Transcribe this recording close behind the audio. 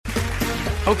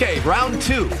Okay, round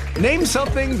two. Name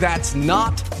something that's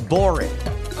not boring.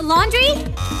 A laundry?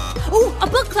 Ooh, a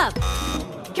book club.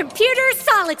 Computer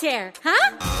solitaire,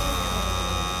 huh?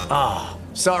 Ah,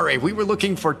 sorry, we were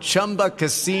looking for Chumba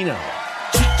Casino.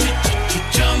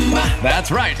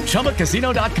 That's right,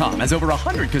 ChumbaCasino.com has over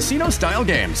 100 casino-style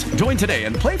games. Join today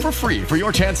and play for free for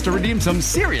your chance to redeem some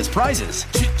serious prizes.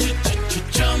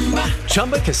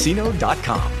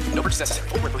 ChumbaCasino.com. No purchase necessary.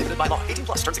 Void where prohibited by law. 18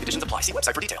 plus. Terms and conditions apply. See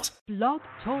website for details. Blog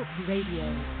Talk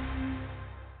Radio.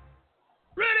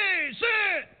 Ready,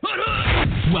 set,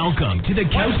 welcome to the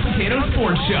Couch Potato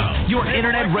Sports Show, your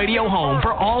internet radio home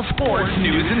for all sports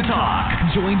news and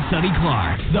talk. Join Sonny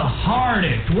Clark, the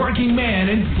hardest working man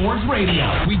in sports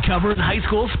radio. We cover high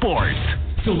school sports,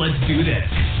 so let's do this.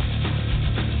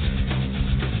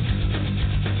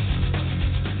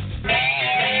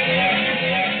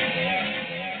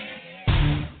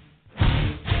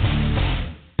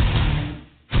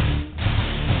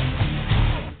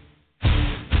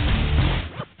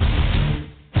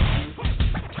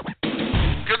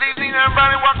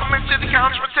 Everybody, welcome into the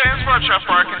Couch Potato Sports Show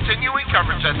for our continuing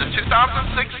coverage of the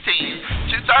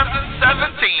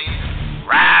 2016-2017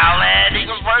 Rowlett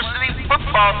Eagles varsity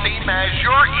football team as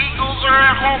your Eagles are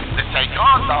at home to take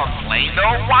on the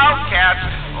Plano Wildcats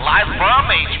live from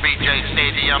HBJ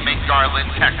Stadium in Garland,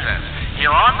 Texas.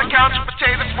 Here on the Couch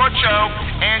Potato Sports Show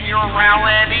and your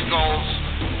Rowlett Eagles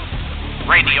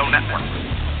radio network.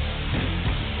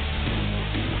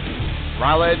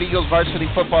 Rowlett Eagles varsity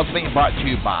football is being brought to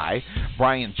you by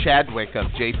Brian Chadwick of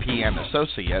JP &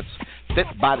 Associates, Fit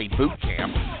Body Boot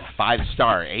Camp,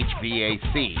 5-Star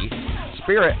HVAC,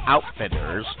 Spirit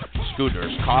Outfitters,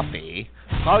 Scooters Coffee,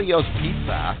 Polio's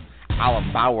Pizza,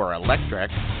 Alan Bauer Electric,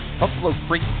 Buffalo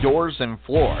Creek Doors and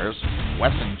Floors,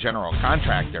 Wesson General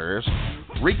Contractors,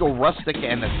 Regal Rustic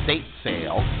and Estate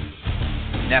Sale,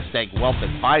 Nest Egg Wealth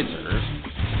Advisors,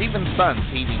 Stephen Sons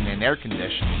Heating and Air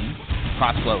Conditioning,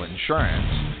 Crossflow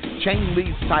Insurance, Chang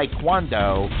Lee's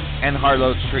Taekwondo, and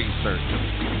Harlow's Tree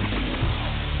Surgeons.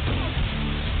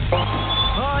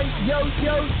 Hi, yo,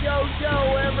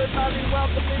 everybody,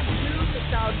 welcome into the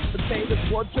Couch Potato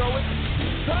Sports Show.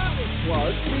 It's Tommy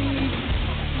Clark, the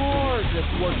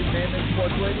smartest working man in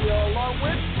sports radio, along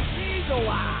with Eagle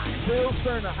Eye, Bill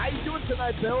Serna. How you doing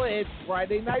tonight, Bill? It's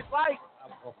Friday Night Lights.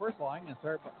 Well, first of all, I'm going to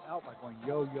start out by going,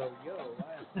 yo.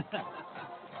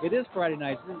 It is Friday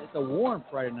night. It's a warm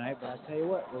Friday night, but I tell you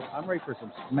what, I'm ready for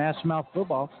some smash mouth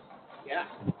football. Yeah,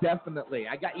 definitely.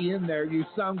 I got you in there. You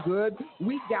sound good.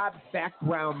 We got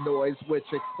background noise, which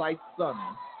excites some.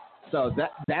 So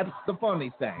that's the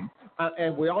funny thing.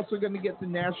 And we're also going to get the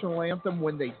national anthem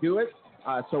when they do it.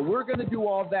 So we're going to do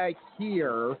all that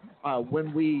here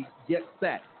when we get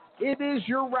set. It is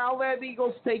your Rowlett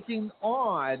Eagles taking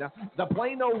on the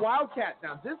Plano Wildcats.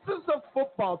 Now, this is a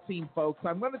football team, folks.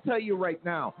 I'm going to tell you right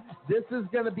now, this is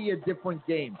going to be a different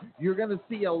game. You're going to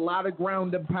see a lot of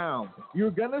ground and pound. You're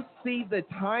going to see the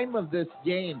time of this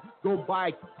game go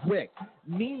by quick,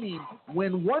 meaning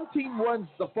when one team runs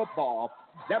the football,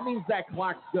 that means that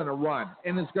clock's going to run,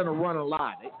 and it's going to run a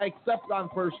lot, except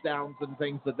on first downs and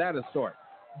things of that sort.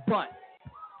 But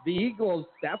the Eagles,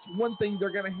 that's one thing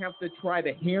they're going to have to try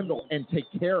to handle and take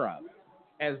care of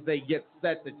as they get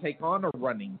set to take on a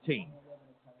running team.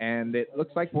 And it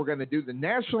looks like we're going to do the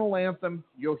national anthem.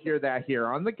 You'll hear that here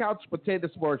on the Couch Potato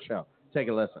Sports Show. Take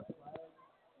a listen.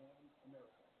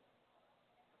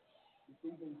 This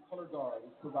evening's color guard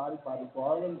is provided by the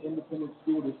Garland Independent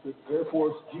School District Air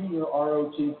Force Junior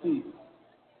ROTC.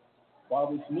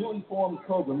 While this newly formed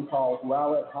program called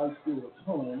Rowlett High School is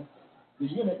home, the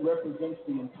unit represents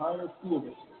the entire school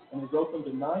district and is open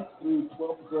to 9th through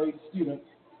 12th grade students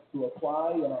who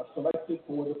apply and are selected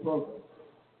for the program.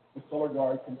 The color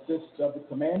guard consists of the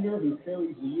commander who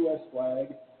carries the U.S.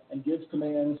 flag and gives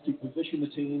commands to position the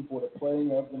team for the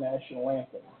playing of the national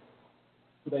anthem.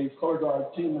 Today's color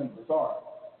guard team members are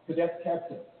Cadet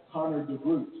Captain Connor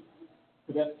DeGroot,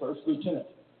 Cadet First Lieutenant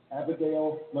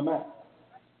Abigail Lamack,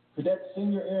 Cadet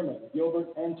Senior Airman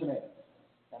Gilbert Antonet,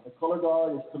 and the color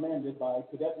guard is commanded by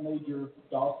Cadet Major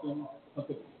Dawson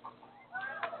Huckabee.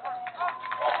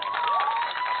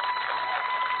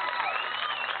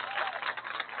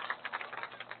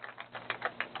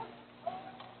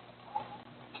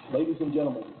 Ladies and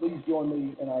gentlemen, please join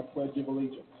me in our Pledge of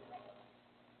Allegiance.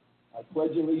 I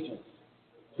pledge allegiance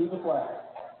to the flag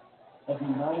of the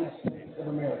United States of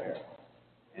America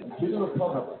and to the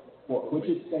republic for which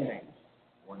it stands,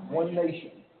 one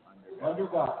nation, under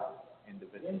God,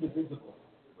 indivisible,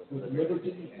 with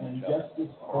liberty and justice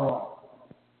for all.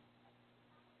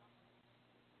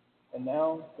 And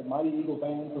now, the Mighty Eagle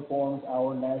Band performs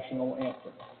our national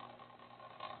anthem.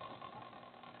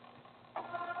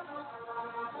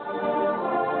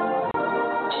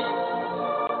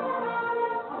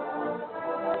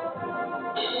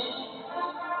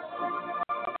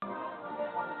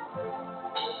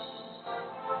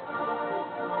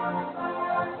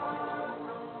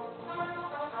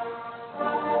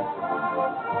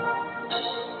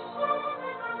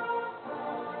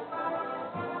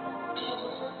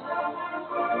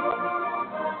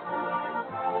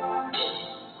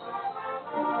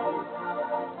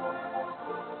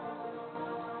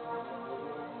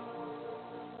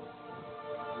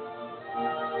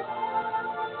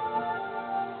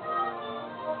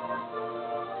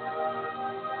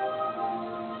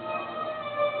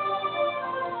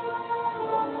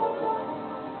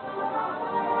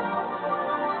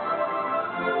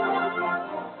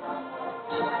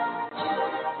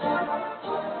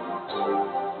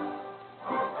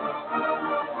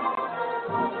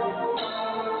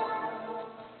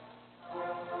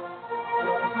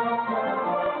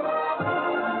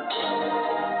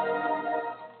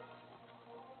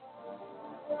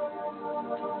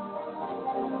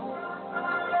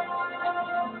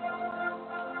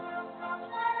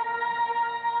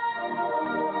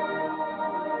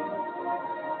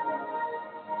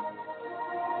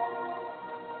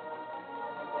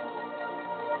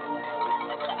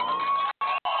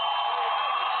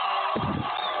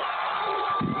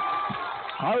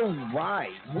 All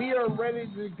right, we are ready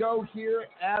to go here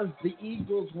as the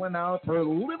Eagles went out for a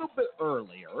little bit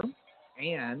earlier,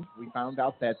 and we found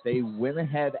out that they went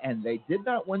ahead and they did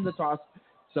not win the toss,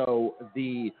 so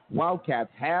the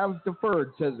Wildcats have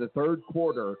deferred to the third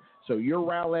quarter, so your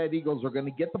Rowlett Eagles are going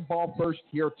to get the ball first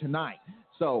here tonight.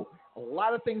 So a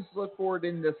lot of things to look forward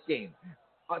in this game.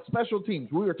 Special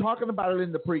teams, we were talking about it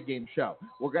in the pregame show.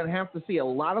 We're going to have to see a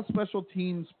lot of special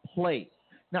teams play.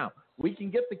 Now, we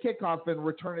can get the kickoff and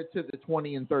return it to the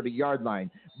 20 and 30-yard line,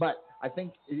 but I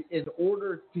think in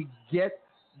order to get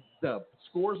the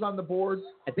scores on the board,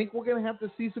 I think we're going to have to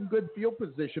see some good field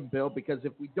position, Bill, because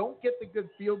if we don't get the good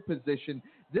field position,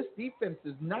 this defense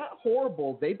is not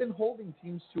horrible. They've been holding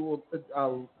teams to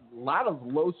a lot of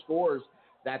low scores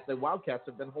that the Wildcats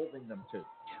have been holding them to.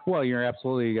 Well, you're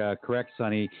absolutely correct,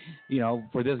 Sonny. You know,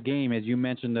 for this game, as you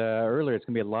mentioned earlier, it's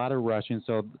going to be a lot of rushing,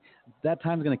 so that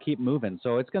time's going to keep moving.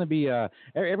 So it's going to be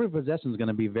every possession is going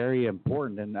to be very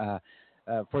important and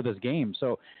for this game.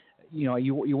 So, you know,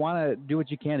 you want to do what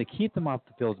you can to keep them off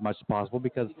the field as much as possible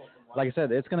because, like I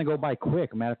said, it's going to go by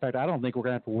quick. Matter of fact, I don't think we're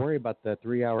going to have to worry about the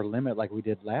 3-hour limit like we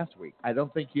did last week. I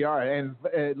don't think you are. And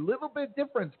a little bit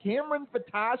difference. Cameron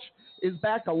Fatash is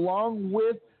back along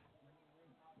with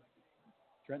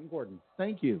Trenton Gordon.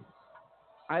 Thank you.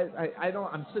 I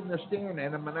don't. I'm sitting there staring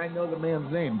at him, and I know the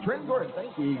man's name. Trenton Gordon.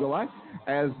 Thank you, Eagle Eye.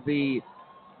 As the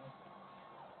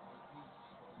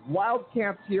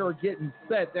Wildcats here are getting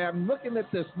set. I'm looking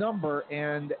at this number,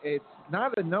 and it's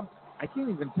not a number. I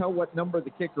can't even tell what number the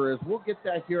kicker is. We'll get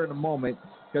that here in a moment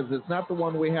because it's not the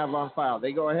one we have on file.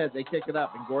 They go ahead, they kick it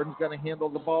up, and Gordon's going to handle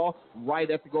the ball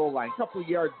right at the goal line. A couple of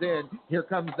yards in, here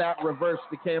comes that reverse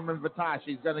to Cameron Vatash.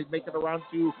 He's going to make it around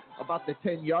to about the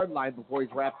 10-yard line before he's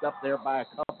wrapped up there by a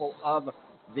couple of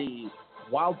the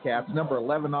Wildcats. Number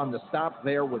 11 on the stop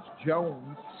there was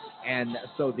Jones. And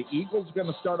so the Eagles are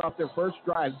going to start off their first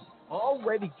drive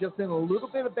already just in a little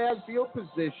bit of bad field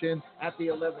position at the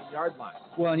 11-yard line.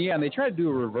 Well, and they tried to do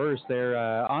a reverse there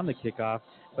on the kickoff,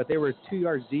 but they were 2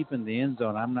 yards deep in the end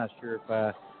zone. I'm not sure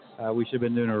if we should have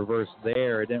been doing a reverse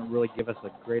there. It didn't really give us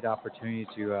a great opportunity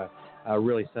to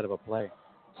really set up a play.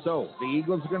 So the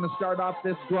Eagles are going to start off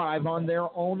this drive on their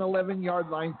own 11-yard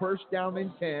line, first down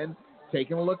and 10.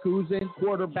 Taking a look who's in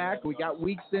quarterback. We got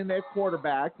Weeks in at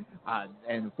quarterback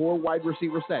and 4 wide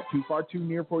receiver set. Too far, too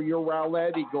near for your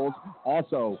Rowlett Eagles.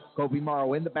 Also, Kobe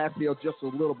Morrow in the backfield just a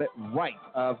little bit right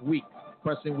of Weeks.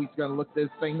 Preston Weeks going to look this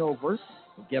thing over.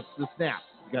 Gets the snap.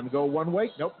 Going to go one way.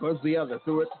 Nope, goes the other.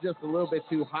 Threw it just a little bit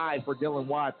too high for Dylan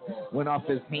Watts. Went off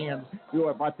his hands. If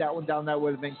I brought that one down, that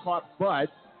would have been caught. But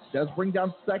does bring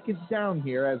down second down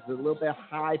here as a little bit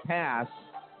high pass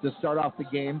to start off the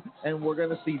game, and we're going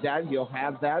to see that. He'll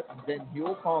have that, then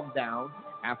he'll calm down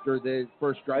after the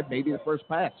first drive, maybe the first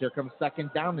pass. Here comes second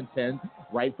down and 10,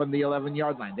 right from the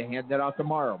 11-yard line. They hand that off to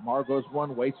Morrow. Morrow goes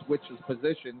one way, switches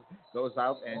positions, goes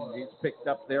out, and he's picked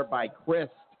up there by Chris,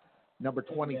 number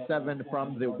 27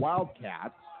 from the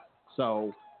Wildcats.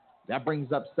 So that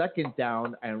brings up second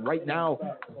down, and right now,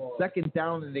 second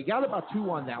down, and they got about 2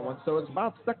 on that one, so it's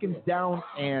about second down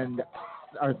and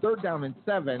or third down and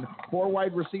 7, 4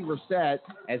 wide receiver set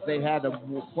as they had a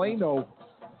Plano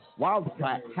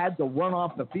Wildcat had to run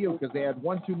off the field because they had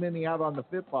one too many out on the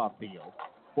football field.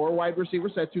 4 wide receiver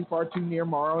set, too far, too near.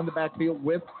 Morrow in the backfield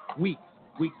with Weeks.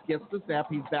 Weeks gets the snap.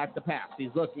 He's back to pass.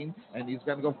 He's looking, and he's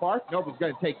going to go far. Nope, he's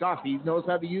going to take off. He knows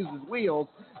how to use his wheels,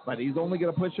 but he's only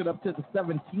going to push it up to the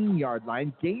 17-yard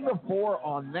line. Gain of 4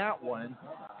 on that one,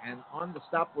 and on the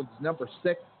stop was number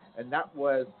 6, and that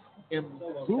was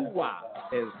Mbua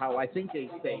is how I think they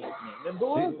say his name.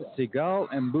 Mbua? Sigal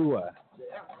Mbua. Yeah,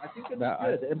 I think it's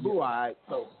good. Mbua.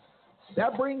 So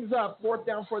that brings up 4th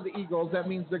down for the Eagles. That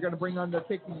means they're going to bring on their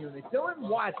kicking unit. Dylan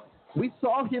Watts, we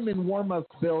saw him in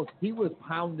warm-ups, Bill. He was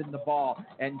pounding the ball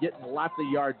and getting lots of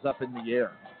yards up in the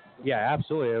air. Yeah,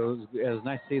 absolutely. It was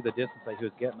nice to see the distance that he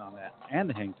was getting on that and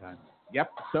the hang time. Yep.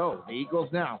 So the Eagles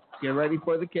now get ready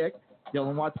for the kick.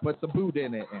 Dylan Watts puts a boot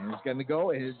in it, and he's going to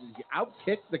go and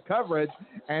out-kick the coverage,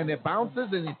 and it bounces,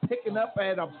 and he's picking up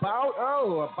at about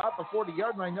the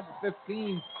 40-yard line, number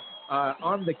 15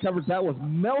 on the coverage. That was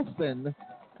Melson,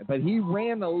 but he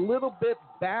ran a little bit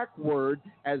backward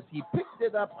as he picked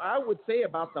it up, I would say,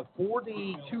 about the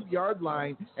 42-yard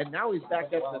line, and now he's back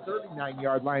at the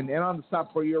 39-yard line, and on the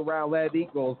stop for your Rowlett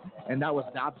Eagles, and that was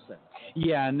Dobson.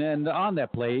 Yeah, and then on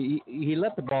that play, he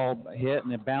let the ball hit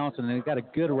and it bounced, and it got a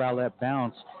good Rowlett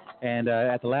bounce. And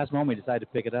at the last moment, he decided to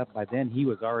pick it up. By then, he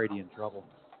was already in trouble.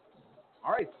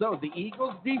 All right, so the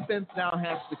Eagles' defense now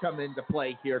has to come into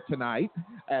play here tonight,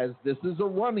 as this is a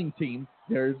running team.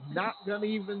 They're not going to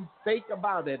even think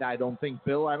about it, I don't think,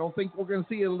 Bill. I don't think we're going to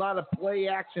see a lot of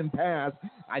play-action pass.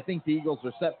 I think the Eagles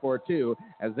are set for it too,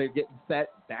 as they're getting set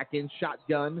back in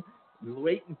shotgun,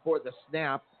 waiting for the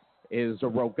snap. Is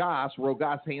Rogas.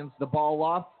 Rogas hands the ball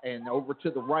off and over to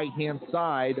the right-hand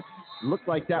side. Looked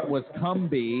like that was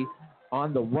Cumbie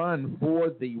on the run for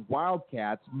the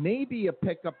Wildcats. Maybe a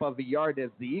pickup of a yard as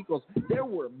the Eagles. There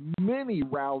were many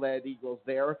Rowlett Eagles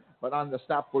there, but on the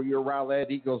stop for your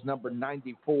Rowlett Eagles, number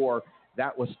 94,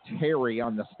 that was Terry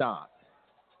on the stop.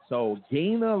 So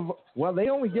gain of, well, they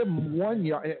only give him 1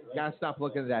 yard. Got to stop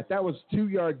looking at that. That was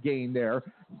 2-yard gain there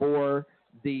for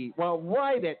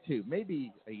right at 2,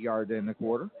 maybe a yard and a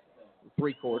quarter,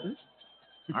 3/4. All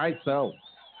right, so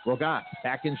Rogas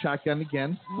back in shotgun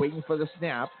again, waiting for the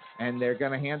snap, and they're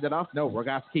going to hand it off. No,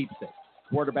 Rogas keeps it.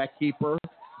 Quarterback keeper,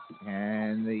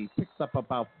 and he picks up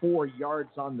about 4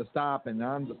 yards on the stop, and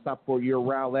on the stop for your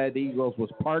Rowlett Eagles was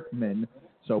Parkman.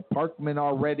 So Parkman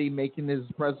already making his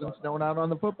presence known out on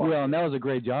the football. Well, and that was a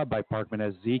great job by Parkman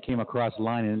as he came across the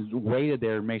line and waited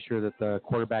there to make sure that the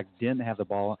quarterback didn't have the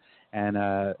ball and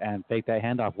fake that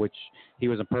handoff, which he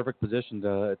was in perfect position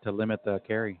to limit the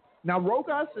carry. Now,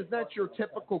 Rogas is not your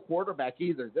typical quarterback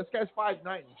either. This guy's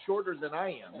 5'9", shorter than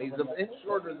I am. He's an inch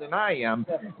shorter than I am.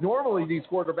 Normally, these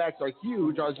quarterbacks are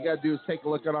huge. All you got to do is take a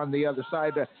look at on the other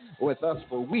side with us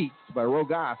for weeks. But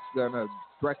Rogas going to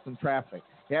direct some traffic.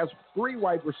 He has 3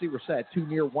 wide receivers set, 2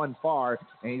 near, 1 far,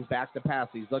 and he's back to pass.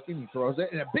 He's looking, he throws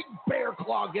it, and a big bear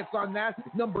claw gets on that.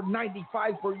 Number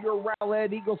 95 for your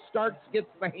Rowlett Eagles gets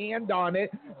the hand on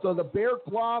it. So the bear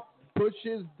claw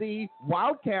pushes the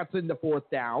Wildcats into 4th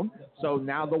down. So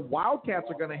now the Wildcats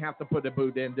are going to have to put a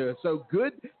boot into it. So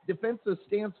good defensive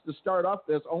stance to start off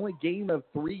this. Only gain of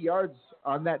 3 yards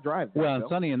on that drive. Well, and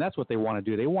Sonny, and that's what they want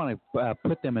to do. They want to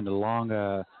put them into long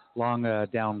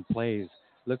down plays.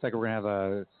 Looks like we're going to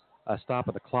have a stop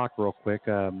of the clock real quick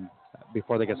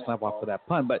before they get snapped off for that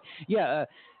punt. But, yeah,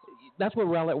 that's what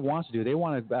Rowlett wants to do. They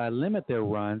want to limit their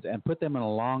runs and put them in a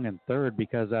long and third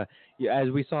because,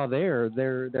 as we saw there,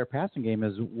 their passing game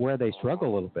is where they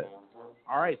struggle a little bit.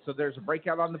 All right, so there's a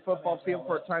breakout on the football field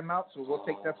for a timeout, so we'll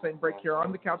take that same break here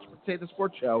on the Couch Potato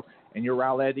Sports Show and your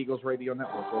Rowlett Eagles Radio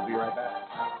Network. We'll be right back.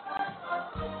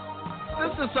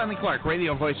 This is Sonny Clark,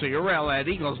 radio voice of your Rowlett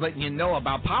Eagles, letting you know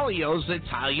about Polio's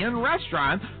Italian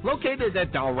Restaurant, located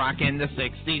at Del Rock in the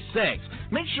 66.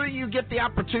 Make sure you get the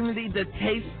opportunity to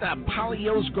taste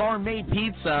Polio's Gourmet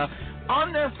Pizza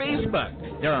on their Facebook.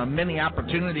 There are many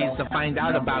opportunities to find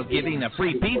out about getting a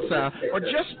free pizza or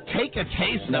just take a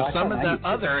taste of some of the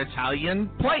other Italian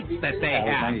plates that they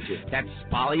have. That's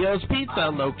Polio's Pizza,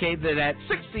 located at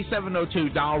 6702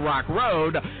 Del Rock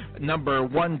Road, number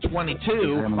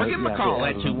 122, or give them a call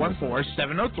at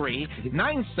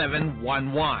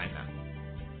 214-703-9711.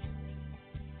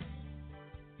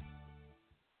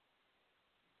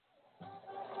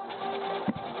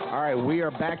 All right, we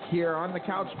are back here on the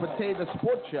Couch Potato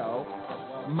Sports Show.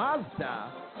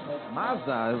 Mazda is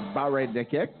about ready to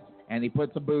kick, and he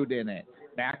puts a boot in it.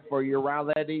 Back for your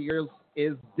Rowlett Eagles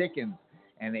is Dickens,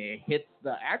 and it hit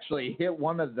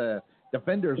one of the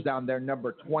defenders down there,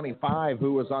 number 25,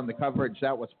 who was on the coverage.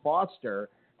 That was Foster,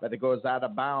 but it goes out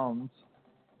of bounds.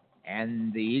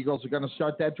 And the Eagles are going to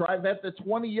start that drive at the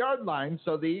 20-yard line,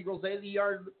 so the Eagles 80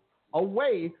 yards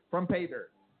away from pay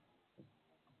dirt.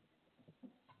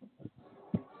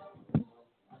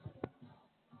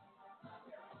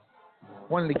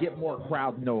 Wanted to get more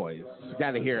crowd noise.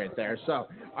 Got to hear it there. So,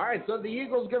 all right, so the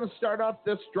Eagles going to start off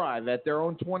this drive at their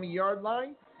own 20-yard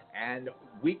line, and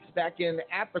Weeks back in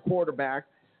at the quarterback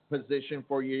position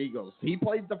for your Eagles. He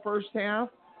played the first half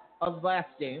of last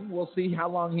game. We'll see how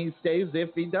long he stays,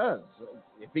 if he does,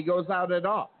 if he goes out at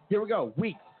all. Here we go.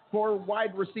 Weeks, 4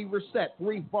 wide receivers set,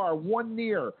 3 far, 1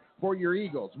 near for your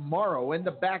Eagles. Morrow in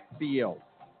the backfield.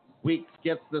 Weeks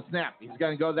gets the snap. He's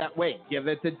going to go that way. Give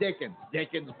it to Dickens.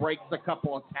 Dickens breaks a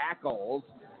couple of tackles,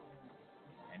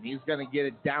 and he's going to get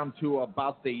it down to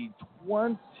about the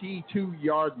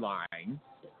 22-yard line.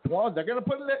 Well, they're going to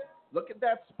put it. Look at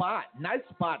that spot. Nice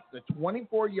spot, the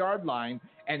 24-yard line,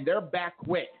 and they're back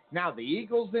quick. Now, the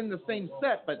Eagles in the same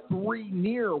set, but 3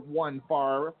 near, 1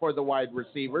 far for the wide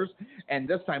receivers. And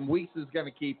this time, Weeks is going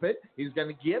to keep it. He's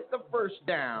going to get the first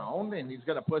down, and he's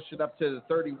going to push it up to the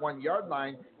 31-yard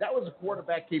line. That was a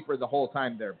quarterback keeper the whole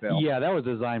time there, Bill. Yeah, that was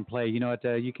a design play. You know,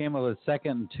 you came up with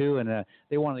 2nd and 2, and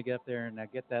they wanted to get up there and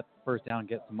get that first down and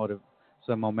get some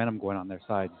momentum going on their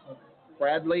side.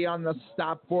 Bradley on the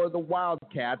stop for the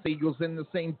Wildcats. Eagles in the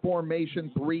same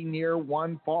formation, 3 near,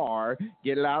 1 far.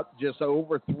 Get it out, just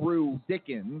overthrew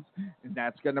Dickens. And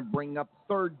that's going to bring up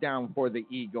 3rd down for the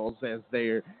Eagles, as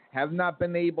they have not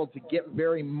been able to get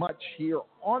very much here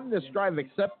on this drive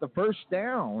except the first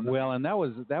down. Well, and that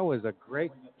was a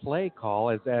great play call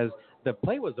as the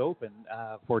play was open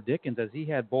for Dickens as he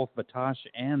had both Vatosh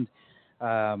and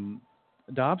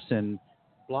Dobson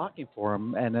blocking for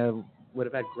him, and would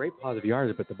have had great positive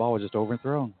yards, but the ball was just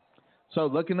overthrown. So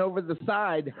looking over the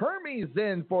side, Hermes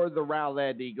in for the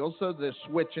Rowlett Eagles. So they're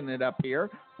switching it up here.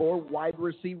 4 wide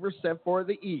receivers set for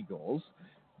the Eagles.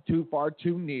 Too far,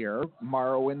 too near.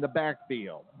 Morrow in the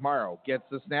backfield. Morrow gets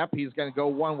the snap. He's going to go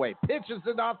one way. Pitches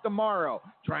it off to Morrow.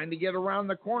 Trying to get around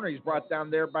the corner. He's brought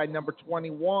down there by number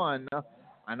 21.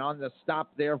 And on the stop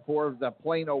there for the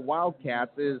Plano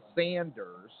Wildcats is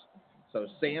Sanders. So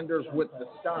Sanders with the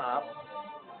stop.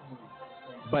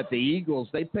 But the Eagles,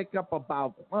 they pick up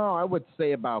about, I would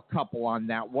say about a couple on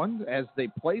that one as they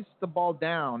place the ball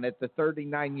down at the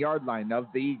 39-yard line of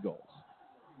the Eagles.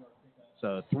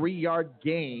 So 3-yard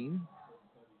gain.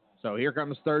 So here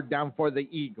comes third down for the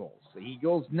Eagles. The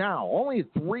Eagles now only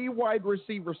 3 wide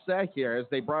receivers set here as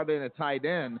they brought in a tight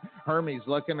end. Hermes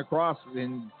looking across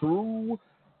and threw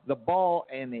the ball,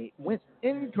 and it went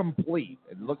incomplete.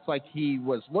 It looks like he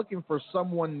was looking for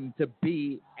someone to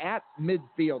be at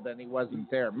midfield, and he wasn't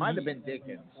there. It might have been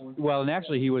Dickens. Well, and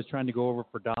actually he was trying to go over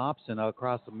for Dobson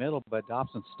across the middle, but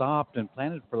Dobson stopped and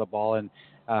planted for the ball, and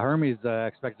Hermes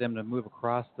expected him to move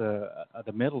across the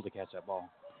middle to catch that ball.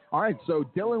 All right, so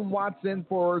Dylan Watson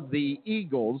for the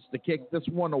Eagles to kick this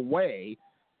one away.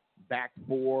 Back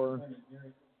for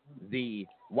the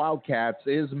Wildcats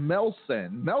is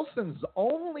Melson. Melson's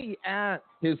only at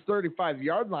his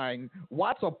 35-yard line.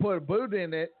 Watts will put a boot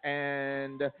in it,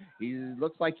 and he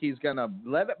looks like he's going to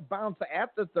let it bounce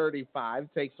at the 35,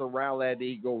 takes a Rowlett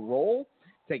Eagle roll,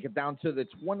 take it down to the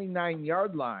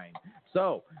 29-yard line.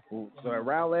 So the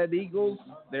Rowlett Eagles,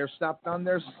 they're stopped on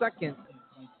their second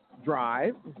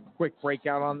drive. Quick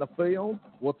breakout on the field.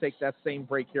 We'll take that same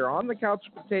break here on the Couch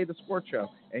Potato Sports Show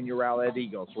and your Rowlett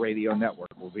Eagles Radio Network.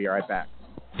 We'll be right back.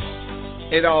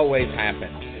 It always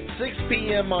happens. 6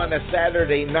 p.m. on a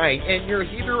Saturday night and your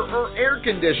heater or air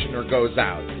conditioner goes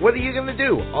out. What are you going to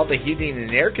do? All the heating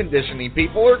and air conditioning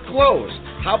people are closed.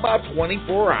 How about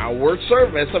 24-hour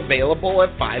service available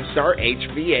at 5-Star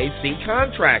HVAC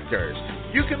Contractors?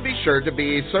 You can be sure to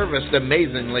be serviced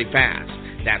amazingly fast.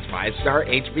 That's 5-Star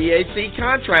HVAC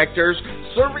Contractors,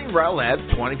 serving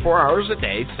Rowlett 24 hours a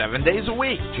day, 7 days a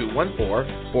week.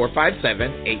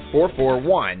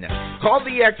 214-457-8441. Call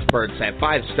the experts at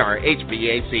 5-Star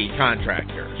HVAC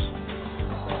Contractors.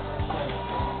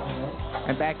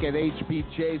 And back at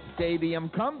HBJ Stadium,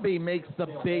 Cumbie makes the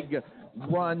big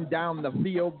run down the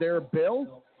field there,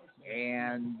 Bill.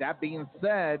 And that being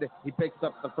said, he picks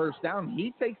up the first down.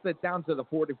 He takes it down to the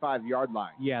 45-yard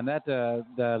line. Yeah, and that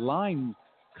the line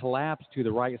collapsed to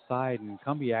the right side, and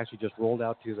Cumbie actually just rolled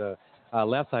out to the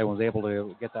left side and was able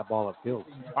to get that ball upfield.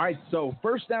 All right, so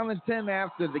first down and 10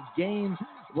 after the game.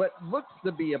 What looks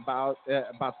to be about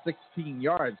 16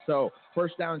 yards. So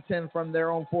first down and 10 from their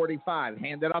own 45.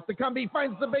 Hand it off to Cumbie.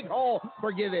 Finds the big hole.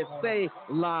 Forget it. C'est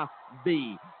la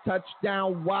vie.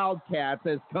 Touchdown Wildcats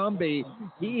as Cumbie,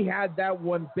 he had that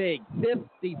one big,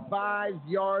 55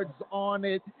 yards on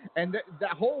it, and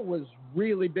that hole was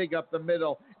really big up the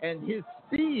middle, and his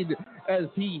speed as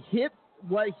he hit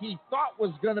what he thought was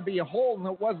going to be a hole and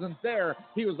it wasn't there,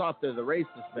 he was off to the races,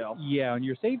 Bill. Yeah, and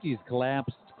your safeties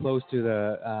collapsed close to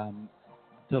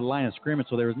the line of scrimmage,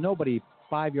 so there was nobody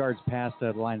 5 yards past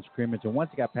the line of scrimmage, and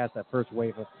once he got past that first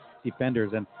wave of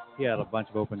defenders, then he had a bunch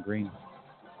of open green.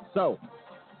 So,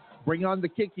 bring on the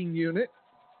kicking unit,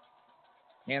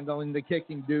 handling the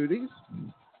kicking duties.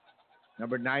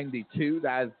 Number 92,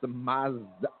 that is the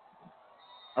Mazda.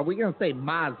 Are we going to say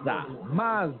Mazda?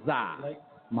 Mazda.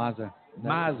 Mazda.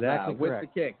 Mazda Exactly with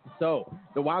correct. the kick. So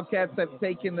the Wildcats have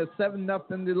taken the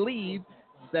 7-0 lead.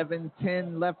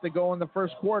 7:10 left to go in the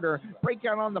first quarter.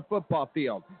 Breakout on the football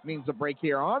field means a break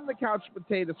here on the Couch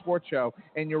Potato Sports Show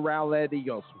and your Rowlett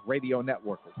Eagles Radio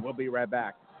Network. We'll be right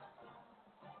back.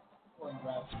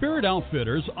 Spirit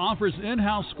Outfitters offers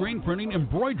in-house screen printing,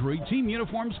 embroidery, team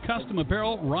uniforms, custom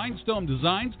apparel, rhinestone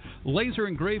designs, laser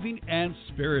engraving, and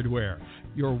spirit wear.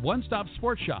 Your one-stop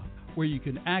sports shop where you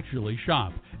can actually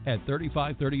shop at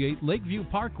 3538 Lakeview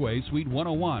Parkway, Suite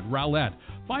 101, Rowlett.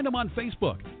 Find them on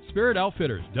Facebook, Spirit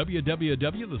Outfitters,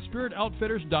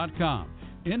 www.thespiritoutfitters.com.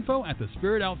 Info at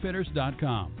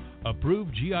thespiritoutfitters.com.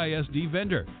 Approved GISD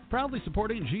vendor, proudly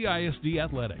supporting GISD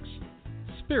athletics.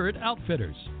 Spirit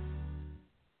Outfitters.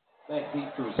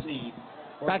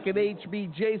 Back at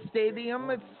HBJ Stadium,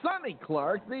 it's Sonny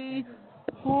Clark, the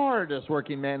hardest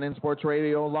working man in sports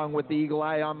radio, along with the Eagle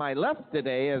Eye on my left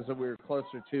today as we're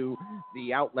closer to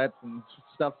the outlets and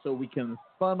stuff so we can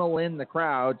funnel in the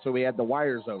crowd. So we had the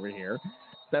wires over here.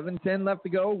 7:10 left to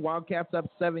go. Wildcats up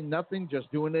 7-0, just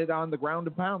doing it on the ground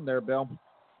and pound there, Bill.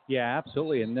 Yeah,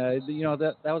 absolutely. And,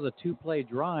 that was a two-play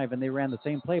drive, and they ran the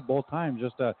same play both times,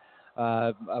 just a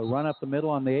run up the middle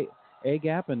on the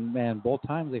A-gap, and both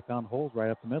times they found holes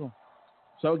right up the middle.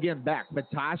 So, again, back,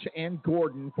 Matosh and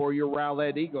Gordon for your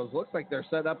Rowlett Eagles. Looks like they're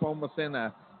set up almost in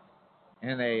a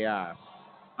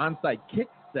onside kick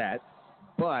set,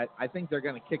 but I think they're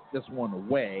going to kick this one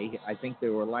away. I think they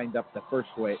were lined up the first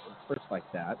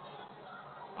like that.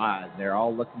 They're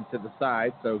all looking to the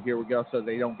side, so here we go. So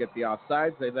they don't get the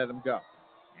offsides, they let them go.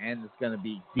 And it's going to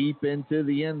be deep into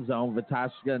the end zone. Vitosh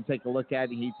is going to take a look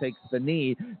at it. He takes the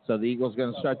knee. So the Eagles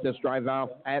going to start this drive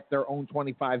out at their own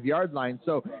 25-yard line.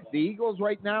 So the Eagles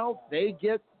right now, they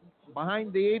get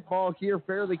behind the 8 ball here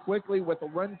fairly quickly with a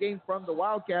run game from the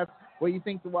Wildcats. What do you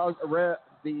think the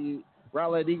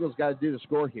Rowlett Eagles got to do to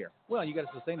score here? Well, you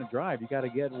got to sustain a drive. You got to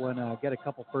get a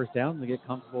couple first downs and get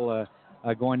comfortable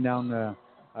going down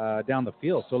the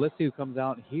field. So let's see who comes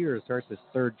out here to start this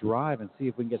third drive and see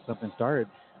if we can get something started.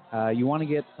 You want to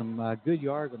get some good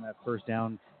yards on that first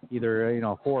down, either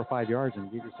 4 or 5 yards, and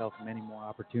give yourself many more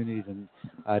opportunities and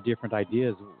different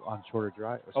ideas on shorter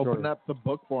drives. Open up the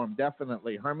book for him,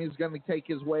 definitely. Hermie's going to take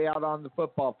his way out on the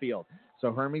football field.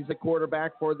 So Hermie's the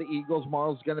quarterback for the Eagles.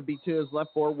 Marl's going to be to his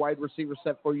left, 4 wide receiver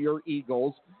set for your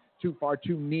Eagles. Too far,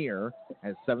 too near,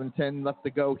 as 7:10 left to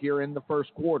go here in the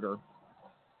first quarter.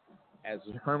 As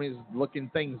Hermie's looking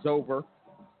things over,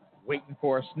 waiting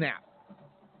for a snap.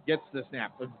 Gets the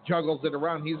snap, juggles it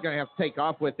around. He's going to have to take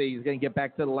off with it. He's going to get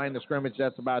back to the line of scrimmage.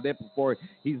 That's about it before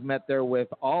he's met there with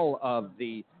all of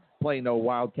the Plano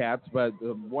Wildcats. But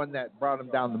the one that brought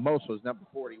him down the most was number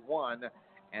 41.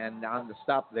 And on the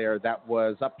stop there, that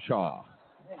was Upshaw.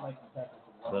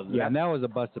 Yeah, and that was a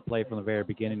busted play from the very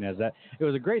beginning. It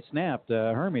was a great snap to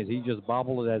Hermes. He just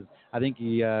bobbled it as I think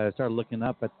he started looking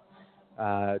up at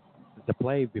the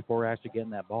play before actually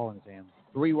getting that ball in his hands.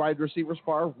 3 wide receivers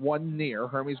far, 1 near.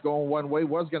 Hermes going one way,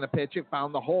 was going to pitch it,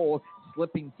 found the hole,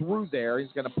 slipping through there.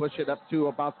 He's going to push it up to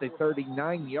about the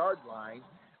 39-yard line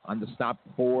on the stop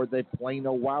for the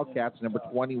Plano Wildcats, number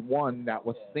 21. That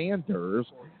was Sanders,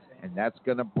 and that's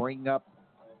going to bring up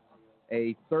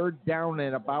a third down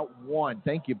and about 1.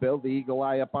 Thank you, Bill. The Eagle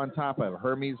Eye up on top of it.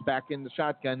 Hermes back in the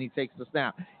shotgun. He takes the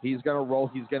snap. He's going to roll.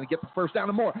 He's going to get the first down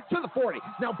and more to the 40.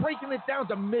 Now breaking it down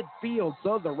to midfield.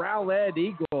 So the Rowlett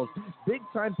Eagles, big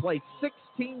time play.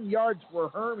 16 yards for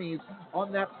Hermes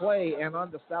on that play, and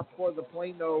on the stop for the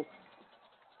Plano.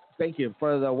 Thank you.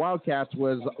 For the Wildcats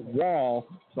was Wall.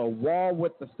 So Wall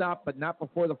with the stop, but not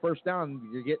before the first down.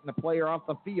 You're getting the player off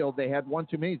the field. They had 1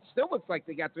 too many. Still looks like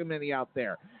they got too many out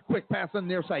there. Quick pass on the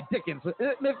near side. Dickens,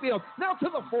 midfield. Now to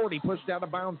the 40. Pushed out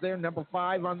of bounds there. Number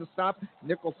 5 on the stop.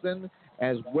 Nicholson,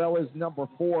 as well as number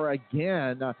 4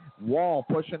 again. Wall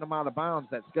pushing them out of bounds.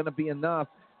 That's going to be enough.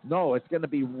 No, it's going to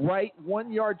be right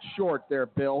 1 yard short there,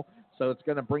 Bill. So it's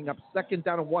going to bring up second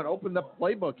down and 1. Open the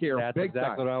playbook here. That's big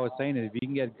exactly time. what I was saying. If you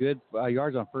can get good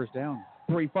yards on first down.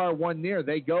 3 far, 1 near.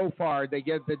 They go far. They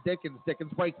get the Dickens.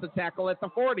 Dickens breaks the tackle at the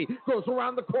 40. Goes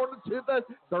around the corner to the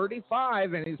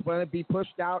 35, and he's going to be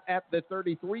pushed out at the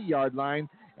 33-yard line.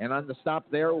 And on the stop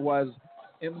there was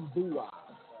Mbua.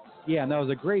 Yeah, and that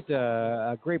was a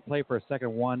great play for a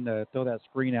second one to throw that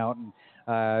screen out.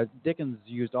 And Dickens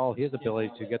used all his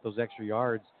ability to get those extra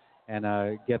yards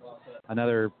and get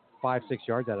another 5-6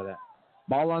 yards out of that.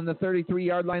 Ball on the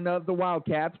 33-yard line of the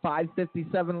Wildcats.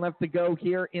 5:57 left to go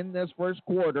here in this first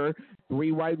quarter.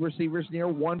 3 wide receivers near,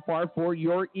 1 far for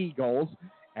your Eagles.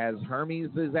 As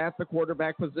Hermes is at the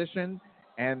quarterback position,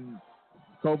 and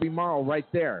Kobe Marl right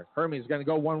there. Hermes going to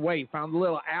go one way. Found a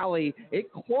little alley.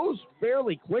 It closed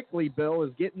fairly quickly, Bill.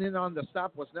 Is getting in on the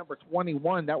stop was number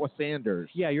 21. That was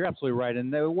Sanders. Yeah, you're absolutely right.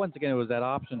 And once again, it was that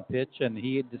option pitch, and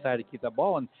he decided to keep that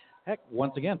ball. And heck,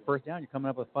 once again, first down, you're coming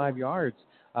up with 5 yards.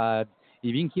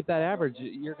 If you can keep that average,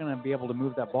 you're going to be able to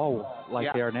move that ball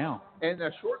like they are now. And a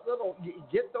short little,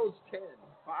 get those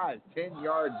 10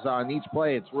 yards on each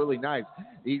play. It's really nice.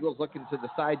 The Eagles looking to the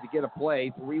side to get a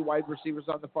play. 3 wide receivers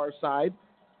on the far side,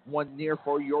 1 near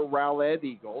for your Rowlett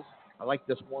Eagles. I like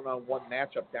this one-on-one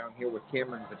matchup down here with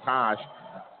Cameron Vitosh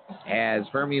as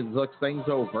Hermes looks things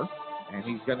over. And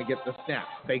he's going to get the snap.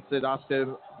 Fakes it off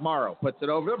to Morrow. Puts it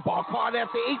over. The ball caught at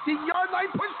the 18-yard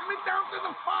line. Pushing it down to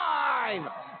the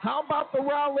 5. How about the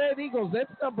Rowlett Eagles?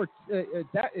 That's number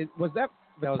was that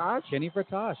Vitosh? That was Kenny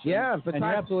Vitosh. Yeah, Vitosh. And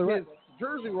you're absolutely right. His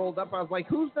jersey rolled up. I was like,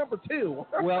 who's number 2?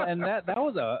 Well, and that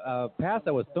was a pass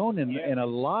that was thrown in a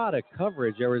lot of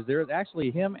coverage. There was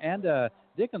actually him and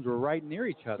Dickens were right near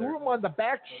each other. Threw him on the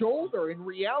back shoulder. In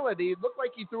reality, it looked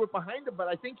like he threw it behind him, but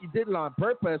I think he did it on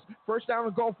purpose. First down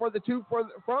and goal from the two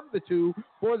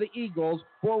for the Eagles.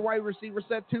 4 wide receiver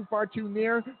set, too far, too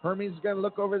near. Hermes is going to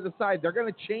look over the side. They're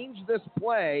going to change this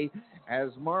play as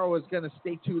Morrow is going to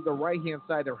stay to the right-hand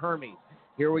side of Hermes.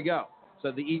 Here we go.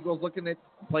 So the Eagles looking at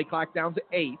play clock down to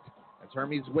 8 as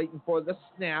Hermes is waiting for the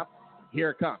snap. Here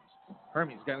it comes.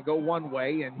 Hermes going to go one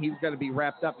way, and he's going to be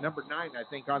wrapped up. Number 9, I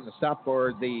think, on the stop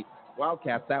for the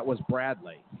Wildcats. That was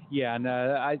Bradley. Yeah,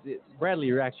 and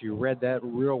Bradley actually read that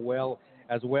real well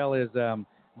as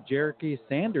Cherokee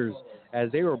Sanders, as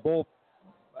they were both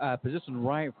positioned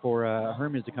right for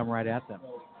Hermes to come right at them.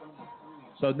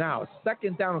 So now,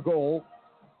 second down and goal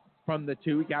from the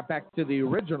 2. He got back to the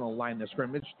original line of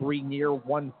scrimmage. 3 near,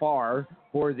 1 far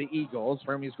for the Eagles.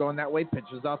 Hermes going that way,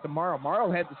 pitches out to Morrow.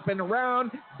 Morrow had to spin around,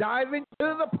 dive into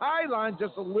the pylon.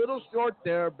 Just a little short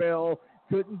there, Bill.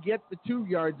 Couldn't get the 2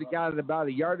 yards. He got it about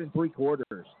 1 3/4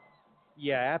 yards.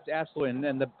 Yeah, absolutely.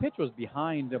 And the pitch was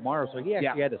behind Morrow, so he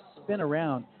actually had to spin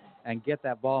around and get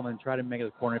that ball and try to make it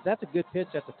a corner. If that's a good pitch,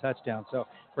 that's a touchdown. So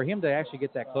for him to actually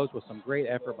get that close was some great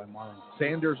effort by Marlon.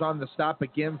 Sanders on the stop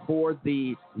again for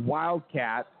the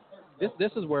Wildcat.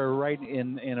 This is where right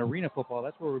in arena football,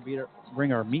 that's where we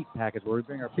bring our meat package, where we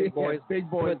bring our big boys,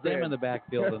 put them in the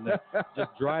backfield, and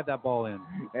just drive that ball in.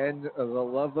 And the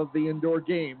love of the indoor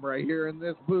game right here in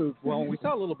this booth. Well, we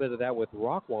saw a little bit of that with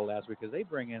Rockwall last week because they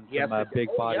bring in some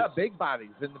big bodies. Yeah, big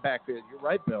bodies in the backfield. You're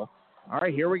right, Bill. All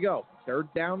right, here we go.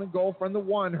 Third down and goal from the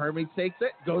 1. Hermes takes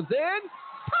it, goes in,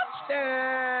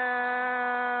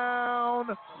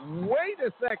 touchdown! Wait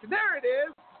a second, there it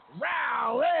is.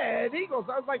 Rowlett Eagles.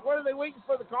 I was like, what are they waiting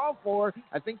for the call for?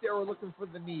 I think they were looking for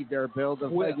the knee there, Bill, to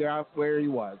figure out where he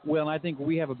was. Well, and I think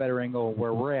we have a better angle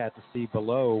where we're at to see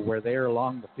below, where they're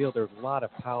along the field. There's a lot of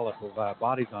pileup of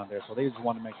bodies on there, so they just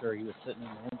want to make sure he was sitting in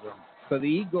the end zone. So the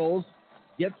Eagles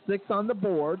get 6 on the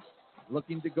board,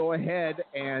 looking to go ahead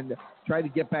and try to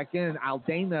get back in.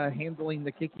 Aldana handling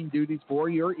the kicking duties for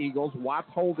your Eagles. Watts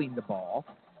holding the ball.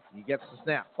 He gets the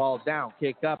snap, ball down,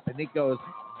 kick up, and it goes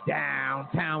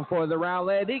downtown for the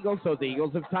Rowlett Eagles. So the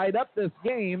Eagles have tied up this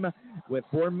game with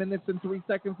 4 minutes and 3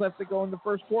 seconds left to go in the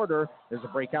first quarter. There's a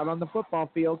breakout on the football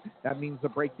field. That means a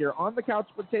break here on the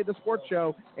Couch Potato Sports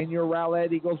Show and your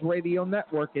Rowlett Eagles radio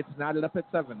network. It's knotted up at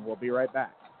 7. We'll be right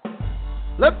back.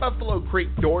 Let Buffalo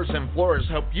Creek Doors and Floors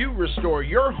help you restore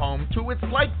your home to its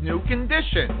like-new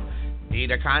condition.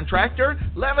 Need a contractor?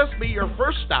 Let us be your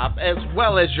first stop as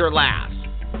well as your last.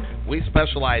 We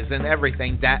specialize in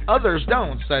everything that others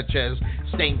don't, such as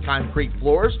stained concrete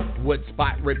floors, wood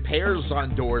spot repairs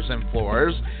on doors and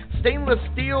floors, stainless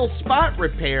steel spot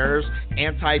repairs,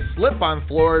 anti-slip on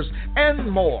floors, and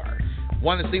more.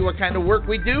 Want to see what kind of work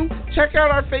we do? Check out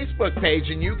our Facebook page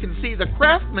and you can see the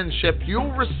craftsmanship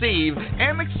you'll receive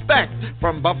and expect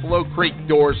from Buffalo Creek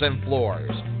Doors and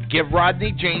Floors. Give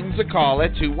Rodney James a call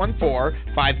at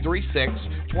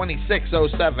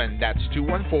 214-536-2607. That's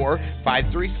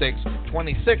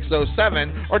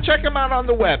 214-536-2607. Or check him out on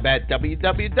the web at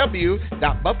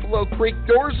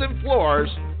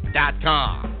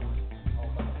www.buffalocreekdoorsandfloors.com.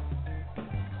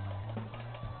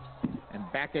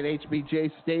 And back at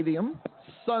HBJ Stadium,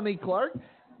 Sonny Clark,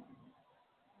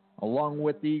 along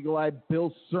with the eagle-eyed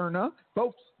Bill Serna.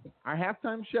 Folks, our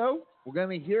halftime show, we're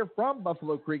going to hear from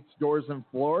Buffalo Creek's Doors and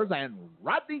Floors and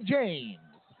Rodney James.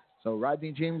 So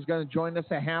Rodney James is going to join us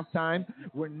at halftime.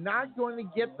 We're not going to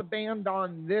get the band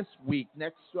on this week.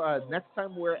 Next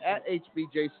time we're at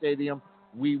HBJ Stadium,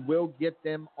 we will get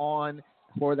them on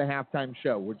for the halftime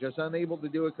show. We're just unable to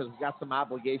do it because we've got some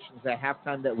obligations at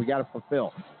halftime that we got to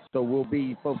fulfill. So we'll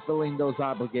be fulfilling those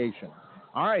obligations.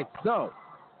 All right, so,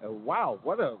 wow,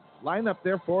 what a lineup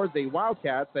there for the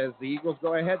Wildcats as the Eagles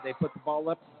go ahead. They put the ball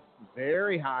up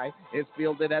very high. It's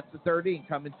fielded at the 30 and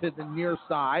coming to the near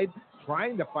side,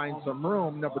 trying to find some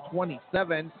room, number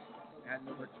 27. And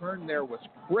the return there was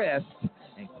Chris.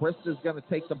 And Chris is going to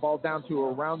take the ball down to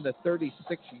around the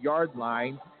 36-yard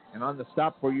line. And on the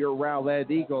stop for your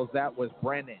Rowlett Eagles, that was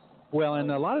Brennan. Well,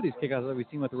 and a lot of these kickoffs that we've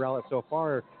seen with the Rowlett so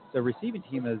far, the receiving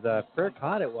team is Fair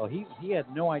caught it well. He had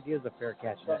no idea of a fair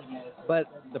catch. But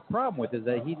the problem with it is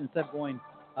that he, instead of going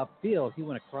upfield, he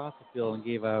went across the field and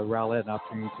gave Rowlett an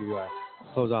opportunity to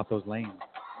close off those lanes.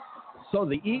 So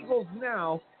the Eagles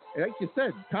now, like you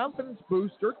said, confidence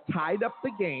booster, tied up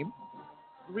the game.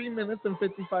 3 minutes and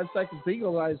 55 seconds. The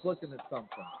Eagle Eyes looking at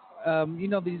something.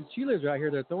 these cheerleaders out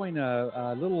here, they're throwing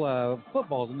little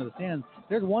footballs into the stands.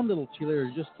 There's one little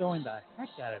cheerleader just throwing the heck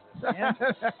out of it, man.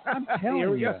 I'm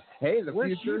telling you. Hey, the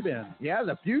Where's future. she been? Yeah,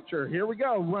 the future. Here we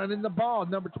go. Running the ball.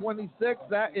 Number 26,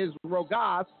 that is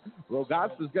Rogas.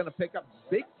 Rogas is going to pick up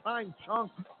big-time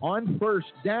chunk on first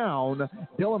down.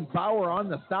 Dylan Bauer on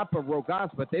the stop of Rogas,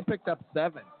 but they picked up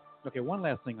 7. Okay, one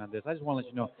last thing on this. I just want to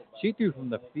let you know, she threw from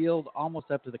the field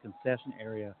almost up to the concession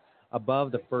area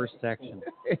above the first section.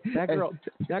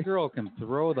 That girl can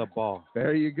throw the ball.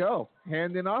 There you go.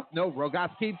 Handing off. No, Rogas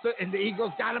keeps it, and the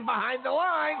Eagles got him behind the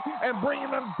line and bringing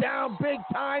him down big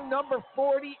time. Number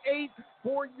 48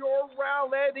 for your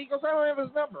Rowlett Eagles. I don't have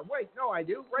his number. Wait, no, I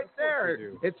do. Right there.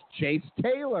 It's Chase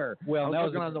Taylor. Well, I was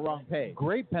looking on the wrong page.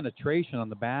 Great penetration on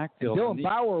the backfield. Dylan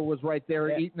Bauer was right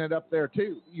there eating it up there,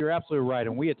 too. You're absolutely right.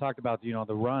 And we had talked about,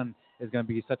 the run is going to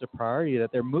be such a priority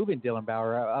that they're moving Dylan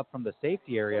Bauer up from the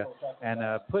safety area and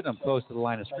putting him close to the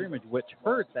line of scrimmage, which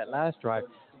hurt that last drive.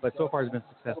 But so far, he's been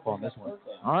successful on this one.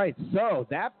 All right, so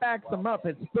that backs them up.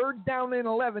 It's 3rd down and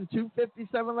 11,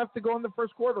 2:57 left to go in the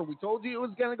first quarter. We told you it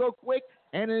was going to go quick,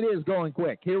 and it is going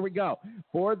quick. Here we go.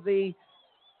 For the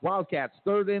Wildcats,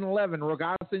 3rd and 11.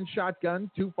 Rogas in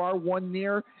shotgun, too far, one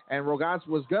near, and Rogas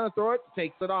was going to throw it,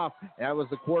 takes it off. That was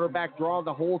the quarterback draw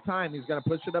the whole time. He's going to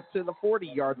push it up to the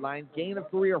 40-yard line, gain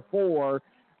of 3 or 4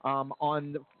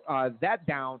 on that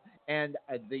down. And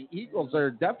the Eagles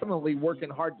are definitely working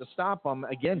hard to stop them.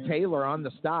 Again, Taylor on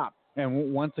the stop.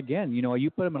 And once again,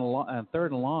 you put them in a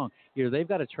 3rd and long. Either they've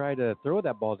got to try to throw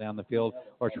that ball down the field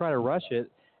or try to rush it.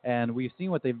 And we've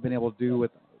seen what they've been able to do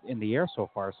in the air so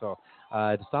far. So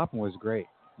to stop them was great.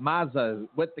 Mazza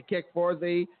with the kick for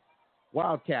the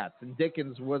Wildcats. And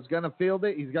Dickens was going to field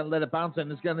it. He's going to let it bounce,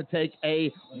 and it's going to take a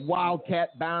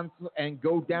Wildcat bounce and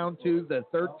go down to the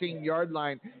 13-yard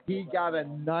line. He got a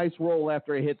nice roll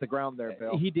after he hit the ground there,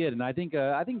 Bill. He did, and I think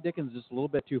Dickens is just a little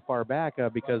bit too far back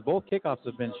because both kickoffs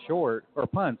have been short, or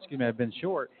punts, have been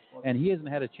short, and he hasn't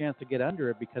had a chance to get under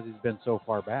it because he's been so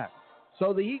far back.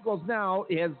 So the Eagles now,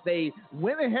 as they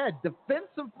went ahead,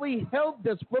 defensively held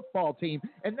this football team,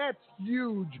 and that's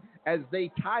huge as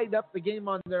they tied up the game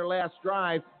on their last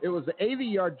drive. It was an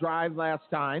 80-yard drive last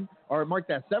time, or marked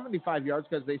that 75 yards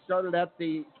because they started at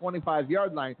the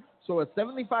 25-yard line. So a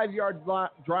 75-yard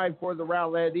drive for the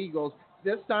Rowlett Eagles.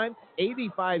 This time,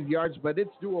 85 yards, but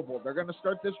it's doable. They're going to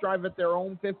start this drive at their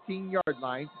own 15-yard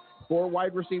line. 4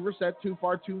 wide receivers set too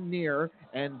far, too near,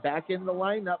 and back in the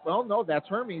lineup. Well, no, that's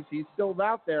Hermes. He's still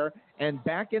out there. And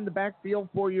back in the backfield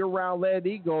for your Rowlett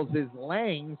Eagles is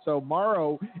Lang. So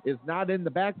Morrow is not in the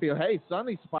backfield. Hey,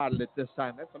 Sonny spotted it this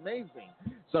time. That's amazing.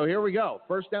 So here we go.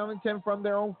 1st down and 10 from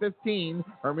their own 15.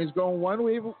 Hermes going one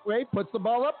way, puts the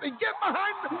ball up and get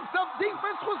behind. The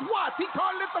defense was Watts. He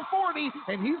caught it at the 40,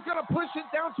 and he's going to push it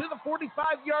down to the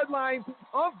 45-yard line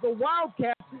of the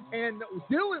Wildcats. And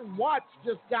Dylan Watts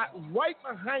just got right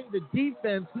behind the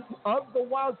defense of the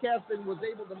Wildcats and was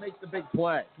able to make the big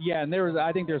play. Yeah, and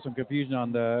I think there was some confusion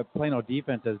on the Plano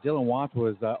defense as Dylan Watts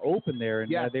was open there,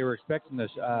 and they were expecting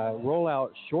this rollout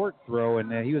short throw,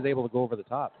 and he was able to go over the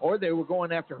top. Or they were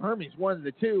going after Hermes, one of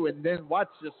the two, and then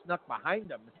Watts just snuck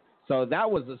behind him. So that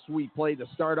was a sweet play to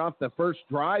start off the first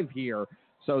drive here.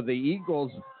 So the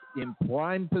Eagles in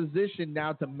prime position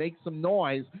now to make some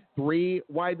noise. 3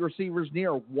 wide receivers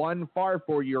near, 1 far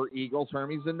for your Eagles.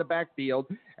 Hermes in the backfield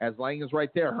as Lang is right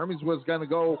there. Hermes was going to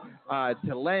go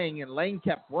to Lang, and Lang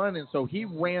kept running, so he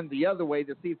ran the other way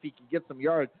to see if he could get some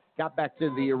yards. Got back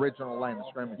to the original line of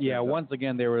scrimmage. Yeah, once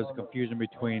again there was confusion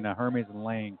between Hermes and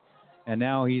Lang, and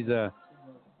now he's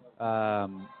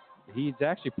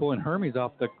actually pulling Hermes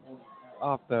off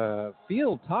the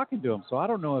field talking to him. So I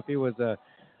don't know if it was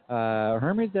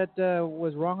Hermes that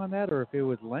was wrong on that, or if it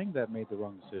was Lang that made the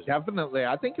wrong decision. Definitely,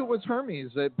 I think it was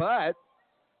Hermes, but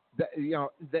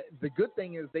the good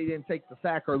thing is they didn't take the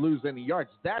sack or lose any yards.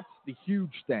 That's the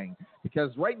huge thing,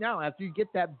 because right now, after you get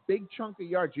that big chunk of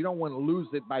yards, you don't want to lose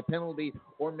it by penalty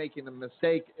or making a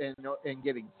mistake and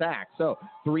getting sacked. So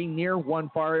 3 near,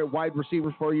 1 far wide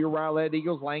receivers for your Rowlett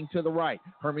Eagles. Lang to the right.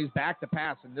 Hermes back to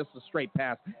pass, and this is a straight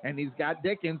pass. And he's got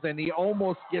Dickens, and he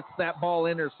almost gets that ball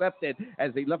intercepted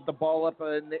as he left the ball up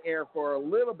in the air for a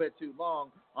little bit too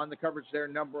long on the coverage there.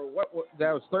 That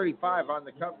was 35 on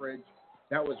the coverage.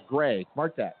 That was Gray.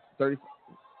 Mark that. 30.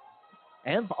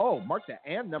 And mark that.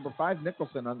 And number 5,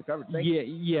 Nicholson on the coverage.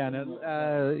 Yeah.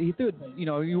 And he threw it.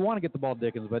 You want to get the ball to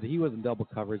Dickens, but he was in double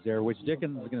coverage there, which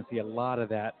Dickens is going to see a lot of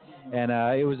that. And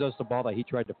it was just a ball that he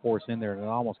tried to force in there, and it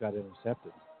almost got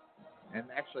intercepted. And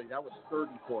actually, that was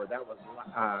 34. That was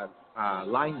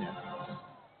Linus,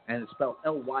 and it's spelled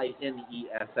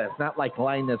Lyness, not like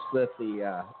Linus with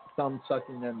the thumb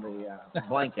sucking in the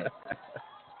blanket.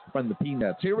 from the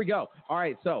Peanuts. Here we go. All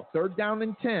right, so 3rd down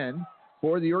and 10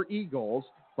 for your Eagles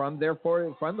from the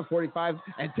 45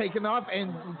 and taking off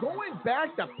and going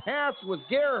back to pass was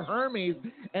Garrett Hermes,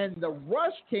 and the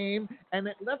rush came and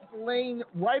it left the lane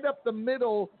right up the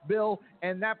middle, Bill,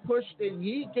 and that pushed in.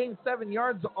 He gained 7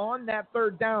 yards on that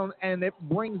 3rd down, and it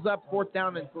brings up 4th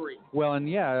down and 3. Well,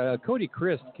 and Cody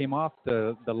Christ came off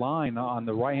the line on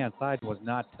the right-hand side, was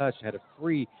not touched, had a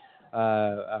free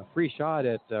shot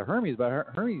at Hermes, but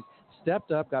Hermes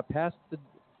stepped up, got past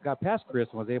Chris,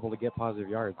 and was able to get positive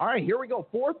yards. All right, here we go.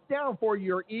 4th down for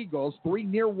your Eagles. 3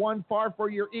 near, 1 far for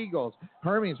your Eagles.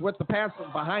 Hermes with the pass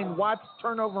behind Watts.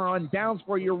 Turnover on downs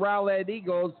for your Rowlett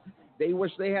Eagles. They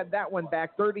wish they had that one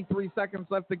back. 33 seconds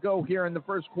left to go here in the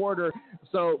first quarter.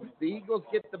 So the Eagles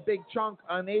get the big chunk,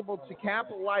 unable to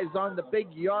capitalize on the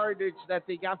big yardage that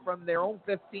they got from their own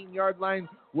 15-yard line,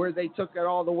 where they took it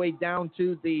all the way down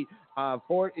to the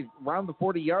around the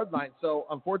 40-yard line. So,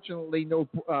 unfortunately, no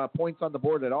points on the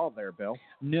board at all there, Bill.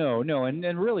 No,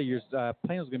 and really, your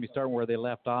Plano's going to be starting where they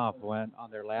left off on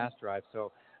their last drive.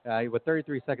 So, with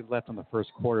 33 seconds left on the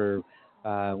first quarter,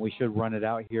 we should run it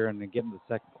out here and then get into the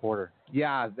second quarter.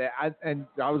 Yeah, I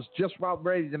was just about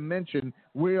ready to mention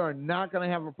we are not going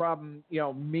to have a problem,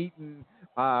 meeting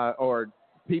or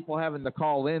people having to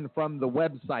call in from the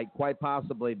website, quite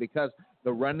possibly, because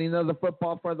the running of the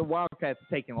football for the Wildcats is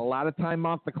taking a lot of time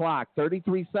off the clock.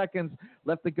 33 seconds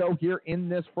left to go here in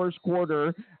this first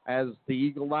quarter as the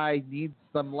Eagle Eye needs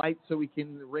some light so we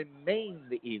can remain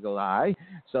the Eagle Eye.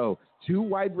 So 2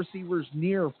 wide receivers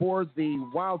near for the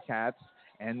Wildcats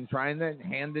and trying to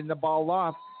hand in the ball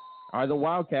off are the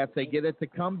Wildcats. They get it to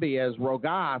Cumbie as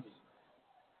Rogas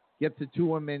gets it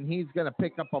to him, and he's going to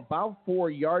pick up about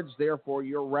 4 yards there for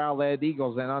your Rowlett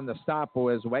Eagles, and on the stop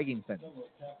was Weggington.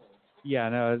 Yeah,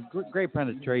 no, great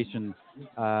penetration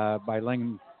by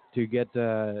Lang to get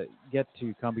to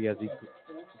Cumbie as he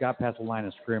got past the line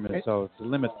of scrimmage, so to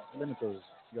limit those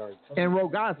yards. And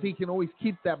Rogas, he can always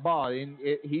keep that ball, and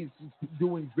he's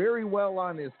doing very well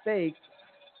on his fake.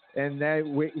 And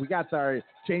we got our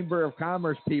Chamber of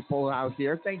Commerce people out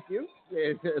here. Thank you.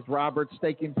 It's Robert's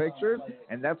taking pictures,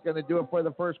 and that's going to do it for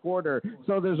the first quarter.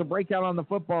 So there's a breakout on the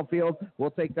football field.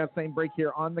 We'll take that same break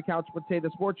here on the Couch Potato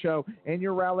Sports Show and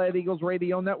your Rowlett Eagles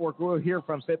Radio Network. We'll hear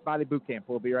from Fit Body Boot Camp.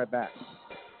 We'll be right back.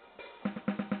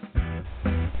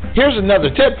 Here's another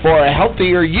tip for a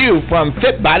healthier you from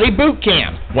Fit Body Boot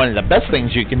Camp. One of the best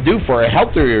things you can do for a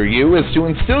healthier you is to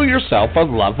instill yourself a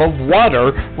love of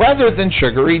water rather than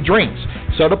sugary drinks.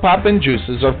 Soda pop and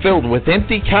juices are filled with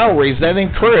empty calories that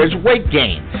encourage weight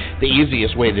gain. The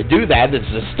easiest way to do that is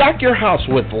to stock your house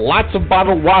with lots of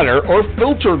bottled water or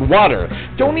filtered water.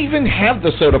 Don't even have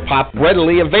the soda pop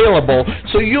readily available,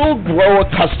 so you'll grow a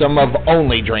custom of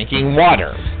only drinking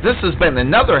water. This has been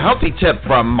another healthy tip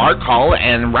from Mark Hall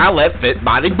and Rowlett Fit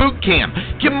Body Boot Camp.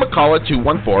 Give them a call at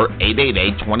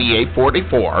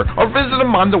 214-888-2844 or visit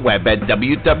them on the web at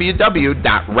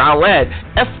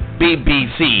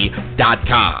www.rowlettfbbc.com.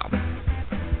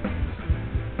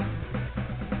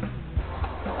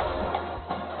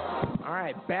 All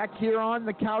right, back here on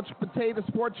the Couch Potato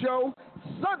Sports Show,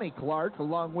 Sonny Clark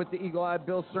along with the Eagle Eye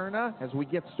Bill Serna as we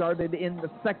get started in the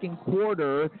second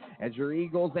quarter as your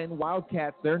Eagles and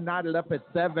Wildcats, they're knotted up at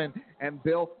 7, and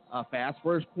Bill, a fast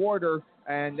first quarter.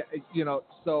 And,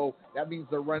 so that means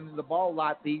they're running the ball a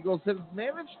lot. The Eagles have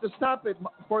managed to stop it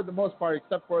for the most part,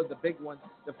 except for the big one,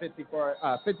 the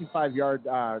 55-yard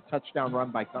touchdown run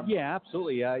by Cumbie. Yeah,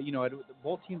 absolutely.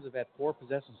 Both teams have had 4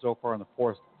 possessions so far in the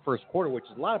first quarter, which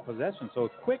is a lot of possession, so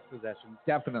quick possession.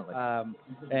 Definitely.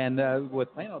 And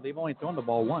with Plano, they've only thrown the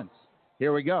ball once.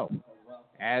 Here we go.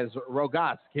 As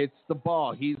Rogas hits the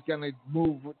ball, he's going to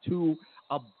move to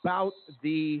about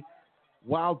the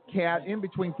Wildcat in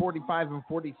between 45 and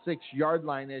 46-yard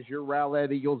line as your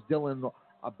Rowlett Eagles. Dylan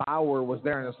Bauer was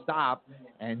there in a stop,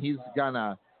 and he's going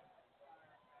to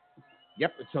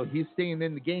so he's staying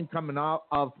in the game. Coming out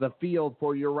of the field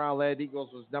for your Rowlett Eagles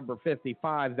was number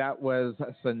 55. That was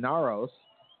Cesaros.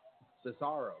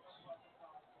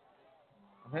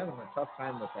 I'm having a tough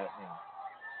time with that name.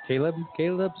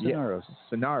 Caleb Cesaros.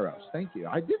 Yeah. Cesaros. Thank you.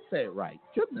 I did say it right.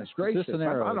 Goodness gracious. I'm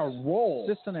on a roll.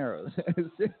 Cesaros.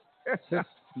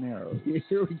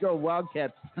 Here we go,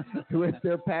 Wildcats with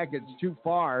their package too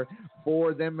far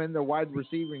for them in their wide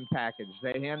receiving package.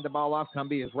 They hand the ball off.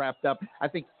 Cumbie is wrapped up. I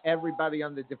think everybody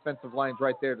on the defensive line's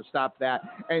right there to stop that.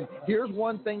 And here's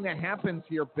one thing that happens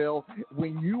here, Bill.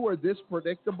 When you are this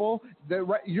predictable,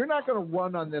 you're not going to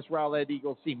run on this Rowlett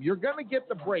Eagles team. You're going to get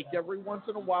the break every once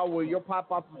in a while where you'll pop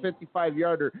off a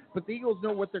 55-yarder. But the Eagles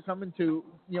know what they're coming to,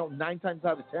 9 times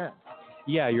out of 10.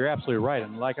 Yeah, you're absolutely right.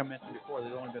 And like I mentioned before,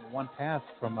 there's only been 1 pass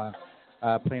from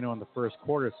Plano in the first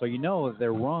quarter. So you know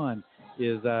their run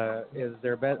is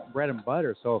their bread and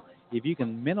butter. So if you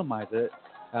can minimize it,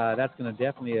 that's going to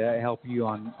definitely help you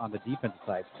on the defensive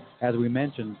side. As we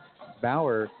mentioned,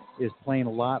 Bauer is playing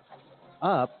a lot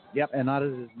up, and not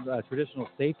as a traditional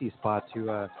safety spot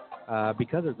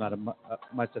because there's not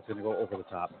much that's going to go over the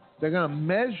top. They're going to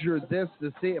measure this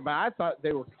to see, but I thought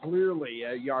they were clearly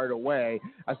a yard away.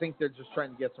 I think they're just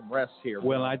trying to get some rest here.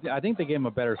 Well, I think they gave them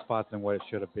a better spot than what it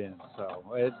should have been. So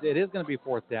it is going to be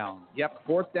fourth down. Yep,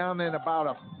 fourth down and about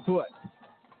a foot.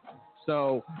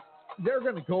 So they're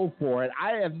going to go for it.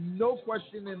 I have no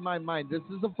question in my mind. This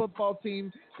is a football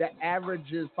team that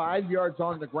averages 5 yards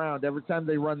on the ground every time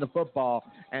they run the football,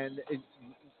 and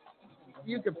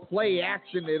you can play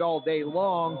action it all day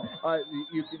long.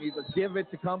 You can either give it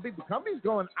to Cumbie, but Cumbie's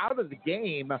going out of the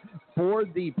game for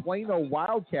the Plano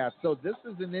Wildcats. So this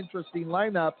is an interesting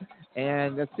lineup,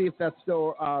 and let's see if that's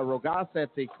still Rogas at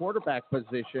the quarterback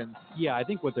position. Yeah, I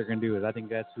think what they're going to do is I think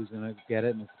that's who's going to get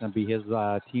it, and it's going to be his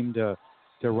team to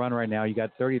run right now. You got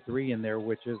 33 in there,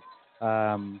 which is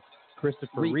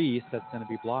Christopher Reese that's going to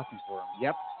be blocking for him.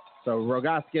 Yep. So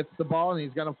Rogas gets the ball, and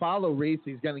he's going to follow Reese.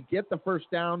 He's going to get the first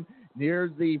down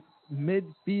near the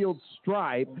midfield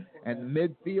stripe, and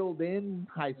midfield in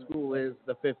high school is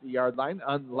the 50-yard line,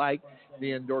 unlike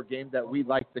the indoor game that we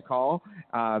like to call.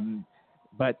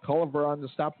 But Culliver on the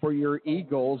stop for your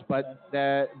Eagles, but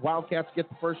the Wildcats get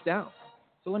the first down.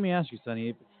 So let me ask you,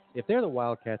 Sonny, if they're the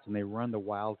Wildcats and they run the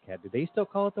Wildcat, do they still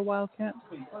call it the Wildcat?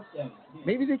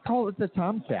 Maybe they call it the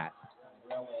Tomcat.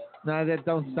 No,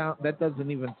 that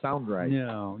doesn't even sound right.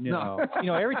 No. You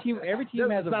know, every team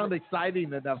has a sound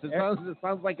exciting enough. It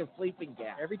sounds like a sleeping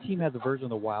cat. Every team has a version of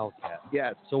the Wildcat.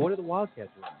 Yes. So what are the Wildcats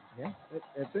doing? Yeah,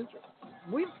 it's interesting.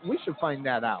 We should find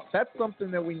that out. That's something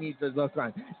that we need to look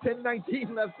on.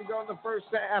 10:19 left to go in the first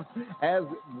half as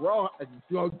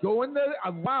go in the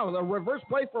a reverse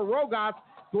play for Rogas.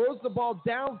 Throws the ball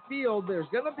downfield. There's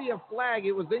going to be a flag.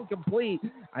 It was incomplete.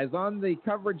 As on the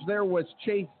coverage there was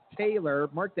Chase Taylor.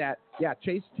 Mark that. Yeah,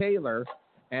 Chase Taylor.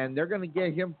 And they're going to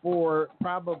get him for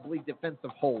probably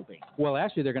defensive holding. Well,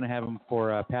 actually, they're going to have him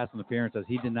for pass interference as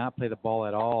he did not play the ball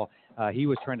at all. He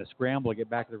was trying to scramble to get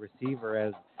back to the receiver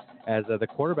as the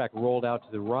quarterback rolled out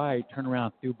to the right, turned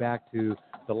around, threw back to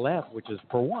the left, which is,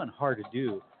 for one, hard to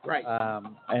do. Right.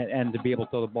 And to be able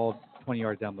to throw the ball 20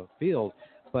 yards down the field.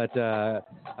 But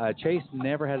Chase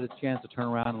never had a chance to turn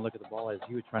around and look at the ball as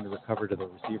he was trying to recover to the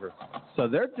receiver. So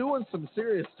they're doing some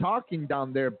serious talking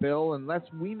down there, Bill, unless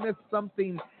we missed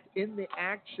something in the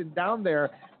action down there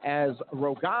as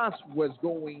Rogas was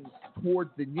going towards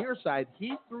the near side.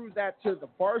 He threw that to the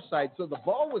far side, so the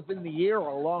ball was in the air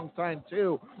a long time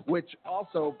too, which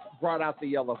also brought out the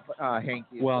yellow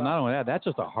hanky. Well, not only that, that's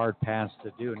just a hard pass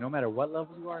to do. No matter what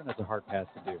level you are, that's a hard pass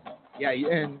to do. Yeah,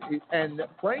 and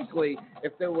frankly,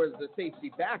 if there was a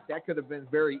safety back, that could have been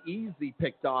very easy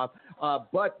picked off.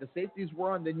 But the safeties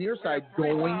were on the near side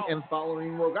going and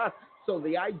following Rogas. So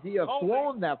the idea of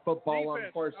throwing that football on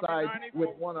the far side with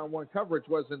one-on-one coverage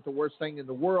wasn't the worst thing in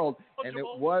the world, and it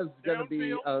was going to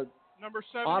be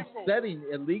offsetting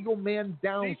illegal man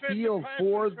downfield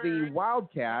for the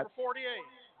Wildcats. 48.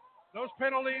 Those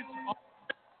penalties.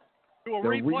 They'll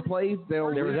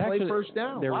replay first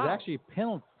down. There was actually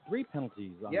three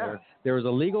penalties on there. There was a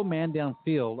legal man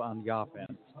downfield on the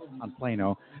offense on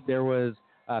Plano. There was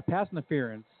pass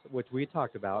interference, which we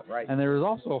talked about, right. And there was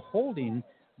also holding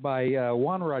by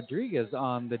Juan Rodriguez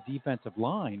on the defensive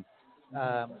line.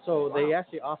 So they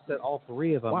actually offset all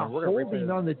three of them. Wow, and we're gonna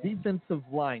holding on the defensive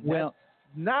line. Well,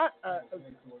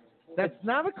 that's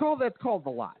not a call that's called a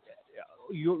lot.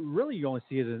 You only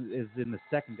see it is in the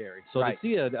secondary. So to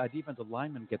see a defensive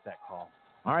lineman get that call.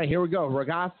 All right, here we go.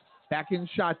 Rogas back in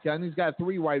shotgun. He's got a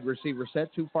 3 wide receiver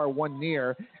set, 2 far, 1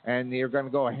 near, and they're going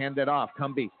to go hand it off.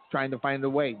 Cumbie trying to find a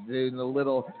way, doing a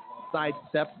little side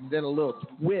step and then a little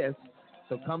twist.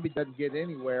 So Cumbie doesn't get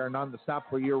anywhere, and on the stop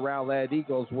for your Rowlett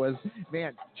Eagles was,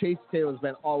 Chase Taylor's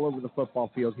been all over the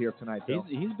football field here tonight.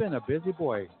 He's been a busy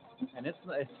boy, and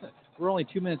we're only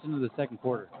 2 minutes into the second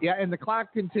quarter. Yeah, and the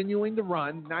clock continuing to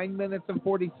run. 9 minutes and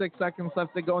 46 seconds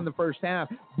left to go in the first half.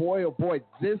 Boy, oh boy,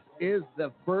 this is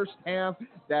the first half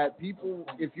that people,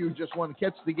 if you just want to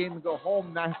catch the game and go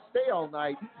home, not stay all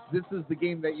night, this is the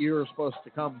game that you're supposed to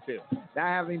come to. That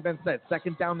having been said,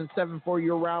 second down and 7 for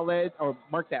your Rowlett, or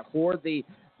mark that, for the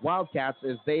Wildcats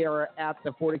as they are at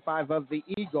the 45 of the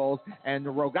Eagles, and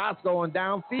Rogas going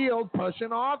downfield,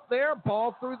 pushing off there,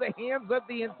 ball through the hands of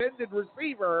the intended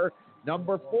receiver,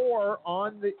 number 4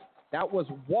 on the That was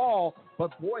Wall,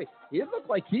 but boy, it looked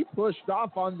like he pushed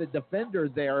off on the defender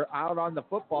there out on the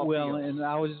football field. Well, and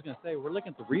I was just going to say, we're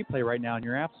looking at the replay right now, and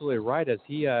you're absolutely right. As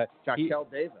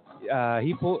Jaquel Davis.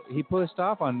 He pushed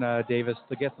off on Davis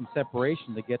to get some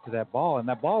separation to get to that ball, and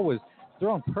that ball was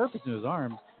thrown perfect in his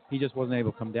arms. He just wasn't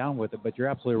able to come down with it. But you're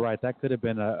absolutely right. That could have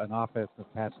been an offensive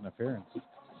pass interference.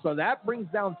 So that brings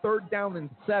down 3rd down and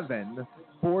 7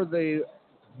 for the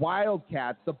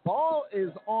Wildcats. The ball is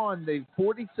on the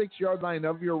 46-yard line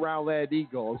of your Rowlett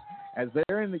Eagles as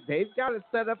they've got it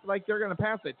set up like they're going to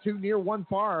pass it 2 near 1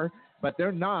 far, but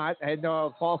they're not. And a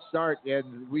false start,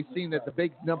 and we've seen that the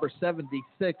big number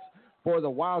 76 for the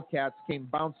Wildcats came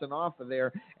bouncing off of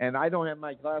there, and I don't have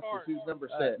my glasses. Who's number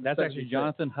 6? That's actually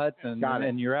Jonathan Hudson,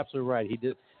 and you're absolutely right. He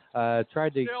did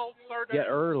tried to get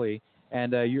early,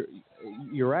 and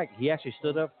you're right. He actually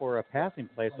stood up for a passing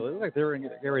play, so it looked like they were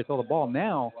ready to throw the ball.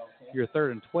 Now you're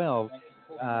 3rd and 12.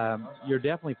 You're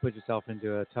definitely put yourself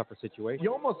into a tougher situation.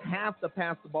 You almost have to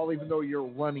pass the ball even though you're a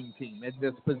running team in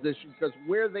this position because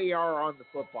where they are on the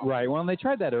football. Right. Well, they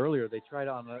tried that earlier. They tried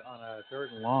on a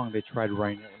 3rd and long. They tried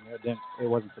running it, and it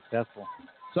wasn't successful.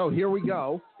 So here we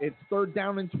go. It's 3rd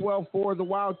down and 12 for the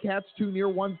Wildcats, 2 near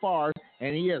 1 far,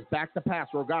 and he is back to pass.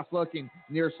 Rogas looking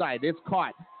near side. It's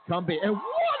caught. And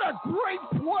what a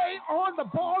great play on the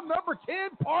ball, number 10,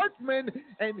 Parkman.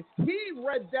 And he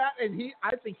read that, and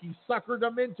I think he suckered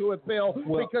him into it, Bill,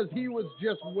 because he was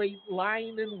just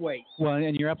lying in wait. Well,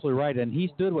 and you're absolutely right. And he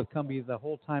stood with Cumbie the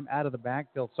whole time out of the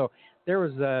backfield. So there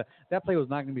was that play was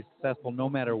not going to be successful no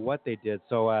matter what they did.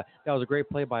 So that was a great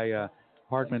play by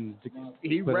Parkman.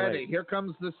 He read it. Here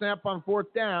comes the snap on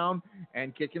 4th down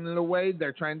and kicking it away.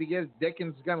 They're trying to get it.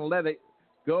 Dickens is going to let it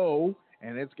go.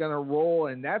 And it's going to roll,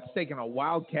 and that's taking a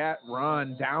Wildcat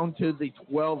run down to the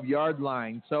 12-yard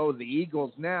line. So the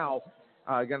Eagles now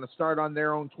going to start on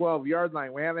their own 12-yard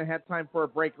line. We haven't had time for a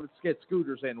break. Let's get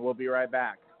Scooters in. We'll be right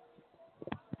back.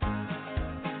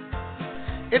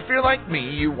 If you're like me,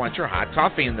 you want your hot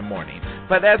coffee in the morning.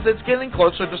 But as it's getting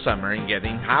closer to summer and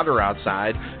getting hotter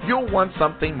outside, you'll want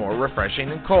something more refreshing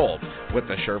and cold. With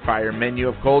a surefire menu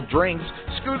of cold drinks,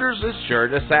 Scooters is sure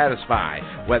to satisfy.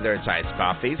 Whether it's iced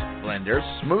coffees, blenders,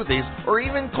 smoothies, or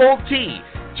even cold tea,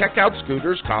 check out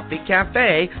Scooters Coffee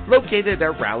Cafe, located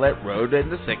at Rowlett Road in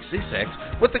the 66,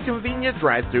 with a convenient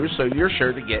drive-thru so you're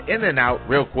sure to get in and out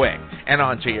real quick and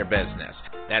on to your business.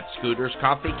 That's Scooters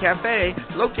Coffee Cafe,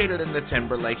 located in the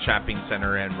Timberlake Shopping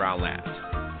Center in Rowlett.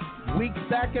 Weeks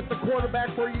back at the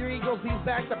quarterback for your Eagles. He's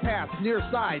back to pass. Near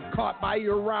side. Caught by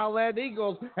your Rowlett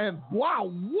Eagles. And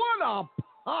wow, what a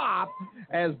pop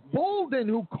as Bolden,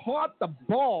 who caught the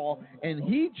ball, and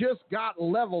he just got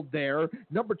leveled there.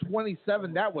 Number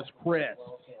 27, that was Chris.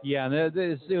 Yeah, and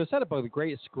it was set up with a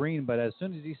great screen, but as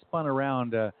soon as he spun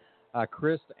around,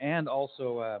 Chris and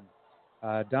also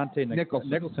Dante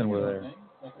Nicholson were there.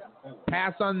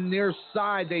 Pass on the near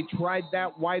side. They tried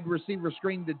that wide receiver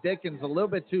screen to Dickens. A little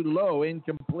bit too low.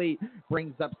 Incomplete.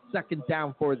 Brings up 2nd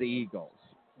down for the Eagles.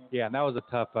 Yeah, and that was a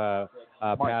tough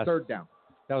pass. 3rd down.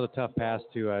 That was a tough pass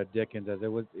to Dickens. As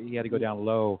he had to go down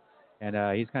low, and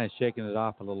he's kind of shaking it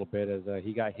off a little bit as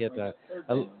he got hit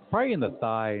probably in the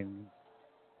thigh, and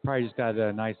probably just got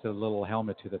a nice little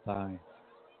helmet to the thigh.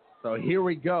 So here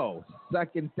we go.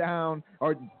 2nd down,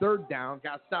 or 3rd down.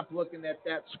 Got to stop looking at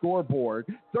that scoreboard.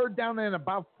 3rd down and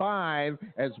about 5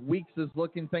 as Weeks is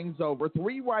looking things over.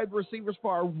 3 wide receivers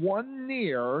far, 1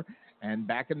 near, and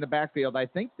back in the backfield. I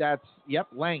think that's,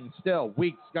 Lang still.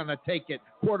 Weeks going to take it.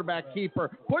 Quarterback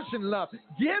keeper pushing left.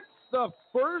 Gets the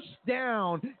 1st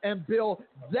down. And, Bill,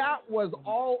 that was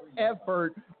all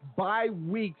effort by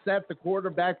Weeks at the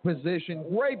quarterback position.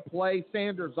 Great play.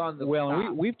 Sanders on the Well, top.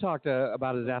 and we've talked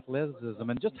about his athleticism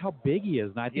and just how big he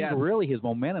is. And I think really his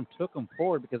momentum took him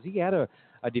forward because he had a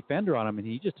defender on him, and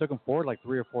he just took him forward like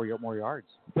 3 or 4 more yards.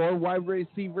 4 wide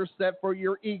receivers set for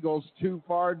your Eagles. Too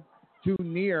far, too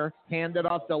near. Handed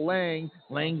off to Lang.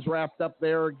 Lang's wrapped up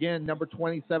there again. Number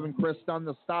 27, Chris on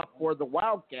the stop for the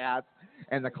Wildcats.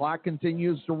 And the clock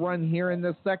continues to run here in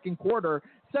the 2nd quarter.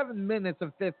 7 minutes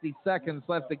and 50 seconds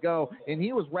left to go, and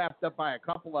he was wrapped up by a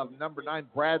couple of them. Number 9,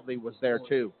 Bradley, was there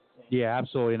too. Yeah,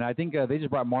 absolutely, and I think they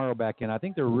just brought Morrow back in. I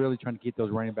think they're really trying to keep those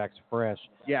running backs fresh.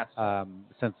 Yes.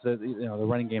 Since the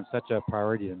running game's such a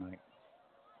priority tonight.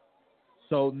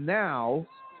 So now,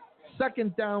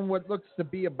 2nd down, what looks to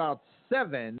be about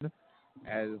 7,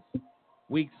 as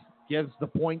Weeks gives the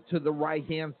point to the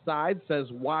right-hand side, says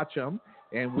watch him.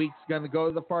 And Weeks going to go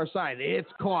to the far side. It's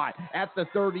caught at the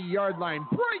 30-yard line.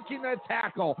 Breaking a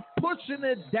tackle. Pushing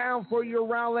it down for your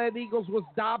Rowlett Eagles was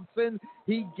Dobson.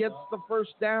 He gets the first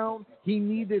down. He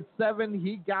needed 7.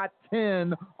 He got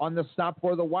 10. On the stop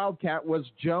for the Wildcat was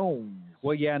Jones.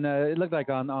 Well, yeah, and it looked like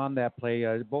on that play,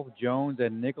 both Jones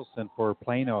and Nicholson for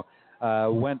Plano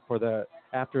went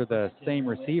after the same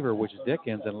receiver, which is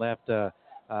Dickens, and left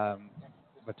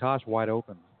Vatash wide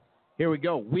open. Here we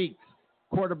go. Weeks.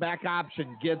 Quarterback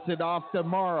option, gets it off to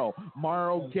Morrow.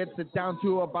 Morrow gets it down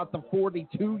to about the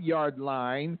 42-yard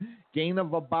line. Gain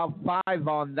of about 5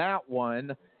 on that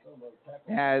one,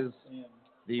 as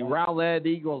the Rowlett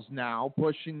Eagles now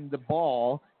pushing the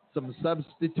ball. Some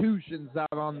substitutions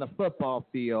out on the football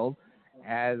field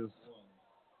as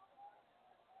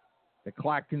the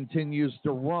clock continues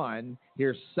to run.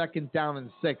 Here's 2nd down and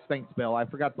 6. Thanks, Bill. I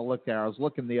forgot to look there. I was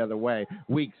looking the other way.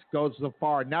 Weeks goes so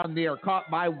far. Now near.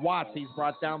 Caught by Watts. He's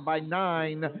brought down by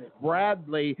 9.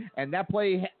 Bradley. And that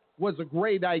play was a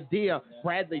great idea.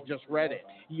 Bradley just read it.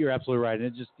 You're absolutely right.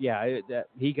 And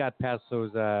he got past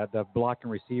those the blocking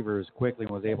receivers quickly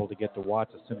and was able to get to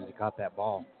Watts as soon as he caught that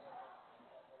ball.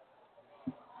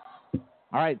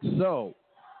 All right, so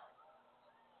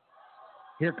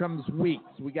here comes Weeks.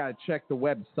 We got to check the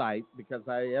website because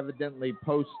I evidently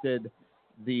posted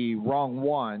the wrong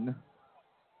one.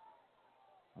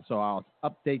 So I'll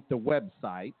update the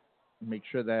website and make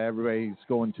sure that everybody's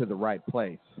going to the right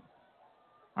place.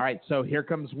 All right, so here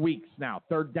comes Weeks now.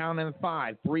 3rd down and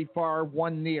 5. 3 far,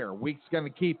 1 near. Weeks going to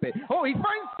keep it. Oh, he finds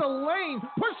the lane.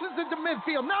 Pushes into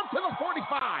midfield. Now to the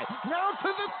 45. Now to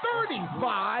the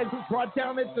 35. Brought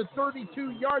down at the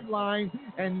 32-yard line.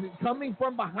 And coming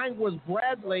from behind was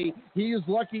Bradley. He is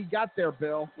lucky he got there,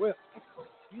 Bill. Well,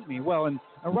 excuse me. Well, and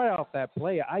right off that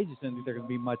play, I just didn't think there could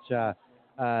be much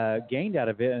gained out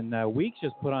of it. And Weeks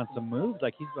just put on some moves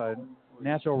like he's a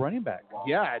natural running back.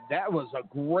 Yeah, that was a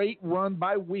great run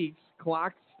by Weeks.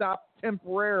 Clock stopped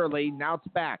temporarily. Now it's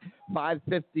back.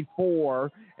 5:54,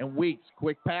 and Weeks,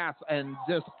 quick pass, and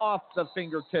just off the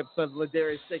fingertips of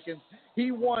Ladarius Dickens.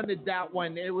 He wanted that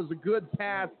one. It was a good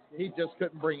pass. He just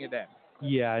couldn't bring it in.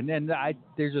 Yeah, and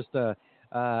there's just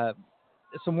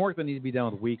some work that needs to be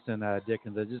done with Weeks and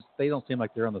Dickens. They don't seem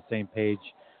like they're on the same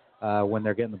page when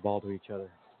they're getting the ball to each other.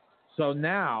 So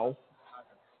now,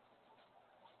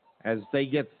 as they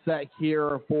get set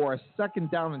here for a 2nd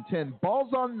down and 10.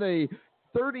 Ball's on the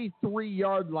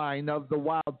 33-yard line of the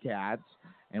Wildcats,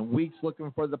 and Weeks looking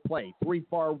for the play. 3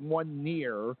 far, 1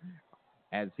 near,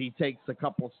 as he takes a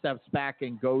couple steps back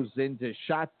and goes into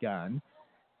shotgun.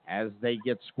 As they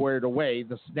get squared away,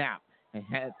 the snap.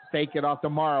 And fake it off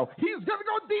to Morrow. He's going to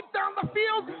go deep down the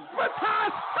field.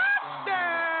 Vatash,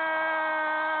 touchdown!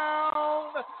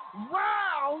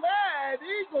 Rowlett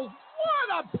Eagles.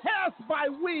 What a pass by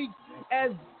Weeks,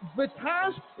 as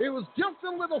Vatash, it was just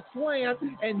a little slant,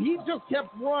 and he just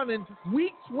kept running.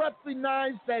 Weeks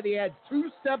recognized that he had 2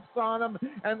 steps on him,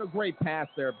 and a great pass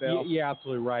there, Bill. Yeah,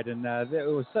 absolutely right. And I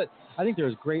think there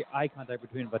was great eye contact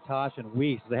between Vatash and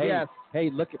Weeks. Hey,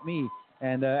 look at me.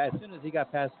 And as soon as he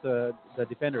got past the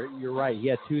defender, you're right. He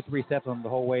had 2-3 steps on him the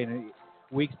whole way, and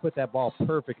Weeks put that ball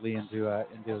perfectly into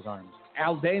his arms.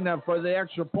 Aldana for the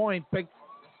extra point.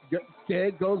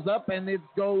 It goes up, and it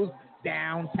goes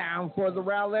downtown for the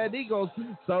Rowlett Eagles.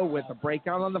 So with a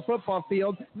breakout on the football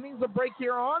field, it means a break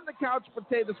here on the Couch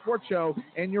Potato Sports Show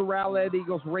and your Rowlett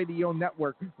Eagles radio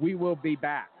network. We will be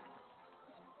back.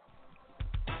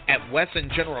 At Wesson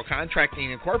General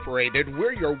Contracting Incorporated,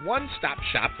 we're your one-stop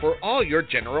shop for all your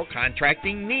general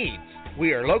contracting needs.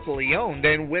 We are locally owned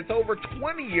and with over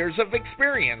 20 years of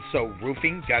experience, so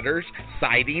roofing, gutters,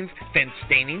 sidings, fence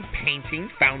staining, painting,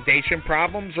 foundation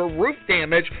problems, or roof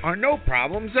damage are no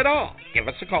problems at all. Give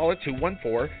us a call at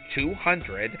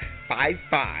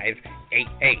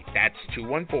 214-200-5588. That's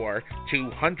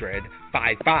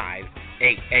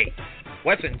 214-200-5588.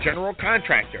 Wesson General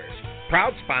Contractors,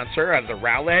 proud sponsor of the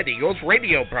Rowlett Eagles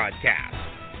radio broadcast.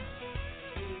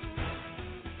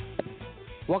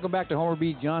 Welcome back to Homer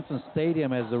B. Johnson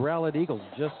Stadium as the Rowlett Eagles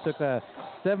just took a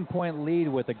 7-point lead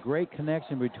with a great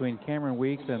connection between Cameron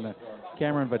Weeks and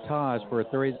Cameron Vatash for a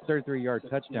 33-yard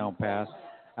touchdown pass.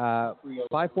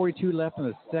 5:42 left in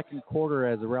the second quarter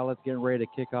as the Rowlett's getting ready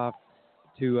to kick off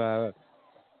to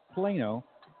Plano.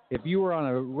 If you were on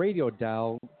a radio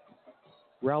dial,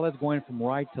 Rowlett's going from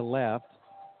right to left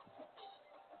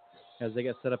as they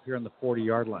get set up here on the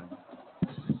 40-yard line.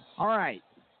 All right.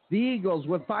 The Eagles,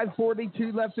 with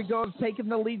 5:42 left to go, have taken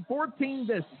the lead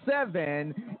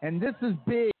 14-7, and this is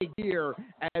big here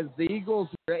as the Eagles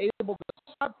are able to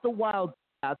stop the Wildcats,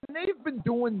 and they've been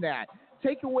doing that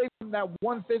take away from that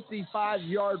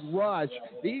 155-yard rush,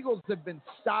 the Eagles have been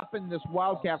stopping this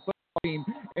Wildcat football team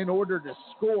in order to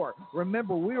score.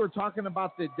 Remember, we were talking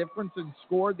about the difference in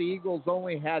score. The Eagles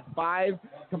only had 5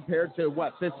 compared to,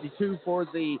 52 for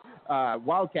the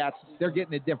Wildcats. They're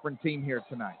getting a different team here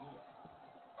tonight.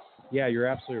 Yeah, you're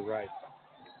absolutely right.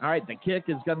 All right, the kick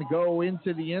is going to go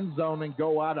into the end zone and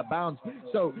go out of bounds.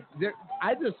 So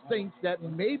I just think that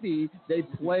maybe they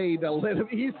played a little.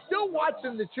 He's still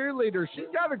watching the cheerleader. She's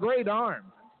got a great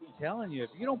arm. I'm telling you, if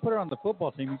you don't put her on the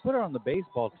football team, you put her on the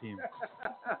baseball team.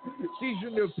 She's your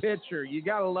new pitcher. You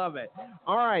got to love it.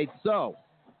 All right, so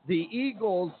the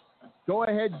Eagles go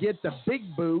ahead, get the big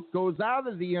boot, goes out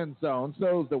of the end zone.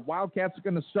 So the Wildcats are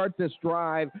going to start this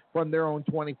drive from their own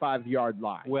 25-yard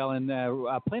line. Well, and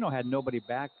Plano had nobody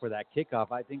back for that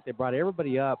kickoff. I think they brought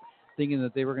everybody up thinking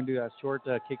that they were going to do that short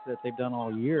kick that they've done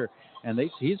all year. And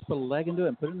he's put a leg into it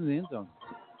and put it in the end zone.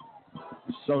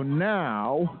 So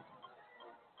now,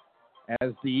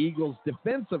 as the Eagles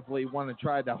defensively want to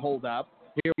try to hold up,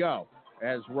 here we go.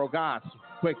 As Rogas,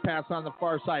 quick pass on the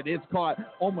far side. It's caught,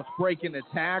 almost breaking the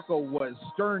tackle was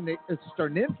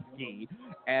Sterninski,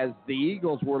 as the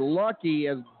Eagles were lucky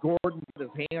as Gordon put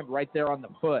his hand right there on the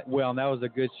foot. Well, and that was a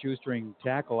good shoestring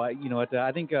tackle. I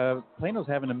think Plano's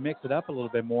having to mix it up a little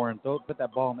bit more and put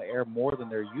that ball in the air more than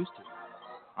they're used to.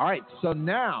 All right, so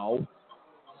now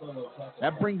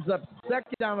that brings up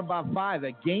second down about 5.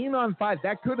 A gain on 5.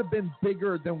 That could have been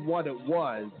bigger than what it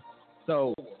was.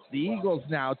 So the Eagles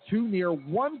now 2 near,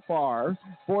 1 far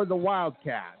for the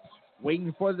Wildcats.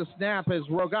 Waiting for the snap as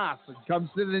Rogas comes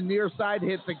to the near side,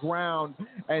 hits the ground.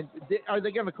 And are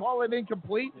they going to call it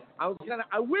incomplete?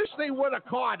 I wish they would have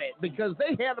caught it because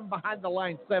they had him behind the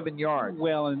line 7 yards.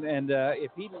 Well, and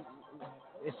if he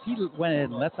went ahead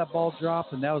and let that ball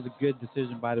drop, then that was a good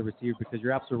decision by the receiver because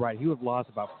you're absolutely right. He would have lost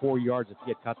about 4 yards if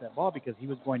he had caught that ball because he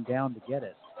was going down to get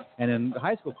it. And in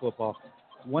high school football,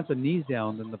 once a knee's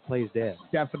down, then the play's dead.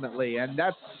 Definitely, and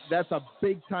that's a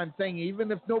big-time thing.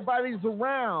 Even if nobody's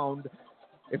around,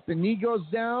 if the knee goes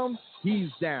down, he's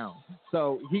down.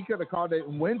 So he could have called it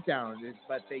and went down,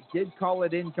 but they did call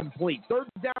it incomplete. 3rd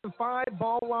down 5,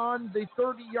 ball on the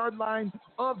 30-yard line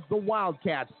of the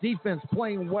Wildcats. Defense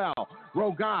playing well.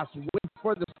 Rogas waits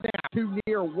for the snap. 2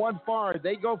 near, 1 far.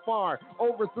 They go far.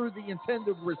 Overthrew the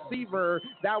intended receiver.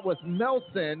 That was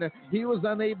Nelson. He was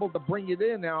unable to bring it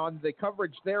in. On the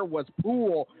coverage there was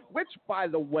Poole, which, by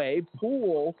the way,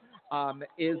 Poole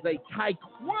is a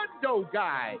Taekwondo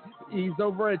guy. He's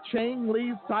over at Chang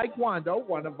Lee's Taekwondo,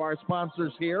 one of our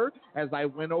sponsors here, as I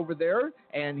went over there,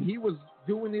 and he was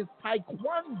doing his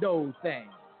Taekwondo thing.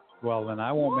 Well, then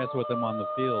I won't mess with him on the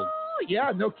field.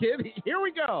 Yeah, no kidding. Here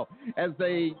we go. As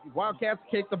the Wildcats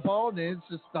kick the ball, and it's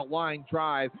just a line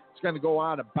drive. It's going to go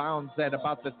out of bounds at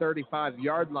about the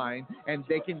 35-yard line, and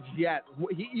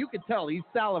you can tell he's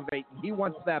salivating. He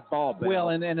wants that ball back. Well,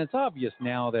 and it's obvious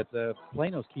now that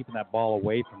Plano's keeping that ball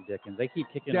away from Dickens. They keep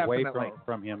kicking away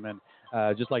from him,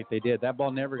 and just like they did. That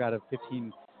ball never got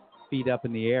 15 feet up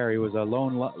in the air. It was a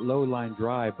low-line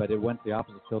drive, but it went the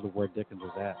opposite field of where Dickens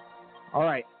was at. All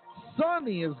right.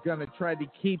 Sonny is going to try to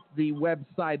keep the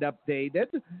website updated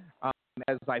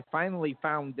as I finally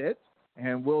found it,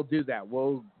 and we'll do that.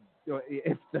 We'll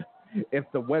if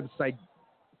the website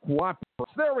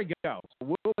cooperates. There we go. So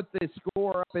we'll put the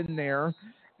score up in there,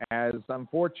 as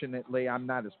unfortunately I'm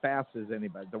not as fast as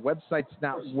anybody. The website's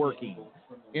not working.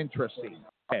 Interesting.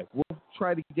 Okay, we'll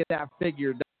try to get that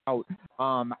figured out.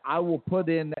 I will put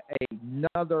in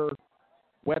another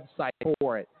website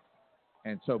for it.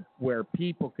 And so where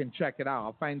people can check it out,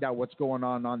 I'll find out what's going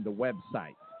on the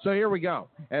website. So here we go.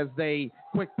 As they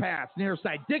quick pass, near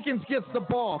side. Dickens gets the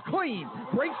ball clean,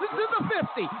 breaks it to the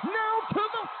 50, now to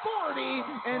the 40,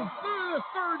 and through the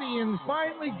 30, and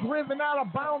finally driven out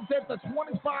of bounds at the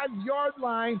 25-yard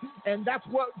line. And that's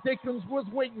what Dickens was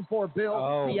waiting for, Bill.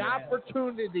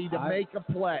 Opportunity to make a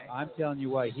play. I'm telling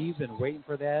you what, he's been waiting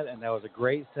for that, and that was a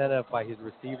great setup by his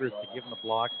receivers to give him the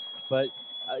block. But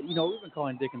we've been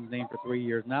calling Dickens' name for 3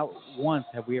 years. Not once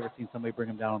have we ever seen somebody bring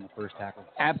him down on the first tackle.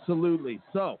 Absolutely.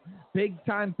 So,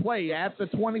 big-time play at the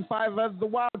 25 of the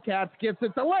Wildcats. Gets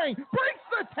it to Lane. Breaks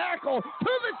the tackle to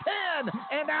the 10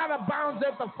 and out of bounds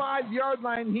at the 5-yard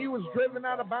line. He was driven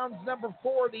out of bounds, number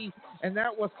 40, and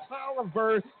that was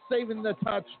Oliver saving the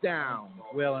touchdown.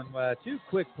 Well, and 2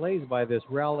 quick plays by this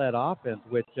Rowlett offense,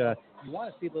 which you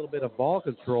want to see a little bit of ball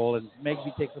control and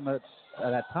maybe take some of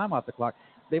that time off the clock.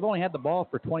 They've only had the ball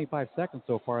for 25 seconds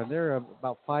so far, and they're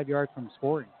about 5 yards from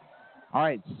scoring. All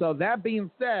right, so that being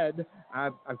said, I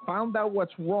found out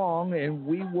what's wrong, and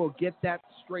we will get that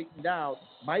straightened out.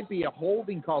 Might be a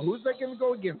holding call. Who's that going to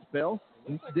go against, Bill?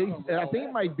 I think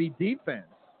it might be defense.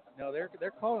 No,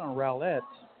 they're calling on Rowlett,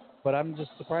 but I'm just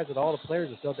surprised that all the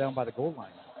players are still down by the goal line.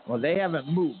 Well, they haven't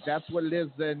moved. That's what it is.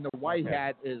 Then the White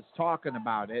Hat is talking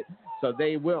about it, so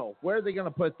they will. Where are they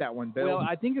going to put that one, Bill? Well,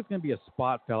 I think it's going to be a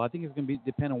spot foul. I think it's going to be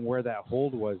depend on where that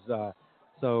hold was. They're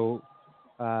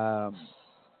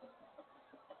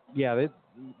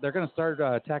going to start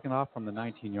attacking off from the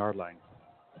 19-yard line.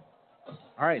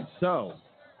 All right, so,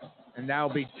 and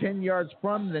that'll be 10 yards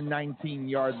from the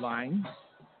 19-yard line,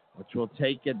 which will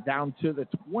take it down to the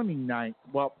 29.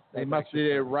 Well, they must have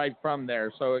did it right from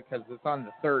there, so because it's on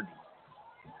the 30.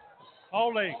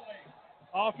 Holding.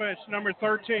 Offense number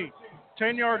 13.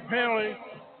 10-yard penalty.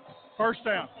 First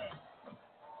down.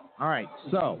 All right,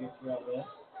 so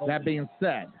that being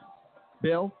said,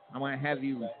 Bill, I'm going to have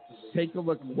you take a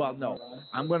look. Well, no,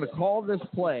 I'm going to call this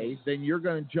play. Then you're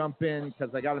going to jump in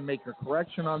because I got to make a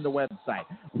correction on the website.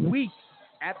 Weeks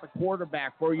at the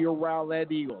quarterback for your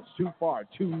Rowlett Eagles. Too far,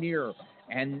 too near.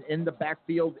 And in the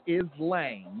backfield is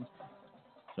Lang.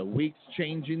 So Weeks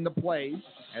changing the plays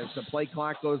as the play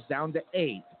clock goes down to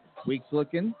 8. Weeks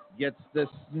looking, gets the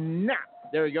snap.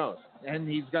 There he goes. And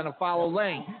he's going to follow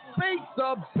Lang. Makes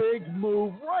a big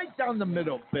move right down the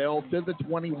middle, Bill, to the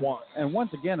 21. And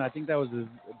once again, I think that was a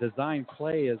design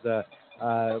play as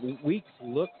Weeks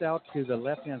looked out to the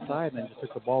left-hand side and then just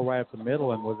took the ball right up the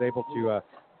middle and was able to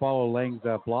follow Lang's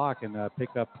block and pick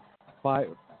up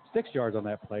 6 yards on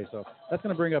that play. So that's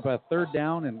going to bring up a second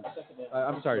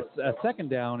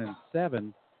down and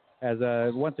 7. As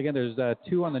once again, there's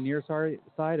 2 on the near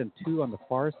side and 2 on the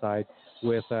far side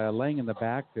with Lang in the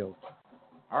backfield.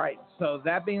 All right, so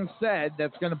that being said,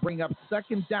 that's going to bring up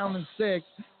second down and 6.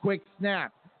 Quick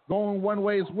snap. Going one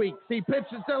way is Weeks. He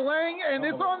pitches to Lang, and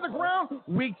it's on the ground.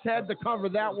 Weeks had to cover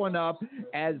that one up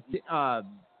as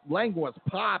Lang was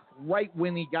popped right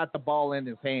when he got the ball in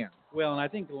his hand. Well, and I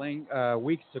think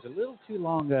Weeks took a little too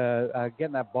long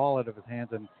getting that ball out of his hands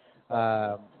and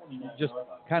just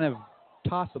kind of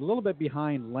tossed it a little bit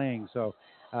behind Lang. So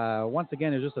once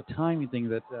again, it's just a timing thing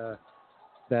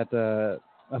that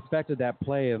affected that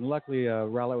play, and luckily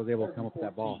Rowlett was able to come up with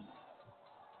that ball.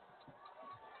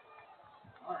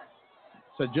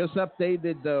 So just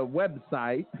updated the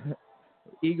website.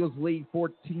 Eagles lead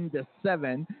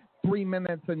 14-7. 3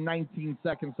 minutes and 19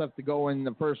 seconds left to go in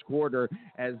the first quarter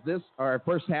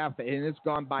first half, and it's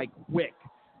gone by quick.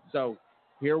 So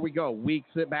here we go. Weeks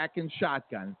it back in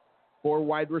shotgun. 4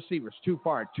 wide receivers. Too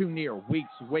far, too near. Weeks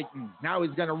waiting. Now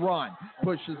he's going to run.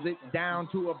 Pushes it down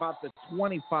to about the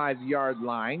 25-yard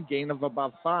line. Gain of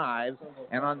about 5.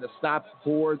 And on the stop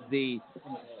for the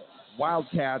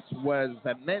Wildcats was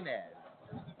Jimenez.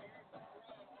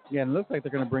 Yeah, and it looks like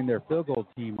they're going to bring their field goal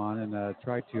team on and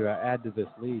try to add to this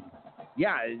lead.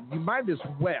 Yeah, you might as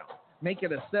well make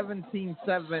it a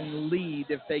 17-7 lead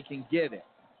if they can get it.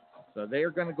 So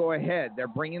they're going to go ahead. They're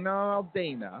bringing on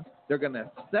Aldana. They're going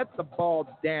to set the ball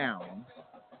down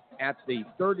at the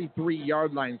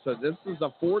 33-yard line. So this is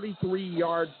a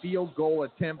 43-yard field goal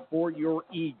attempt for your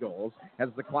Eagles as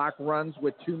the clock runs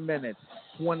with 2 minutes,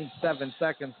 27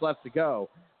 seconds left to go.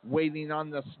 Waiting on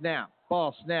the snap.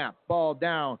 Ball snap. Ball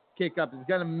down. Kick up. He's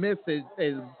going to miss it.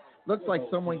 Looks like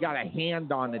someone got a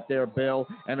hand on it there, Bill,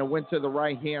 and it went to the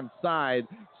right-hand side.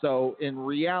 So, in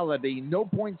reality, no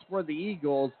points for the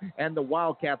Eagles, and the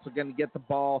Wildcats are going to get the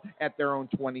ball at their own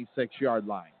 26-yard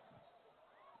line.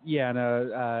 Yeah,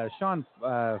 and Sean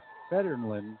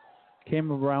Federland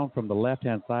came around from the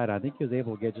left-hand side. I think he was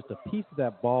able to get just a piece of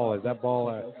that ball as that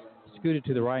ball scooted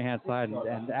to the right-hand side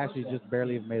and actually just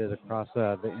barely made it across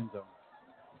the end zone.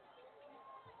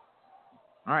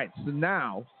 All right, so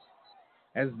now,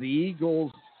 as the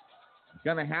Eagles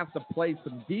going to have to play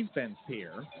some defense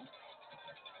here,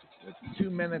 with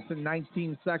 2 minutes and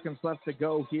 19 seconds left to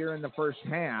go here in the first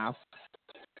half,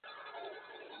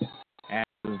 as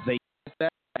they get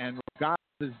that, and Rogas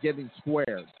is getting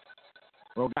squared.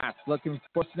 Rogas looking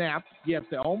for snap. Yes,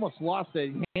 they almost lost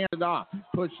it. He handed off,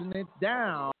 pushing it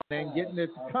down and getting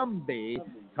it to Cumbie.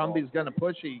 Cumbie's going to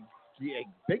push a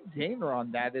big gainer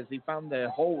on that as he found the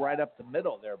hole right up the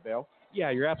middle there, Bill.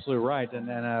 Yeah, you're absolutely right.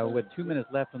 And with 2 minutes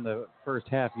left in the first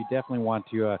half, you definitely want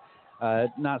to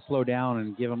not slow down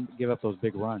and give up those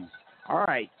big runs. All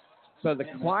right. So the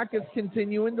clock is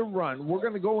continuing to run. We're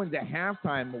going to go into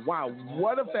halftime. Wow,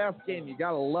 what a fast game. You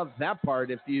got to love that part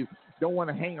if you don't want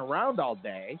to hang around all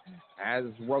day. As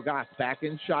Rogas back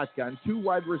in shotgun, 2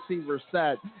 wide receivers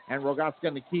set, and Rogas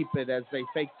going to keep it as they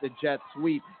fake the jet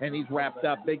sweep, and he's wrapped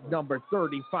up. Big number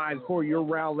 35 for your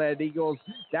Rowlett Eagles.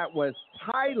 That was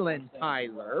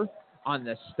Tyler on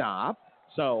the stop.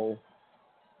 So,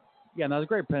 yeah, that was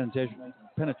great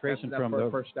penetration from the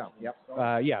first down. Yep.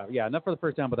 Yeah, not for the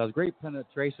first down, but that was great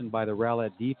penetration by the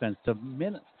Rowlett defense to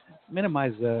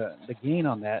minimize the gain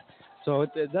on that. So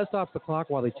it does stop the clock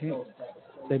while they change.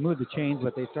 They moved the chains,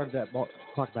 but they started that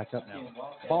clock back up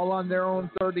now. Ball on their own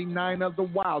 39 of the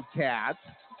Wildcats.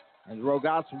 And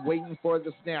Rogas waiting for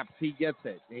the snaps. He gets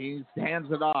it. He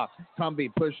hands it off. Cumbie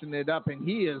pushing it up, and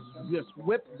he is just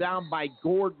whipped down by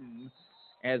Gordon,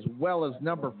 as well as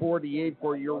number 48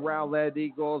 for your Rowlett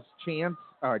Eagles,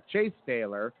 Chase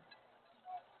Taylor.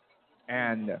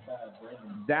 And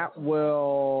that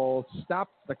will stop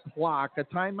the clock. A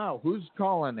timeout. Who's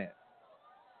calling it?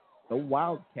 The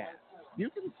Wildcats.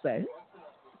 You can say it.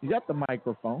 You got the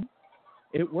microphone.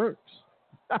 It works.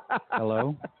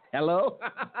 Hello? Hello?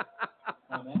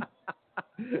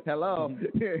 Hello.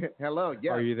 Hello.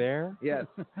 Yes. Are you there? Yes.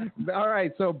 All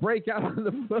right, so break out on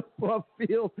the football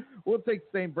field. We'll take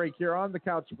the same break here on the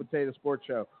Couch Potato Sports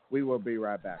Show. We will be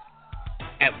right back.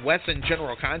 At Wesson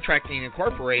General Contracting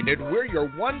Incorporated, we're your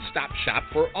one-stop shop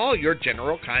for all your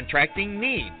general contracting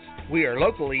needs. We are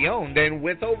locally owned and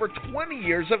with over 20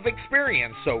 years of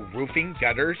experience, so roofing,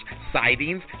 gutters,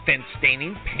 sidings, fence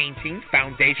staining, painting,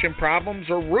 foundation problems,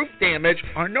 or roof damage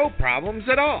are no problems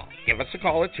at all. Give us a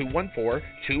call at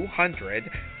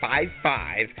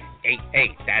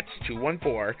 214-200-5588. That's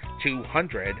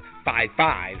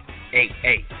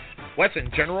 214-200-5588.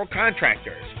 Wesson General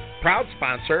Contractors, proud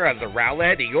sponsor of the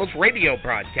Rowlett Eagles radio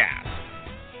broadcast.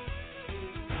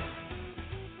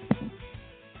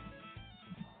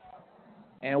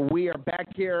 And we are back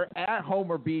here at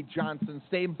Homer B. Johnson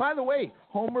Stadium. By the way,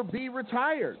 Homer B.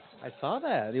 retired. I saw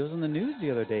that. It was in the news the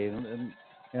other day, on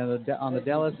the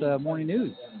Dallas Morning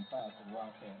News.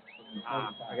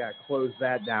 I gotta close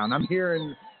that down. I'm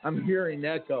hearing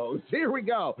echoes. Here we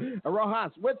go.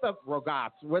 Rogas with the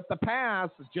pass,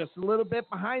 just a little bit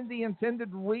behind the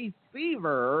intended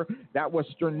receiver. That was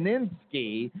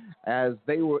Straczynski, as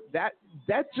they were that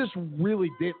just really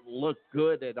didn't look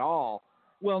good at all.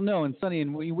 Well, no, and Sonny,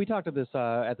 and we talked about this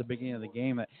at the beginning of the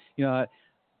game.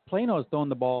 Plano has thrown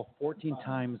the ball 14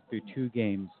 times through 2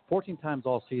 games, 14 times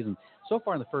all season. So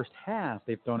far in the first half,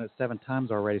 they've thrown it 7 times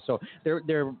already. So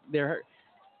they're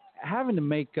having to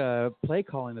make play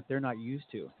calling that they're not used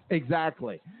to.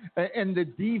 Exactly. And the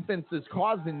defense is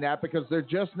causing that because they're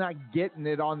just not getting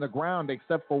it on the ground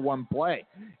except for one play.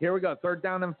 Here we go. 3rd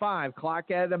down and 5.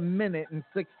 Clock at 1 minute and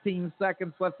 16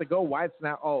 seconds left to go. Why it's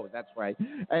now? Oh, that's right.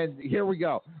 And here we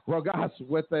go. Rogas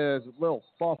with a little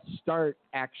false start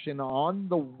action on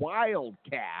the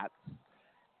Wildcats.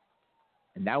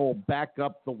 And that will back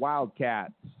up the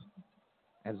Wildcats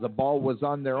as the ball was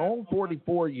on their own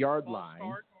 44-yard line.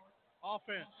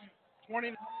 Offense,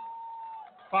 20,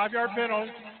 5-yard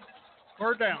penalty,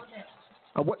 3rd down.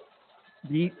 What?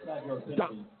 His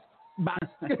mic,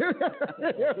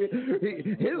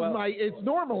 it's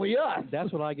normally us.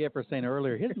 That's what I get for saying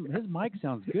earlier. His mic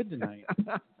sounds good tonight.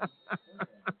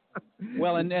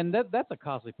 Well, and that's a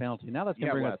costly penalty. Now that's going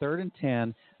to bring a 3rd and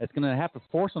 10. It's going to have to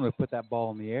force them to put that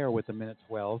ball in the air with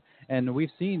 1:12. And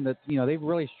we've seen that, they've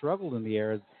really struggled in the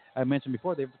air. As I mentioned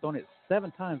before, they've thrown it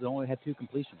 7 times and only had 2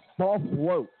 completions. Ball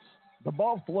floats. The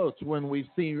ball floats when we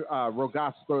see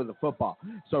Rogas throw the football.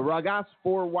 So Rogas,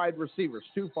 4 wide receivers,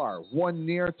 too far. 1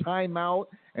 near, timeout.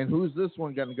 And who's this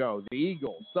one going to go? The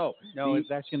Eagles. So no, it's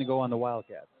actually going to go on the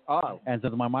Wildcats. Oh. And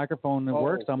since my microphone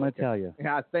works, I'm going to tell you.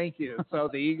 Yeah, thank you. So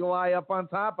the Eagle Eye up on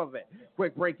top of it.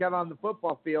 Quick breakout on the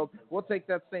football field. We'll take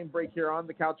that same break here on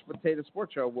the Couch Potato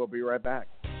Sports Show. We'll be right back.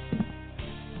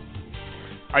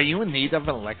 Are you in need of an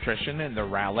electrician in the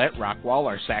Rowlett, Rockwall,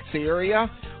 or Saxe area?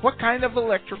 What kind of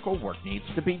electrical work needs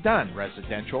to be done?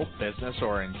 Residential, business,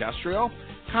 or industrial?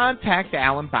 Contact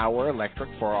Allen Bauer Electric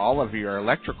for all of your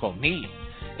electrical needs.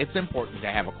 It's important to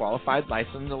have a qualified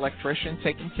licensed electrician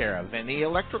taking care of any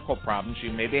electrical problems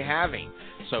you may be having,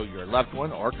 so your loved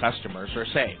one or customers are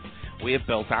safe. We have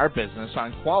built our business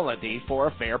on quality for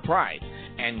a fair price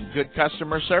and good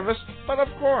customer service, but of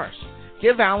course,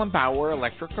 give Allen Bauer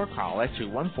Electric a call at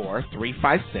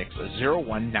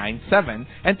 214-356-0197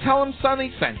 and tell him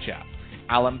Sonny sent you.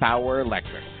 Allen Bauer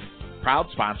Electric, proud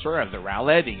sponsor of the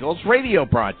Rowlett Eagles radio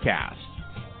broadcast.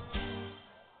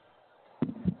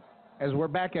 As we're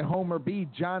back at Homer B.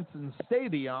 Johnson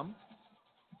Stadium,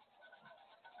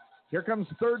 here comes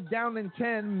 3rd down and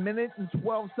 10, minute and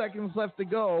 12 seconds left to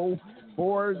go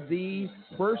for the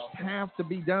first half to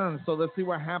be done. So let's see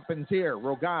what happens here.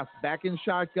 Rogas back in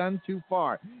shotgun, too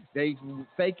far. They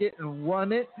fake it and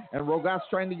run it, and Rogas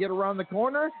trying to get around the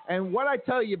corner. And what I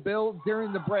tell you, Bill,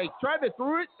 during the break, tried to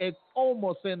throw it. It's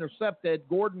almost intercepted.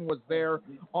 Gordon was there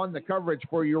on the coverage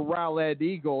for your Rowlett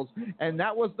Eagles, and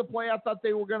that was the play I thought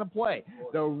they were going to play.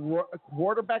 The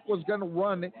quarterback was going to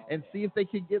run and see if they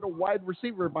could get a wide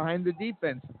receiver behind and the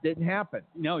defense. Didn't happen.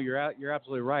 No, you're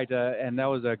absolutely right, and that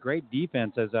was a great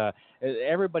defense as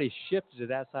everybody shifted to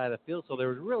that side of the field, so there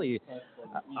was really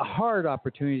a hard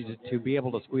opportunity to be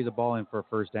able to squeeze the ball in for a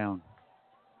first down.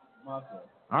 All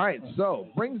right, so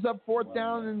brings up fourth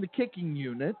down in the kicking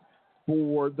unit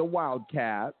for the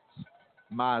Wildcats.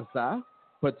 Mazza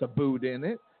puts a boot in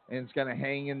it, and it's going to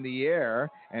hang in the air,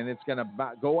 and it's going to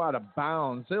go out of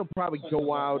bounds. It'll probably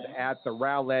go out at the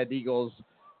Rowlett Eagles,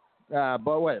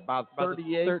 about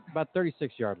 38? About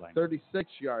 36-yard line.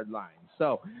 36-yard line.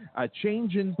 So a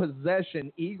change in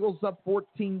possession. Eagles up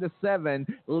 14-7.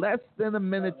 Less than a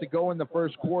minute to go in the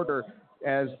first quarter,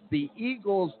 as the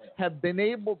Eagles have been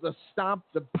able to stop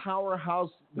the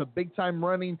powerhouse, the big-time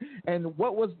running. And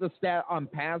what was the stat on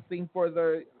passing for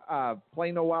the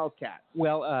Plano Wildcats?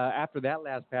 Well, after that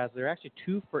last pass, they're actually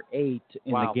 2 for 8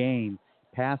 in the game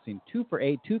passing. 2 for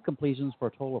 8, 2 completions for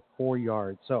a total of 4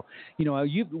 yards. So,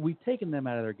 we've taken them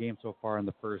out of their game so far in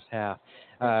the first half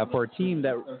for a team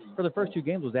that for the first 2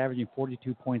 games was averaging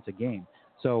 42 points a game.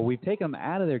 So we've taken them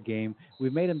out of their game.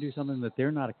 We've made them do something that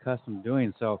they're not accustomed to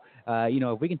doing. So,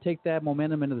 if we can take that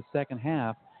momentum into the second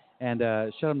half and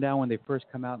shut them down when they first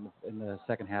come out in the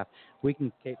second half, we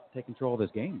can take control of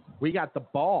this game. We got the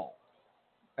ball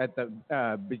at the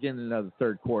beginning of the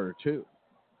third quarter, too.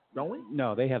 Don't we?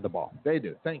 No, they have the ball. They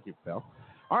do. Thank you, Phil.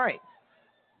 All right.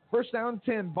 First down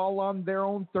 10, ball on their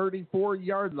own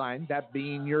 34-yard line, that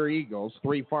being your Eagles.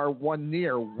 3 far, 1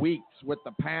 near. Weeks with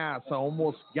the pass,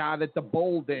 almost got it to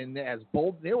Bolden.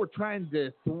 They were trying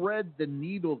to thread the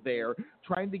needle there,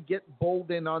 trying to get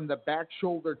Bolden on the back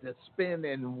shoulder to spin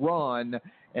and run,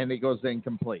 and it goes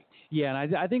incomplete. Yeah,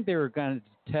 and I think they were going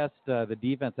to test the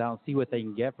defense out and see what they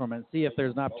can get from it and see if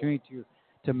there's an opportunity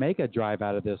to make a drive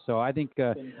out of this. So I think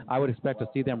I would expect to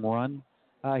see them run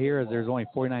here, as there's only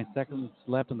 49 seconds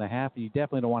left in the half. You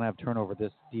definitely don't want to have turnover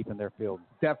this deep in their field.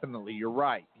 Definitely, you're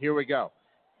right. Here we go.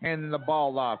 Handing the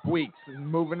ball off. Weeks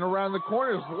moving around the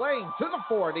corners, lane to the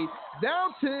 40,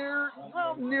 down to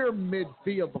near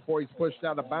midfield before he's pushed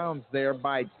out of bounds there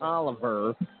by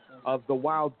Tolliver of the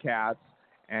Wildcats.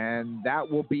 And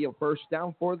that will be a first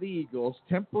down for the Eagles.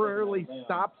 Temporarily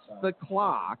stops the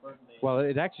clock. Well,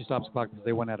 it actually stops the clock because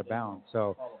they went out of bounds.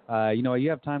 So, you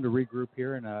have time to regroup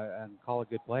here and call a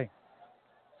good play.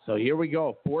 So here we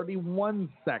go. 41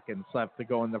 seconds left to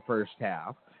go in the first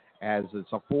half, as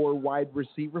it's a 4 wide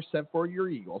receiver set for your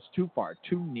Eagles. 2 far,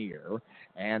 2 near,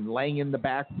 and laying in the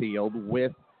backfield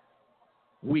with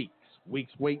Weeks.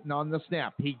 Weeks waiting on the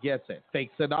snap. He gets it.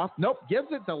 Fakes it off. Nope. Gives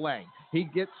it to Lang. He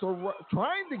gets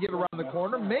trying to get around the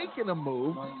corner, making a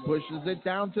move, pushes it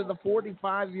down to the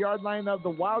 45-yard line of the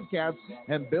Wildcats,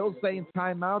 and Bill's saying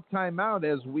timeout,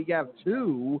 as we have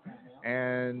 2,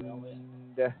 and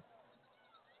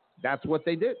that's what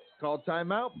they did. Called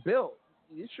timeout. Bill,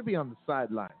 you should be on the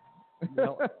sideline.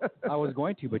 Well, I was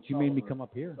going to, but you made me come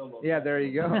up here. Yeah, there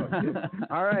you go.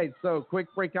 All right, so quick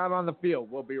break out on the field.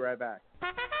 We'll be right back.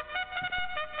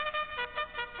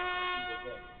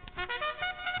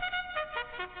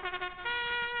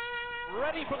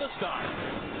 Ready for the start.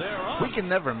 We can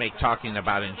never make talking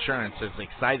about insurance as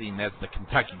exciting as the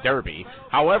Kentucky Derby.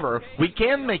 However, we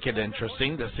can make it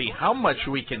interesting to see how much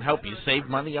we can help you save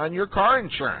money on your car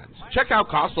insurance. Check out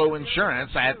Costlow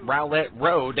Insurance at Rowlett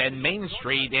Road and Main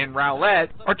Street in Rowlett,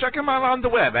 or check them out on the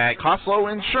web at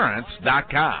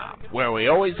CostlowInsurance.com, where we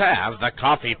always have the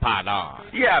coffee pot on.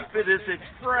 Yeah, but is it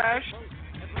fresh?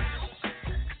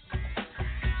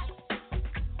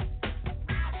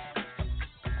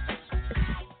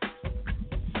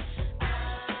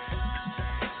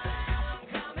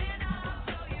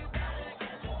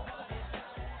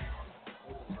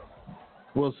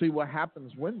 We'll see what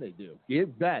happens when they do. You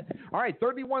bet. All right,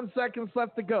 31 seconds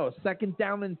left to go. Second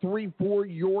down and 3 for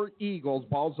your Eagles.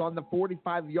 Ball's on the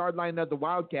 45-yard line of the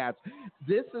Wildcats.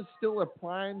 This is still a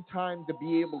prime time to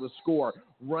be able to score.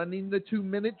 Running the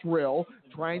 2-minute drill,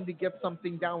 trying to get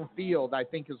something downfield, I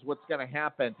think is what's going to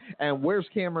happen. And where's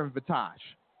Cameron Vitash?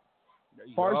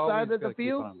 Far side of the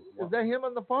field? Is that him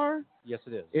on the far? Yes,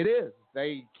 it is. It is.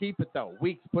 They keep it, though.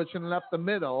 Weeks pushing it up the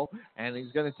middle, and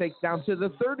he's going to take down to the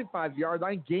 35-yard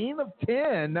line. Gain of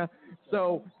 10.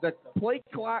 So the play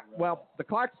clock, the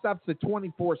clock stops at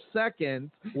 24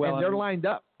 seconds, and they're lined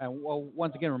up. And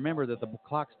once again, remember that the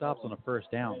clock stops on a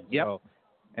first down. Yep. So.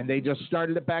 And they just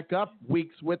started it back up.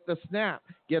 Weeks with the snap.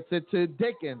 Gets it to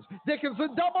Dickens. Dickens, a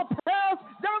double pass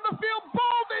down the field.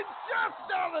 Bolden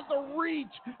just out of the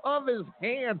reach of his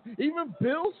hand. Even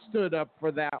Bill stood up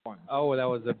for that one. Oh, that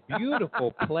was a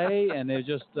beautiful play, and it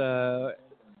just out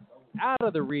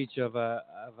of the reach of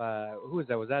who was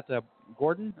that? Was that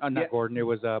Gordon? Not Gordon. It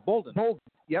was Bolden. Bolden.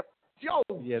 Yep.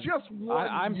 Just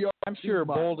one yard. I'm sure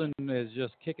Bolden is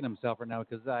just kicking himself right now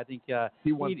because I think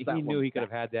he knew he could have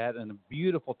had that, and a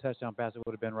beautiful touchdown pass it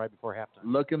would have been right before halftime.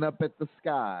 Looking up at the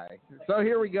sky. So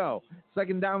here we go.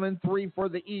 2nd down and 3 for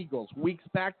the Eagles. Weeks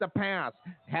back to pass.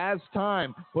 Has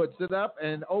time. Puts it up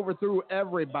and overthrew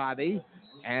everybody.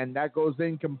 And that goes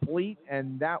incomplete,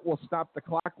 and that will stop the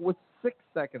clock with 6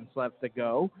 seconds left to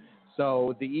go.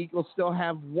 So the Eagles still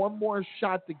have one more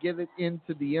shot to get it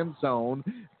into the end zone.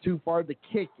 Too far to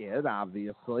kick it,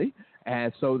 obviously.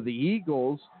 And so the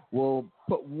Eagles will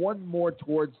put one more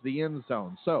towards the end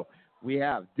zone. So we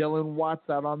have Dylan Watts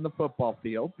out on the football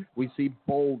field. We see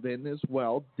Bolden as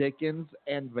well, Dickens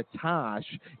and Vitash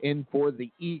in for the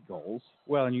Eagles.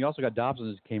 Well, and you also got Dobson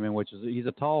who came in, he's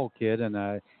a tall kid,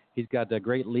 and he's got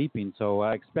great leaping. So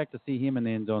I expect to see him in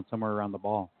the end zone somewhere around the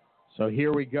ball. So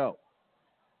here we go.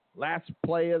 Last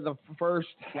play of the first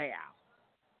half.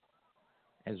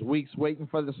 As Weeks waiting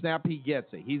for the snap, he gets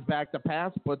it. He's back to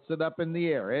pass, puts it up in the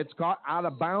air. It's caught out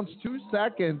of bounds, 2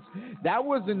 seconds. That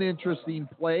was an interesting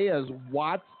play as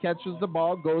Watts catches the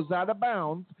ball, goes out of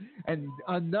bounds, and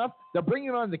enough to bring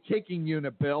it on the kicking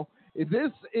unit, Bill.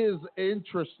 This is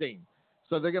interesting.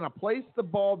 So they're going to place the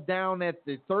ball down at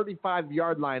the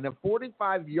 35-yard line, a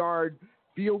 45-yard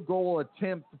field goal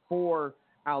attempt for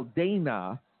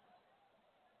Aldana.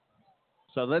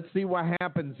 So let's see what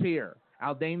happens here.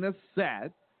 Aldana's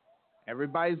set.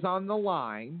 Everybody's on the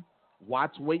line.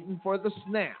 Watts waiting for the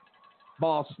snap.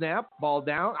 Ball snap, ball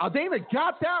down. Aldana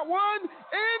got that one,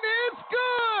 and it's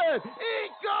good.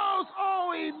 It goes.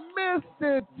 Oh, he missed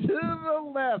it to the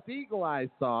left. Eagle Eye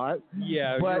saw it.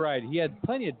 Yeah, you're right. He had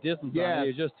plenty of distance on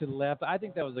it, just to the left. I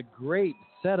think that was a great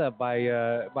setup by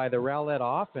the Rowlett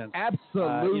offense.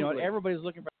 Absolutely. Everybody's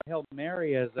looking for a Hail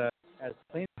Mary as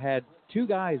Plano had 2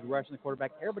 guys rushing the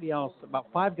quarterback. Everybody else, about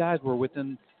 5 guys were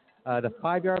within the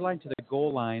 5-yard line to the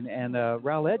goal line, and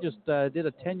Rowlett just did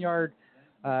a 10-yard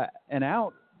and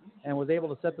out and was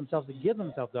able to set themselves to give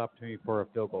themselves the opportunity for a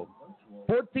field goal.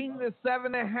 14-7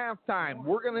 at halftime.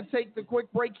 We're going to take the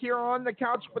quick break here on the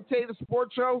Couch Potato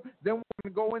Sports Show. Then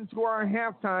we're going to go into our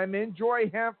halftime. Enjoy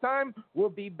halftime. We'll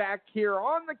be back here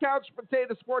on the Couch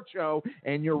Potato Sports Show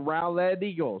and your Rowlett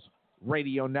Eagles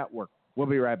Radio Network. We'll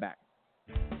be right back.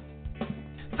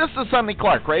 This is Sonny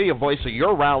Clark, radio voice of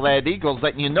your Rowlett Eagles,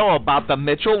 letting you know about the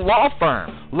Mitchell Law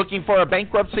Firm. Looking for a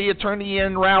bankruptcy attorney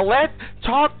in Rowlett?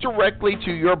 Talk directly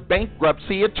to your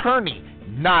bankruptcy attorney,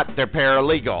 not their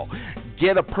paralegal.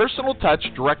 Get a personal touch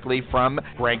directly from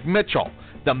Greg Mitchell.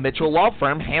 The Mitchell Law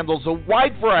Firm handles a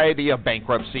wide variety of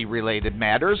bankruptcy-related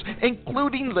matters,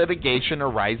 including litigation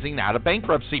arising out of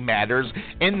bankruptcy matters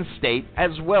in state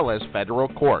as well as federal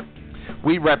court.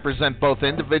 We represent both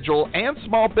individual and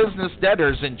small business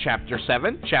debtors in Chapter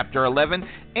 7, Chapter 11,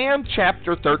 and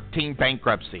Chapter 13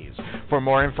 bankruptcies. For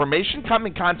more information, come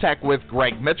in contact with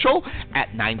Greg Mitchell at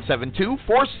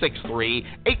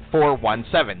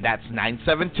 972-463-8417. That's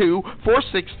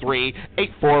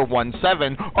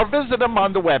 972-463-8417. Or visit him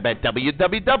on the web at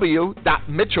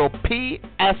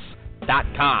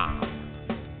www.mitchellps.com.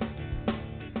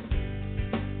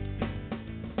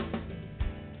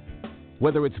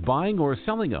 Whether it's buying or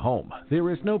selling a home, there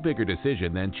is no bigger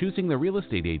decision than choosing the real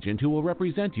estate agent who will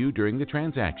represent you during the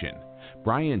transaction.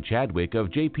 Brian Chadwick of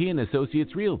JP &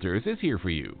 Associates Realtors is here for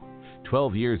you.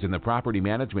 12 years in the property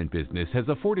management business has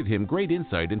afforded him great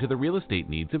insight into the real estate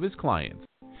needs of his clients.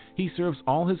 He serves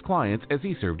all his clients as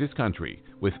he served his country,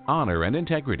 with honor and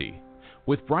integrity.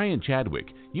 With Brian Chadwick,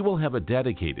 you will have a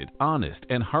dedicated, honest,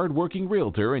 and hard-working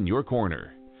realtor in your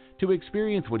corner. To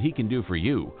experience what he can do for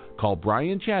you, call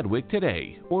Brian Chadwick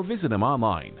today or visit him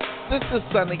online. This is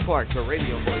Sonny Clark, the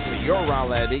radio voice of your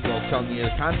Rowlett Eagles, telling you to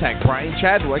contact Brian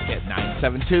Chadwick at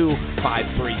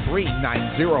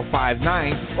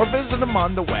 972-533-9059 or visit him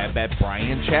on the web at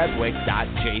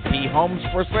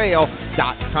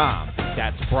brianchadwick.jphomesforsale.com.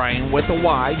 That's Brian with a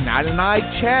Y, not an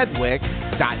I,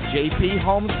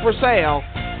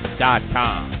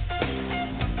 Chadwick.jphomesforsale.com.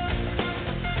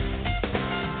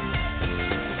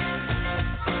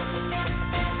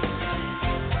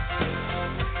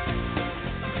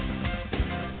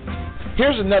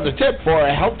 Here's another tip for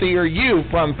a healthier you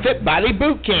from Fit Body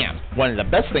Boot Camp. One of the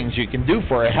best things you can do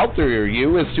for a healthier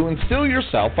you is to instill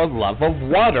yourself a love of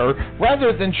water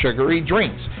rather than sugary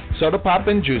drinks. Soda pop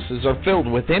and juices are filled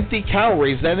with empty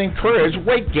calories that encourage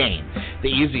weight gain. The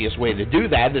easiest way to do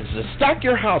that is to stock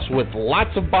your house with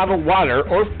lots of bottled water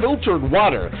or filtered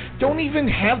water. Don't even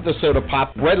have the soda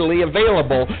pop readily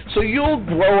available, so you'll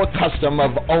grow a custom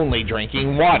of only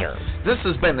drinking water. This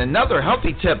has been another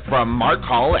healthy tip from Mark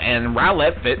Hall and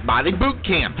Rowlett Fit Body Boot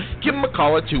Camp. Give them a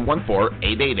call at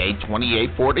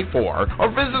 214-888-2844 or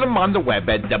visit them on the web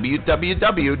at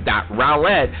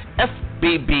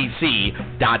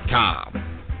www.rowlettfbbc.com.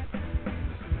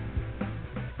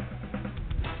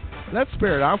 Let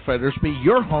Spirit Outfitters be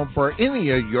your home for any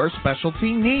of your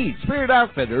specialty needs. Spirit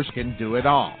Outfitters can do it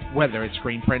all. Whether it's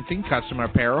screen printing, custom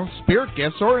apparel, spirit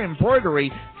gifts, or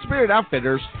embroidery, Spirit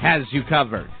Outfitters has you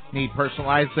covered. Need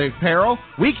personalized apparel?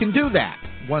 We can do that.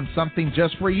 Want something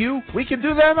just for you? We can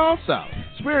do that also.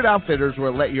 Spirit Outfitters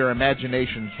will let your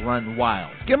imaginations run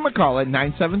wild. Give them a call at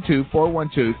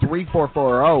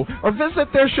 972-412-3440 or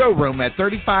visit their showroom at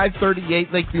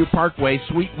 3538 Lakeview Parkway,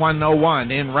 Suite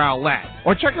 101 in Rowlett.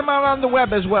 Or check them out on the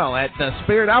web as well at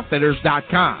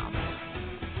thespiritoutfitters.com.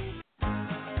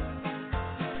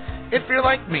 If you're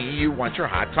like me, you want your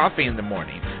hot coffee in the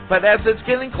morning. But as it's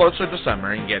getting closer to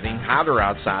summer and getting hotter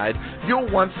outside,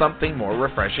 you'll want something more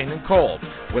refreshing and cold.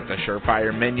 With a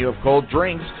surefire menu of cold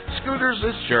drinks, Scooters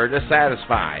is sure to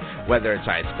satisfy. Whether it's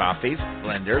iced coffees,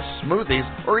 blenders,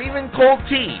 smoothies, or even cold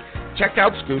tea, check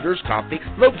out Scooters Coffee,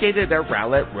 located at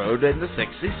Rowlett Road in the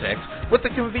 66, with a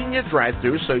convenient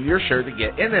drive-thru so you're sure to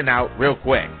get in and out real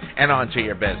quick and on to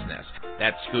your business.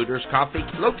 That's Scooters Coffee,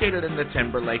 located in the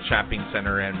Timberlake Shopping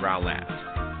Center in Rowlett.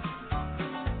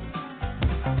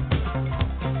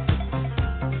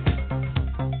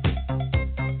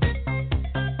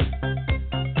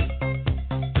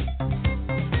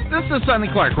 This is Sonny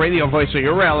Clark, radio voice of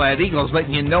your Rowlett Eagles,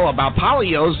 letting you know about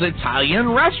Polio's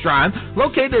Italian Restaurant,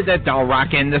 located at Del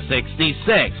Rock in the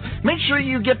 66. Make sure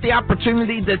you get the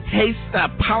opportunity to taste the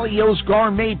Polio's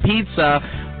Gourmet Pizza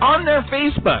on their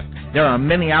Facebook. There are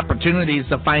many opportunities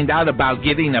to find out about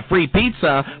getting a free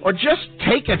pizza or just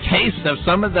take a taste of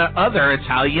some of the other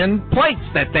Italian plates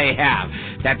that they have.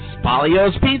 That's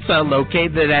Polio's Pizza,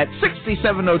 located at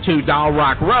 6702 Del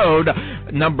Rock Road,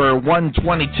 number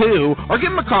 122, or give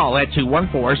them a call at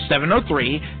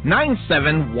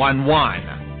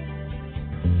 214-703-9711.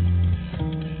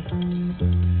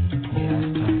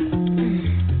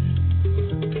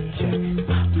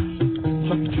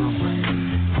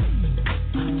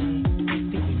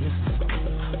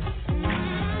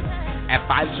 At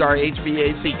 5-Star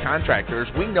HVAC Contractors,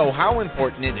 we know how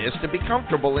important it is to be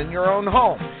comfortable in your own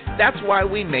home. That's why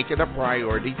we make it a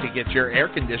priority to get your air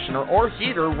conditioner or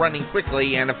heater running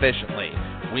quickly and efficiently.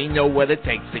 We know what it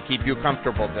takes to keep you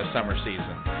comfortable this summer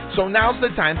season. So now's the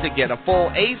time to get a full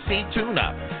AC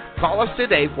tune-up. Call us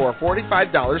today for a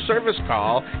 $45 service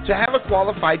call to have a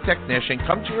qualified technician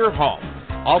come to your home.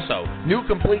 Also, new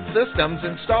complete systems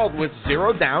installed with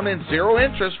 0 down and 0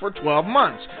 interest for 12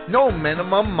 months. No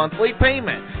minimum monthly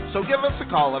payment. So give us a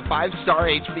call at 5-Star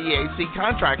HVAC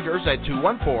Contractors at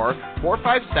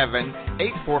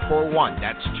 214-457-8441.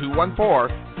 That's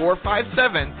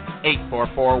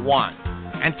 214-457-8441.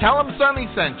 And tell them Sonny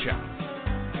sent you.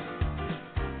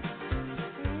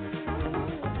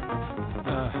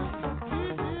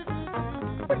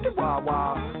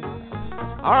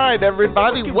 All right,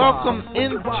 everybody, welcome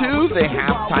into the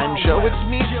halftime show. It's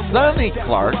me, Sonny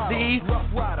Clark, the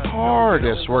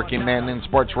hardest working man in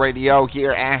sports radio,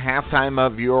 here at halftime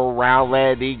of your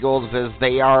Rowlett Eagles as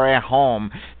they are at home.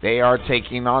 They are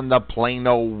taking on the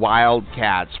Plano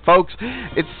Wildcats. Folks,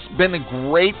 it's been a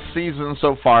great season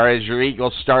so far as your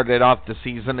Eagles started off the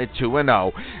season at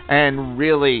 2-0, and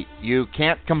really, you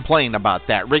can't complain about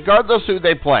that, regardless who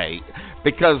they play,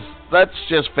 because let's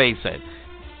just face it,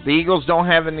 the Eagles don't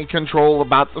have any control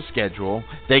about the schedule.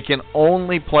 They can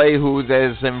only play who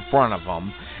is in front of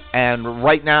them. And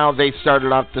right now, they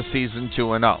started off the season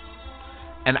 2-0.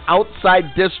 An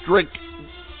outside district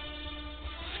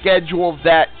schedule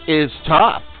that is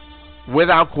tough,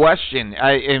 without question.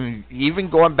 And even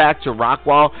going back to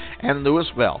Rockwall and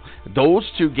Louisville, those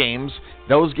games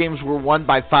were won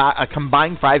by a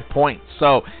combined 5 points.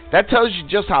 So that tells you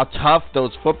just how tough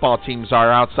those football teams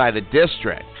are outside of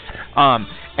district.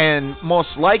 And most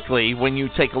likely, when you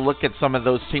take a look at some of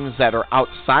those teams that are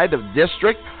outside of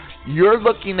district, you're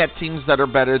looking at teams that are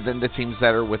better than the teams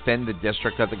that are within the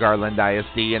district of the Garland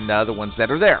ISD and the other ones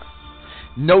that are there.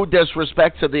 No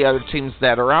disrespect to the other teams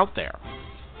that are out there.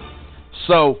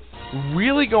 So,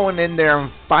 really going in there and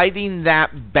fighting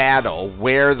that battle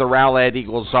where the Rowlett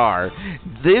Eagles are,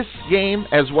 this game,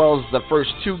 as well as the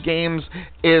first 2 games,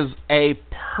 is a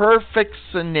perfect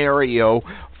scenario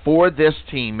for this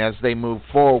team as they move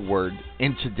forward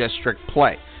into district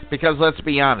play. Because let's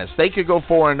be honest, they could go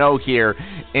 4-0 here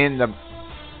in the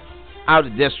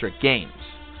out-of-district games,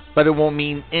 but it won't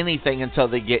mean anything until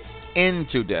they get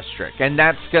into district. And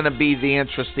that's going to be the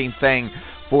interesting thing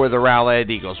for the Rowlett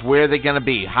Eagles. Where are they going to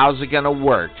be? How's it going to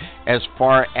work as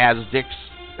far as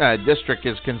district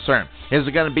is concerned? Is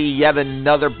it going to be yet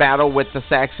another battle with the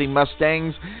Saxe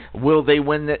Mustangs? Will they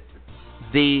win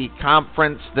the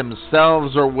conference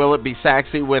themselves, or will it be Saxe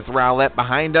with Rowlett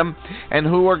behind them? And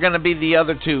who are going to be the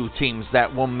other two teams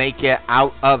that will make it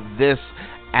out of this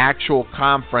actual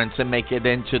conference and make it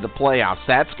into the playoffs?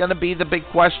 That's going to be the big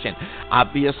question.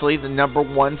 Obviously, the number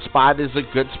one spot is a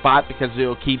good spot because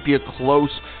it'll keep you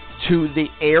close to the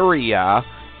area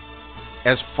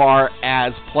as far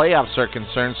as playoffs are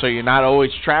concerned, so you're not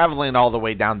always traveling all the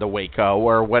way down to Waco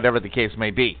or whatever the case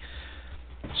may be.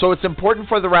 So it's important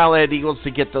for the Rowlett Eagles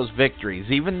to get those victories.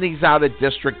 Even these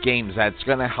out-of-district games, that's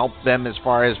going to help them as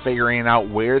far as figuring out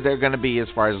where they're going to be as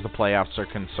far as the playoffs are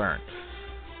concerned.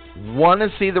 Want to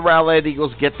see the Rowlett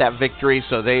Eagles get that victory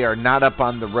so they are not up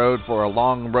on the road for a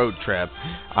long road trip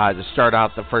to start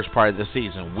out the first part of the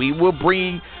season. We will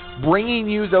bringing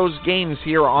you those games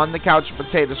here on the Couch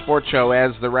Potato Sports Show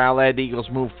as the Rowlett Eagles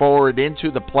move forward into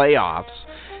the playoffs,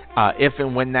 if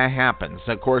and when that happens.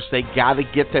 Of course, they got to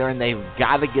get there, and they've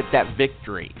got to get that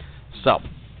victory. So,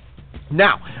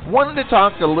 now, wanted to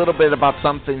talk a little bit about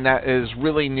something that is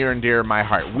really near and dear to my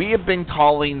heart. We have been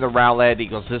calling the Rowlett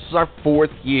Eagles. This is our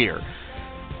 4th year.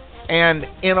 And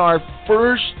in our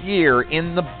first year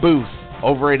in the booth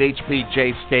over at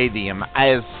HBJ Stadium,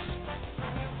 as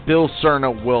Bill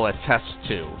Serna will attest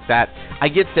to, that I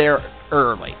get there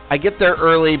early. I get there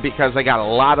early because I got a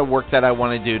lot of work that I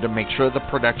want to do to make sure the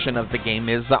production of the game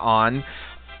is on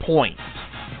point,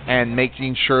 and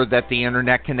making sure that the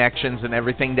internet connections and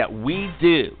everything that we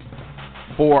do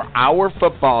for our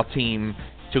football team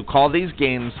to call these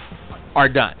games are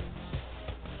done.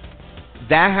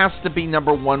 That has to be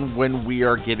number one when we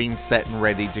are getting set and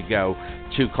ready to go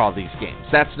to call these games.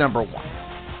 That's number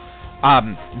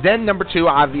one. Then number two,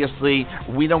 obviously,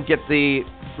 we don't get the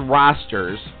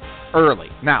rosters early.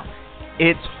 Now,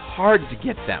 it's hard to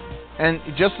get them. And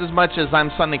just as much as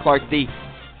I'm Sonny Clark, the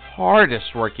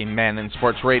hardest working man in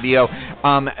sports radio,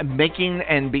 making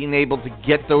and being able to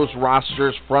get those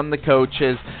rosters from the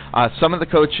coaches. Some of the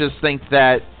coaches think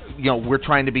that, we're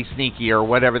trying to be sneaky or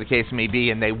whatever the case may be,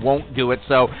 and they won't do it.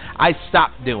 So I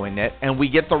stopped doing it, and we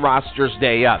get the rosters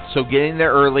day up. So getting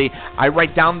there early, I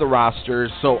write down the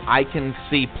rosters so I can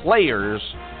see players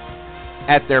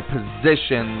at their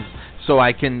positions so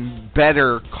I can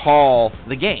better call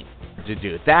the game to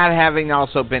do it. That having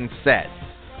also been said,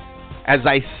 as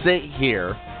I sit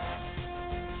here,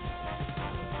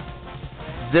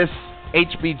 this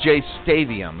HBJ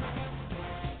Stadium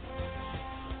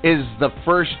is the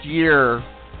first year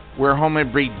where Homer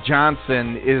B.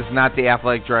 Johnson is not the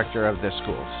athletic director of the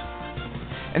schools.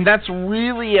 And that's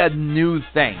really a new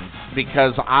thing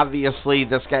because obviously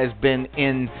this guy's been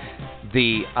in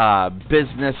the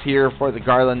business here for the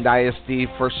Garland ISD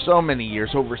for so many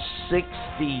years, over 60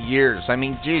 years. I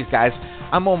mean, geez, guys,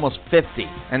 I'm almost 50,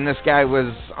 and this guy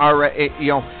was already,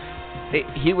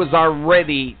 he was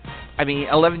already,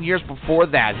 11 years before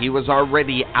that, he was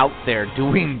already out there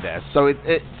doing this. So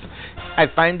I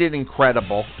find it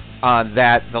incredible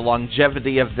that the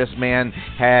longevity of this man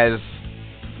has,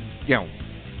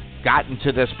 gotten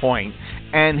to this point,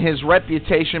 and his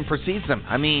reputation precedes him.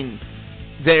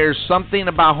 There's something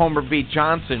about Homer B.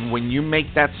 Johnson when you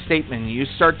make that statement. You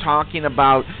start talking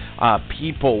about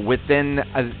people within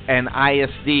an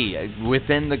ISD,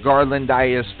 within the Garland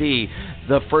ISD,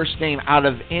 the first name out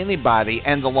of anybody,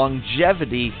 and the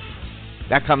longevity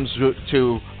that comes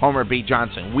to Homer B.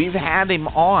 Johnson. We've had him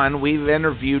on. We've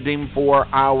interviewed him for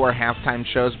our halftime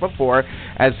shows before,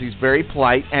 as he's very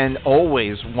polite and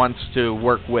always wants to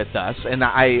work with us, and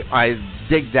I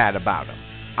dig that about him.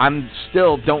 I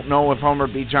still don't know if Homer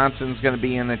B. Johnson's going to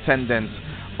be in attendance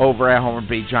over at Homer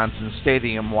B. Johnson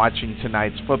Stadium watching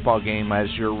tonight's football game as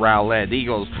your Rowlett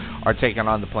Eagles are taking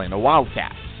on the Plano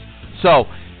Wildcats. So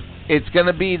it's going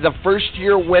to be the first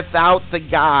year without the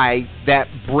guy that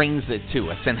brings it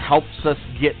to us and helps us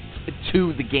get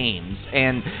to the games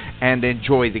and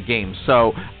enjoy the games.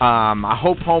 So I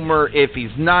hope Homer, if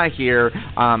he's not here,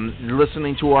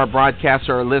 listening to our broadcast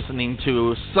or listening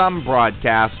to some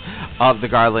broadcast of the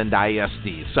Garland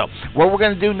ISD. So what we're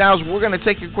going to do now is we're going to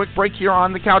take a quick break here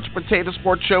on the Couch Potato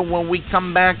Sports Show. When we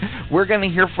come back, we're going to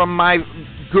hear from my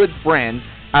good friend,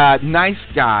 nice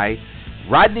guy,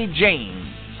 Rodney James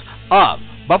of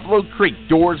Buffalo Creek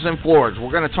Doors and Floors. We're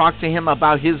going to talk to him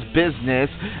about his business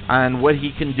and what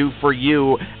he can do for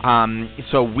you.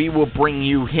 So we will bring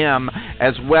you him,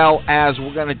 as well as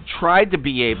we're going to try to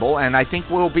be able, and I think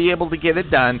we'll be able to get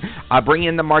it done, bring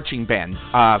in the marching band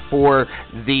for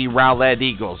the Rowlett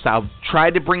Eagles. I'll try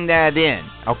to bring that in,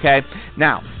 okay?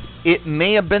 Now, it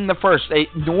may have been the first.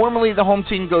 Normally the home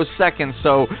team goes second,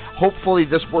 so hopefully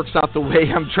this works out the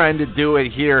way I'm trying to do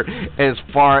it here as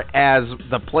far as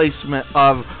the placement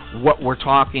of what we're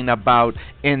talking about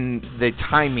in the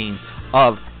timing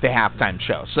of the halftime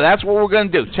show. So that's what we're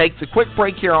going to do. Take the quick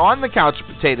break here on the Couch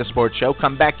Potato Sports Show.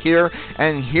 Come back here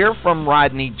and hear from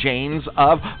Rodney James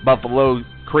of Buffalo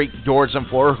Creek Doors and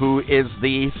Floor, who is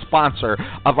the sponsor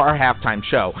of our halftime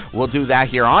show. We'll do that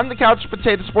here on the Couch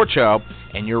Potato Sports Show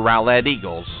and your Rowlett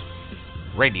Eagles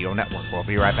Radio Network. We'll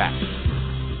be right back.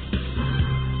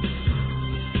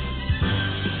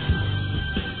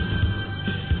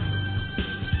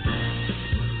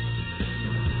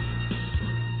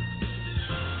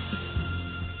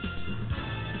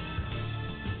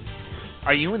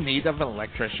 Are you in need of an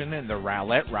electrician in the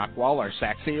Rowlett, Rockwall, or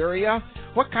Saxe area?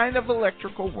 What kind of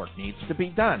electrical work needs to be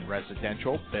done?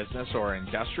 Residential, business, or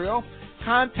industrial?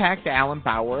 Contact Allen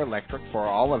Bauer Electric for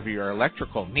all of your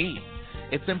electrical needs.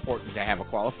 It's important to have a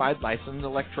qualified licensed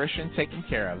electrician taking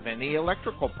care of any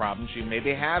electrical problems you may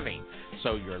be having,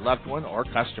 so your loved one or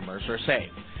customers are safe.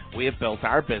 We have built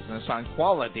our business on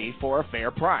quality for a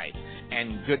fair price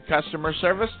and good customer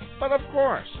service, but of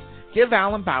course, give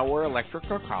Allen Bauer Electric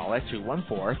a call at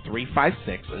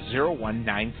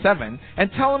 214-356-0197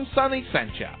 and tell him Sonny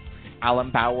sent you. Allen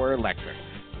Bauer Electric,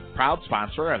 proud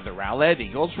sponsor of the Rowlett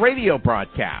Eagles radio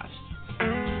broadcast.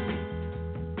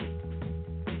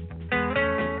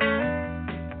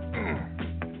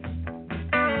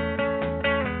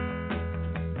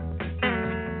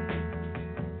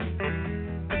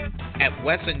 At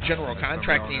Wesson General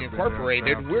Contracting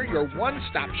Incorporated, we're your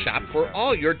one-stop shop for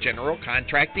all your general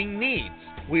contracting needs.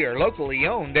 We are locally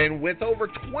owned and with over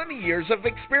 20 years of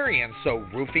experience, so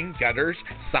roofing, gutters,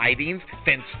 sidings,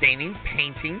 fence staining,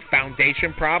 painting,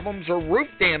 foundation problems, or roof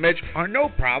damage are no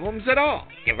problems at all.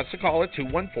 Give us a call at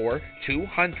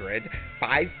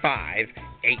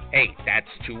 214-200-5588. That's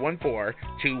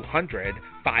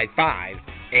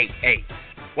 214-200-5588.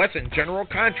 Wesson General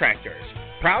Contractors,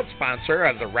 proud sponsor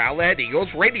of the Rowlett Eagles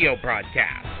radio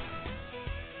broadcast.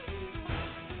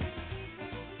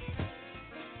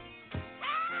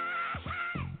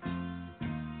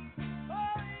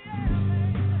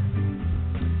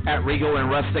 At Regal and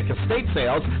Rustic Estate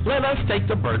Sales, let us take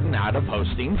the burden out of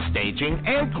hosting, staging,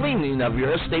 and cleaning of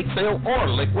your estate sale or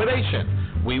liquidation.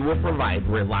 We will provide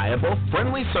reliable,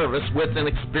 friendly service with an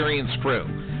experienced crew.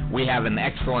 We have an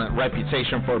excellent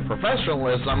reputation for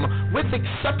professionalism with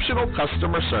exceptional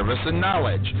customer service and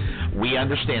knowledge. We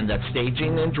understand that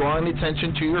staging and drawing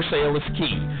attention to your sale is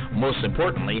key. Most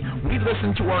importantly, we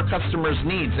listen to our customers'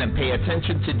 needs and pay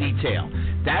attention to detail.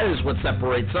 That is what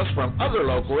separates us from other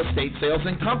local estate sales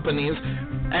and companies,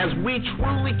 as we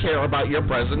truly care about your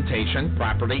presentation,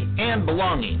 property, and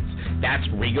belongings. That's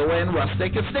Regal and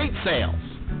Rustic Estate Sales.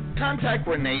 Contact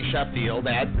Renee Sheffield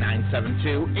at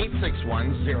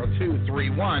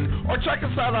 972-861-0231 or check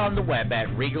us out on the web at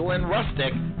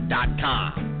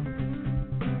regalandrustic.com.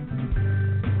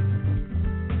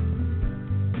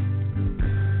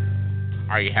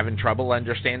 Are you having trouble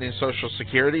understanding Social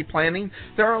Security planning?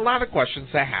 There are a lot of questions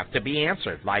that have to be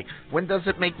answered, like when does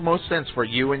it make most sense for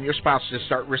you and your spouse to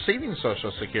start receiving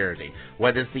Social Security?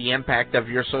 What is the impact of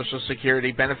your Social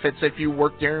Security benefits if you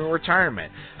work during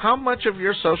retirement? How much of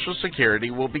your Social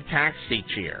Security will be taxed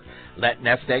each year? Let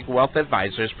Nest Egg Wealth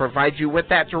Advisors provide you with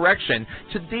that direction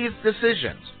to these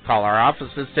decisions. Call our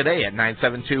offices today at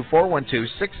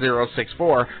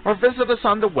 972-412-6064 or visit us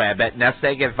on the web at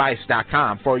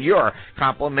nesteggadvice.com for your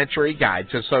complimentary guide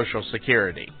to Social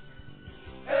Security.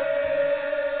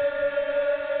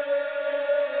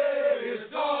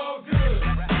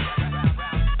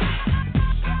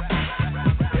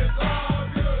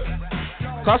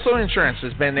 Costco Insurance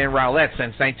has been in Rowlett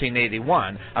since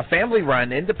 1981, a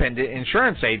family-run independent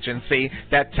insurance agency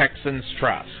that Texans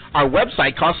trust. Our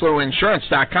website,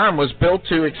 CostcoInsurance.com, was built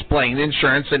to explain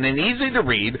insurance in an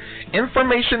easy-to-read,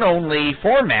 information-only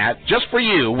format just for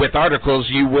you with articles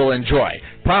you will enjoy.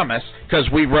 Promise, because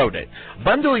we wrote it.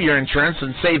 Bundle your insurance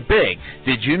and save big.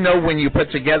 Did you know when you put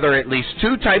together at least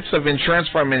 2 types of insurance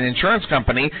from an insurance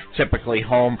company, typically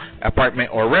home,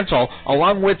 apartment, or rental,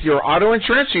 along with your auto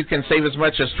insurance, you can save as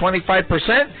much as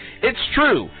 25%? It's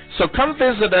true. So come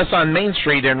visit us on Main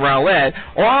Street in Rowlett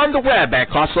or on the web at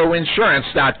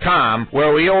CostcoInsurance.com,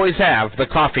 where we always have the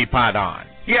coffee pot on.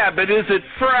 Yeah, but is it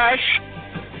fresh?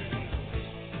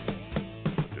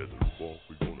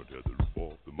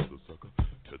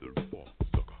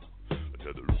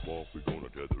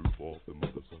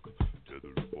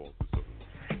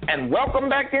 And welcome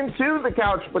back into the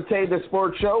Couch Potato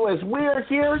Sports Show. As we are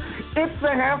here, it's the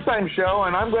halftime show,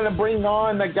 and I'm going to bring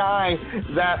on a guy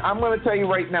that I'm going to tell you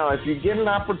right now, if you get an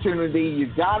opportunity, you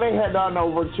got to head on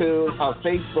over to a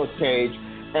Facebook page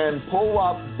and pull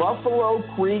up Buffalo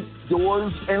Creek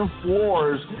Doors and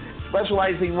Floors,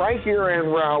 specializing right here in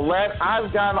Rowlett.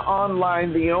 I've got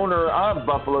online the owner of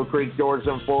Buffalo Creek Doors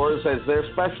and Floors, as they're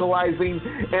specializing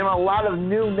in a lot of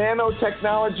new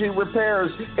nanotechnology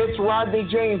repairs. It's Rodney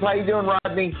James. How you doing,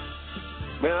 Rodney?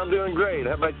 Man, I'm doing great.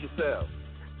 How about yourself?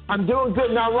 I'm doing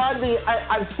good. Now, Rodney,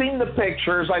 I've seen the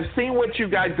pictures. I've seen what you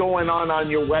got going on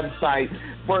your website.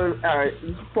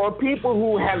 For people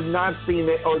who have not seen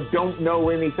it or don't know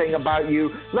anything about you,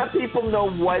 let people know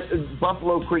what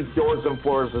Buffalo Creek Doors and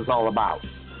Floors is all about.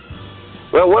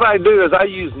 Well, what I do is I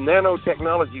use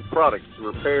nanotechnology products to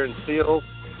repair and seal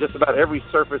just about every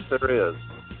surface there is.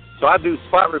 So I do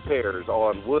spot repairs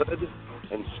on wood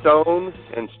and stone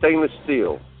and stainless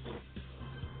steel.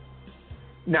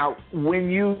 Now, when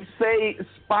you say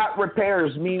spot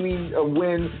repairs, meaning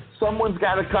when someone's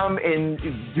got to come and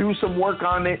do some work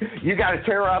on it, you got to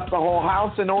tear up the whole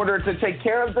house in order to take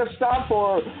care of the stuff,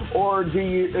 or do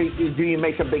you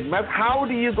make a big mess? How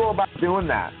do you go about doing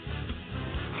that?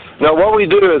 Now, what we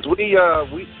do is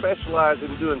we specialize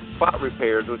in doing spot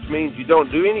repairs, which means you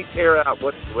don't do any tear out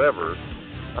whatsoever,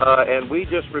 and we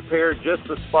just repair just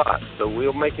the spot. So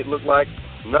we'll make it look like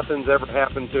nothing's ever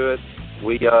happened to it.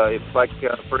 It's like,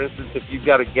 for instance, if you've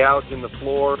got a gouge in the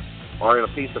floor or in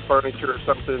a piece of furniture or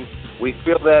something, we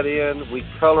fill that in, we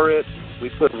color it, we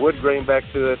put wood grain back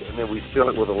to it, and then we seal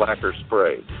it with a lacquer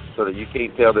spray so that you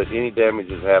can't tell that any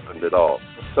damage has happened at all.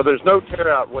 So there's no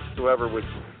tear out whatsoever, which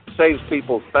saves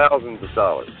people thousands of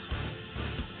dollars.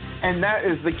 And that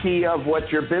is the key of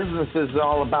what your business is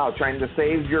all about, trying to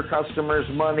save your customers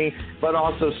money, but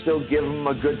also still give them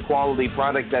a good quality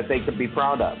product that they can be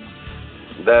proud of.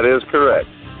 That is correct.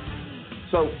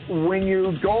 So when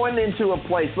you're going into a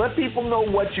place, let people know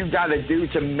what you got to do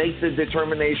to make the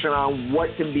determination on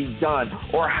what can be done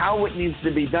or how it needs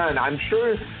to be done. I'm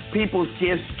sure people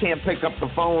just can't pick up the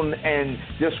phone and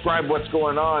describe what's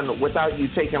going on without you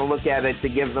taking a look at it to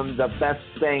give them the best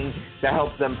thing to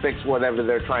help them fix whatever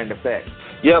they're trying to fix.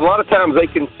 Yeah, a lot of times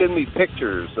they can send me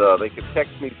pictures. They can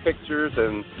text me pictures,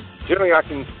 and generally I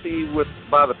can see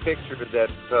by the picture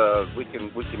that we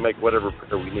can make whatever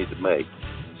repair we need to make.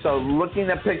 So looking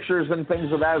at pictures and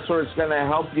things of that sort is going to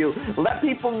help you. Let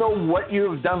people know what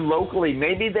you've done locally.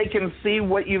 Maybe they can see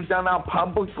what you've done out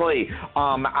publicly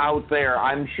out there.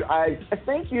 I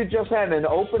think you just had an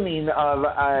opening of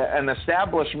an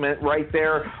establishment right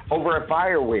there over at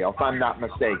Firewheel, if I'm not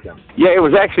mistaken. Yeah, it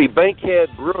was actually Bankhead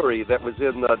Brewery that was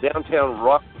in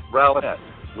downtown Rowlett,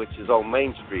 which is on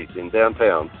Main Street in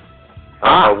downtown.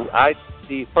 I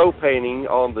see faux painting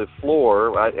on the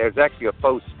floor. It's actually a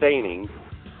faux staining.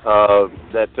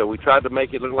 That we tried to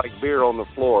make it look like beer on the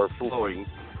floor flowing,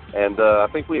 and I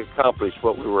think we accomplished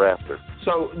what we were after.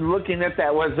 So looking at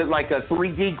that, was it like a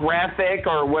 3D graphic,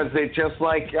 or was it just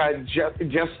like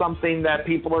just something that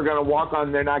people are going to walk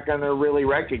on, they're not going to really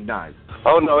recognize?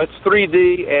 Oh, no, it's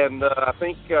 3D, and I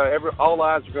think all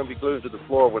eyes are going to be glued to the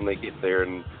floor when they get there,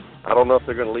 and I don't know if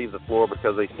they're going to leave the floor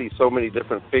because they see so many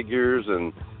different figures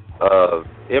and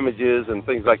images and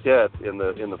things like that in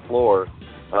the floor.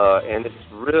 And it's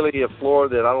really a floor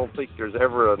that I don't think there's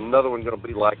ever another one going to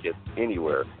be like it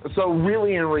anywhere. So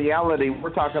really, in reality,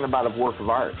 we're talking about a work of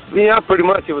art. Yeah, pretty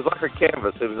much. It was like a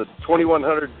canvas. It was a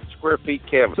 2,100 square feet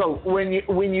canvas. So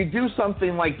when you do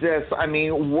something like this, I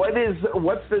mean,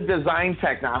 what's the design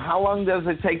tech now? How long does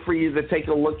it take for you to take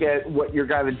a look at what you're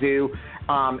going to do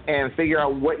and figure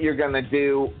out what you're going to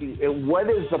do? What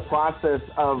is the process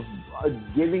of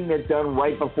getting it done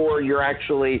right before you're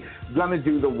actually going to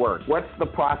do the work? What's the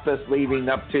process leading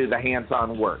up to the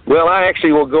hands-on work? Well, I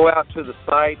actually will go out to the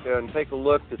site and take a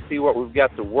look to see what we've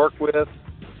got to work with.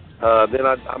 Then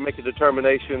I make a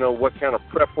determination on what kind of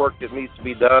prep work that needs to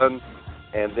be done,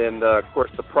 and then, of course,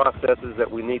 the processes that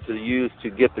we need to use to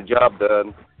get the job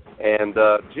done. And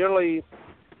generally,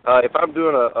 if I'm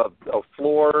doing a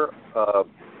floor,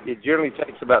 it generally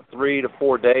takes about 3 to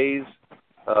 4 days.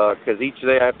 Because each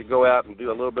day I have to go out and do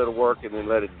a little bit of work and then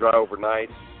let it dry overnight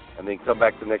and then come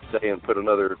back the next day and put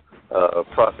another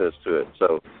process to it.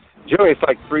 So generally it's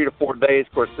like 3 to 4 days.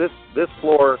 Of course, this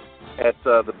floor at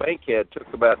the Bankhead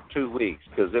took about 2 weeks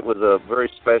because it was a very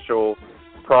special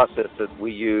process that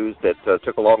we used that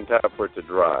took a long time for it to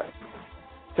dry.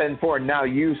 10-4. Now,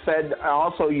 you said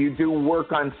also you do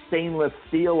work on stainless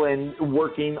steel and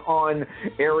working on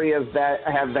areas that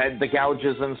have had the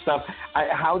gouges and stuff.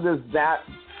 How does that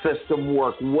system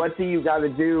work? What do you got to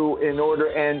do in order,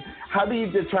 and how do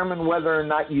you determine whether or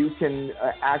not you can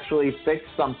actually fix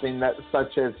something that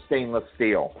such as stainless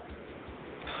steel?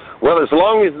 Well, as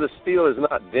long as the steel is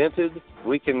not dented,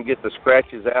 we can get the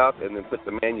scratches out and then put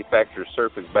the manufacturer's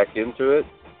surface back into it.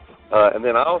 And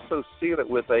then I also seal it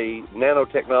with a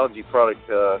nanotechnology product,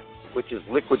 which is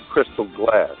liquid crystal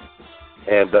glass.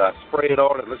 And I spray it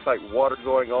on. It looks like water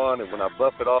going on. And when I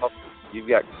buff it off, you've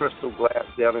got crystal glass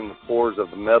down in the pores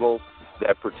of the metal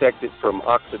that protect it from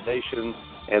oxidation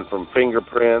and from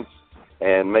fingerprints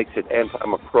and makes it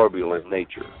antimicrobial in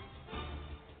nature.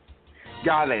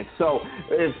 Got it. So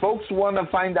if folks want to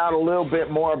find out a little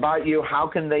bit more about you, how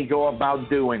can they go about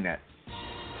doing it?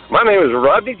 My name is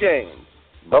Rodney James,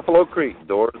 Buffalo Creek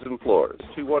Doors and Floors,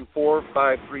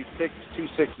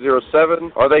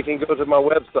 214-536-2607, or they can go to my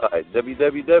website,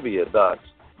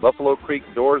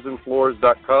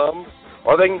 www.buffalocreekdoorsandfloors.com,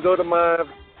 or they can go to my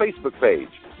Facebook page,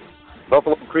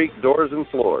 Buffalo Creek Doors and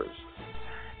Floors.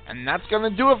 And that's going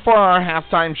to do it for our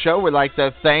halftime show. We'd like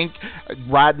to thank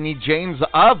Rodney James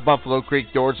of Buffalo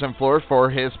Creek Doors and Floors for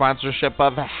his sponsorship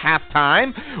of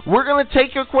halftime. We're going to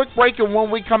take a quick break, and when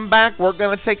we come back, we're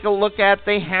going to take a look at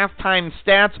the halftime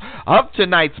stats of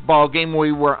tonight's ball game.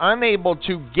 We were unable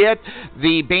to get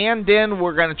the band in.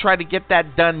 We're going to try to get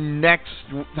that done next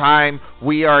time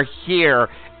we are here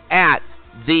at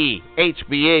the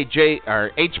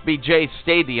HBJ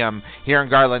Stadium here in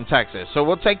Garland, Texas. So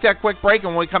we'll take that quick break,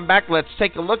 and when we come back, let's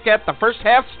take a look at the first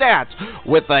half stats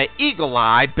with the Eagle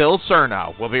Eye Bill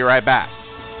Serna. We'll be right back.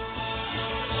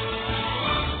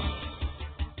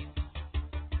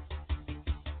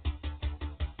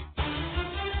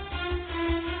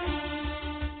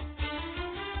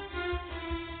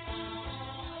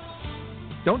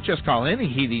 Don't just call any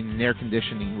heating and air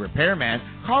conditioning repairman.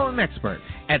 Call an expert.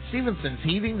 At Stevenson's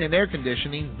Heating and Air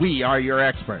Conditioning, we are your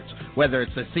experts. Whether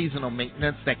it's a seasonal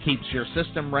maintenance that keeps your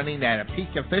system running at a peak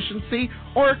efficiency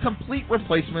or a complete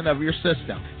replacement of your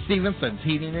system, Stevenson's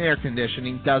Heating and Air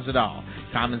Conditioning does it all.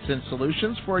 Common sense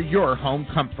solutions for your home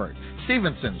comfort.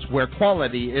 Stevenson's, where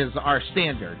quality is our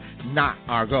standard, not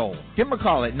our goal. Give them a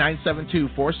call at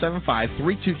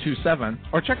 972-475-3227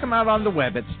 or check them out on the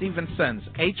web at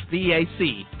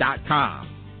stevensonshvac.com.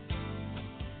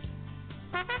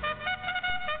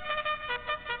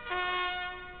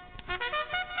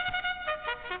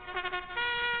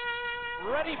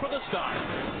 Ready for the start.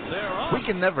 We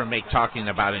can never make talking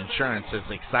about insurance as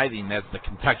exciting as the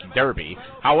Kentucky Derby.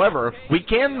 However, we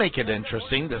can make it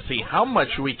interesting to see how much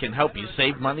we can help you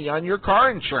save money on your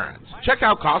car insurance. Check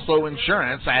out Costlow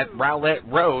Insurance at Rowlett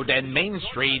Road and Main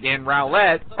Street in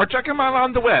Rowlett, or check them out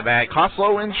on the web at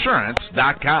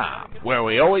CostlowInsurance.com, where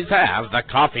we always have the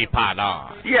coffee pot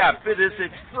on. Yeah, but is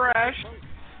it fresh?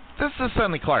 This is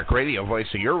Sonny Clark, radio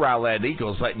voice of your Rowlett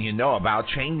Eagles, letting you know about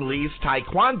Chang Lee's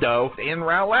Taekwondo in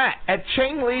Rowlett. At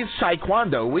Chang Lee's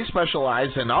Taekwondo, we specialize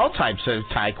in all types of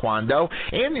Taekwondo,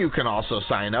 and you can also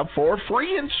sign up for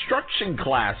free instruction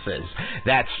classes.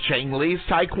 That's Chang Lee's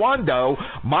Taekwondo,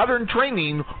 modern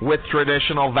training with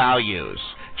traditional values.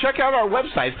 Check out our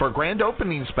website for grand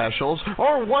opening specials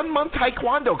or 1-month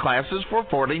Taekwondo classes for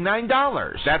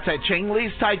 $49. That's at Chang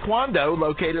Lee's Taekwondo,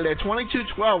 located at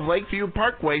 2212 Lakeview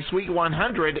Parkway, Suite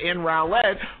 100 in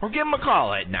Rowlett, or give them a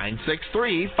call at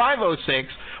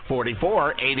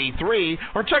 963-506-4483,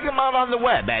 or check them out on the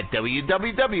web at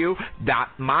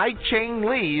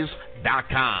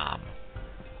www.mychanglees.com.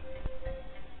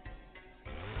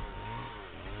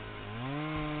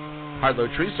 Harlow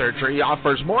Tree Surgery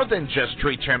offers more than just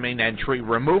tree trimming and tree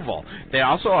removal. They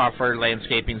also offer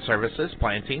landscaping services,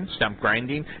 planting, stump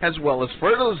grinding, as well as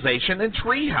fertilization and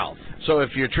tree health. So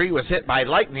if your tree was hit by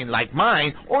lightning like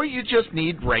mine, or you just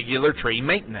need regular tree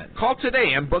maintenance, call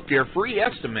today and book your free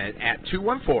estimate at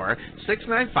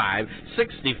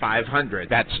 214-695-6500.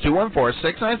 That's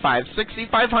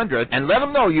 214-695-6500, and let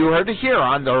them know you heard it here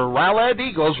on the Rowlett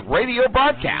Eagles radio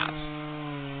broadcast.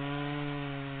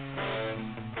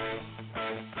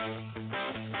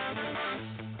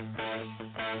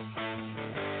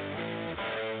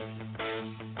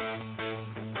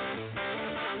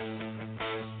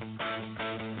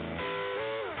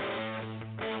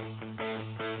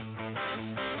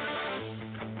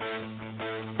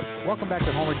 Welcome back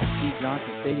to Homer T.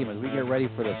 Johnson Stadium as we get ready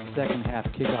for the second half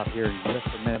kickoff here in just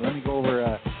a minute. Let me go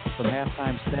over some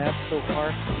halftime stats so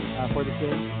far for the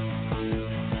game.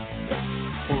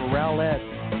 For Rowlett,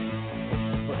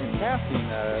 in passing,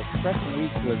 Preston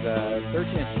Weeks was 13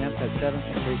 attempts, had 7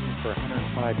 completions for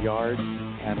 105 yards,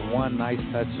 and 1 nice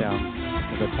touchdown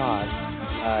to the toss.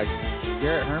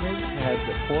 Garrett Herman had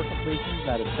 4 completions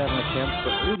out of 7 attempts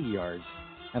for 80 yards.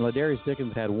 and Ladarius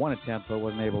Dickens had 1 attempt but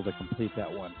wasn't able to complete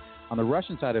that one. On the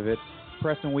rushing side of it,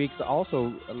 Preston Weeks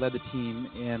also led the team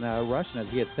in rushing as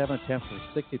he had 7 attempts for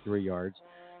 63 yards.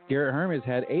 Garrett Hermes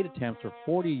had 8 attempts for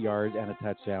 40 yards and a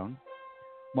touchdown.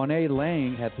 Monet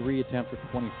Lang had 3 attempts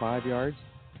for 25 yards.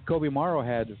 Kobe Morrow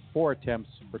had 4 attempts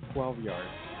for 12 yards.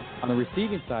 On the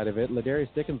receiving side of it,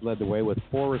 Ladarius Dickens led the way with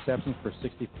 4 receptions for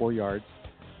 64 yards.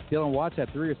 Dylan Watts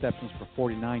had 3 receptions for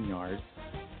 49 yards.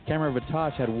 Cameron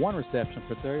Vitosh had 1 reception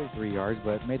for 33 yards,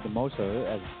 but made the most of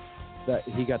it as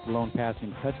he got the lone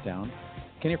passing touchdown.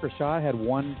 Kenny Prashad had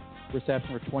 1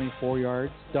 reception for 24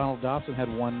 yards. Donald Dobson had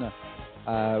 1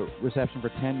 reception for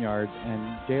 10 yards,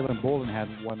 and Jalen Bolden had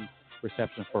 1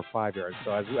 reception for 5 yards.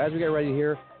 So as we get ready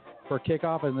here for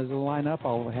kickoff and there's a lineup,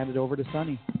 I'll hand it over to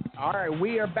Sonny. All right,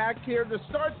 we are back here to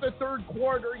start the third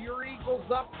quarter. Your Eagles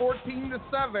up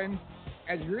 14-7.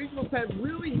 As your Eagles have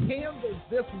really handled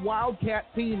this Wildcat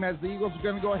team, as the Eagles are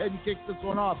going to go ahead and kick this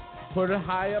one off. Put it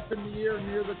high up in the air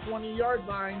near the 20-yard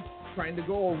line. Trying to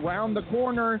go around the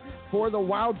corner for the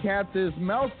Wildcats is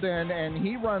Melson, and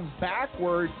he runs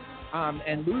backwards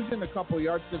and losing a couple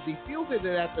yards because he fielded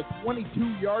it at the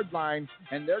 22-yard line,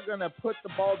 and they're going to put the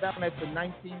ball down at the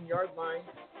 19-yard line.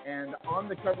 And on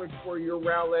the coverage for your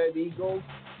Rowlett Eagles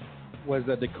was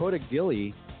Dakota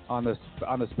Gilly on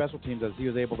the special teams as he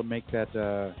was able to make that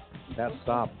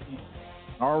stop.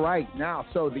 All right, now,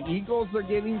 so the Eagles are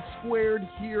getting squared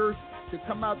here to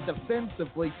come out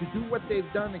defensively to do what they've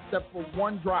done except for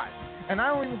one drive. And I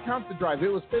don't even count the drive. It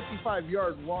was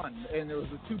 55-yard run, and it was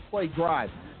a 2-play drive.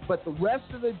 But the rest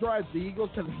of the drives, the Eagles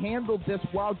have handled this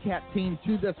Wildcat team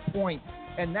to this point,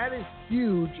 and that is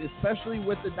huge, especially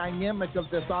with the dynamic of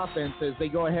this offense as they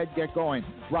go ahead and get going.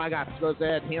 Ragatz goes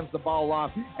ahead, hands the ball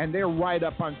off, and they're right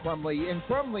up on Crumley. And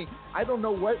Crumley, I don't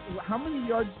know how many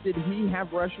yards did he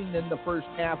have rushing in the first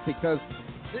half, because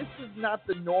this is not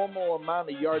the normal amount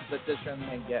of yards that this young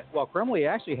man gets. Well, Crumley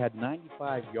actually had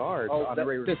 95 yards on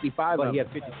the 55, but he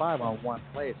had 55 on one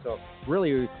play. So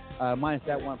really, minus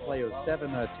that one play, it was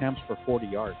 7 attempts for 40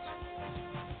 yards.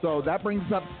 So that brings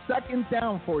up second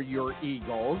down for your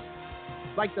Eagles.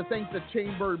 I'd like to thank the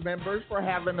Chamber members for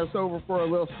having us over for a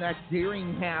little snack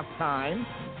during halftime.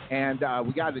 And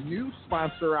we got a new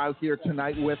sponsor out here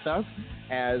tonight with us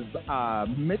as the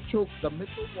Mitchell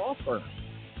Law Firm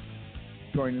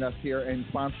joining us here in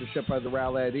sponsorship of the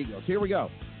Rowlett Eagles. Here we go.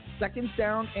 Second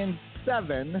down and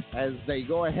 7 as they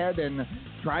go ahead and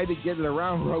try to get it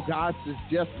around. Rogas is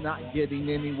just not getting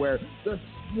anywhere. The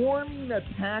swarming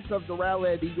attack of the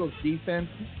Rowlett Eagles defense,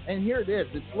 and here it is.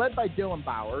 It's led by Dylan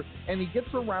Bauer, and he gets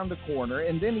around the corner,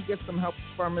 and then he gets some help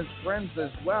from his friends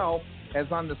as well, as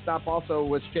on the stop also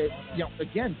was Chase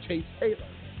Taylor.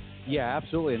 Yeah,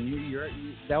 absolutely. And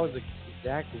that was the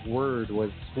exact word,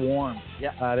 was swarm.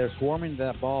 Yeah. They're swarming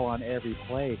that ball on every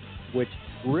play, which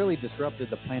really disrupted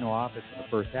the Plano offense in the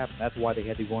first half. And that's why they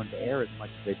had to go into air as much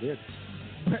as they did.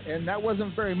 And that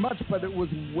wasn't very much, but it was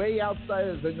way outside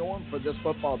of the norm for this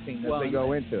football team as they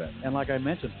go into it. And like I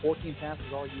mentioned, 14 passes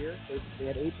all year. They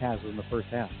had 8 passes in the first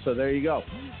half. So there you go.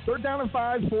 Third down and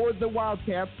 5 for the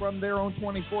Wildcats from their own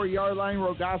 24-yard line.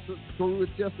 Rogasa threw it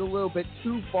just a little bit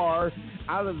too far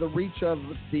out of the reach of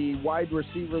the wide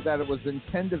receiver that it was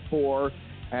intended for,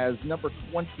 as number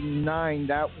 29,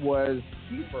 that was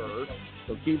Keeper.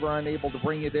 So Keeper unable to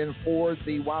bring it in for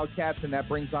the Wildcats, and that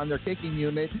brings on their kicking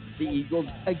unit. The Eagles,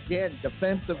 again,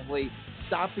 defensively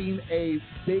stopping a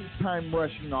big-time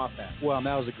rushing offense. Well, and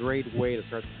that was a great way to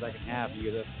start the second half.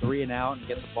 You get a 3 and out and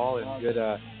get the ball in good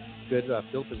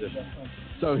field position.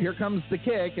 So here comes the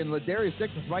kick, and Ladarius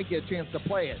Dickens might get a chance to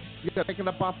play it. He's going to pick it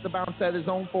up off the bounce at his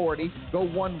own 40, go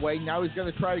one way. Now he's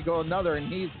going to try to go another,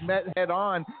 and he's met head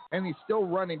on, and he's still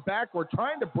running backward,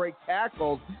 trying to break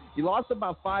tackles. He lost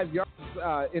about 5 yards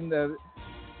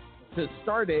to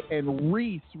start it, and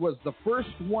Reese was the first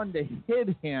one to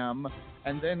hit him,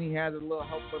 and then he had a little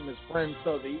help from his friend.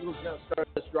 So the Eagles going to start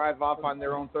this drive off on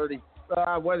their own 30.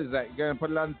 What is that? You're going to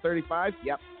put it on 35?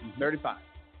 Yep, 35.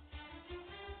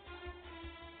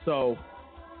 So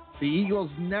the Eagles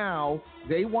now,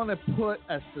 they want to put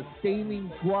a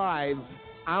sustaining drive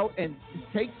out and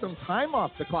take some time off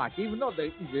the clock, even though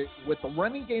with the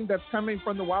running game that's coming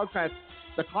from the Wildcats,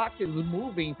 the clock is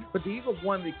moving, but the Eagles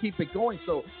wanted to keep it going.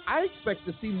 So I expect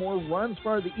to see more runs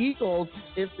for the Eagles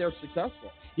if they're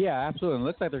successful. Yeah, absolutely. And it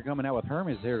looks like they're coming out with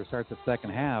Hermes here to start the second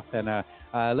half. And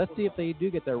let's see if they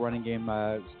do get their running game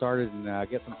started and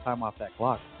get some time off that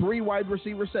clock. 3 wide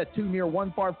receiver set, 2 near,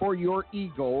 1 far for your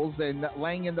Eagles. And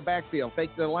Lang in the backfield. Fake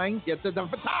the Lang, gets it to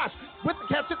Vatash with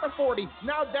the catch at the 40.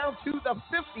 Now down to the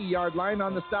 50-yard line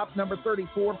on the stop, number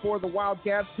 34 for the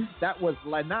Wildcats. That was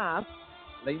Lanas.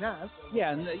 Linus.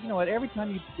 Yeah, and you know what? Every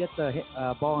time you get the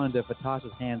ball into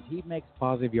Fatash's hands, he makes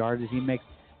positive yards. He makes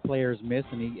players miss,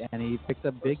 and he picks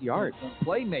up big yards.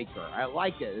 Playmaker. I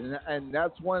like it. And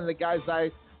that's one of the guys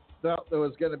I thought that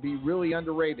was going to be really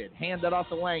underrated. Handed off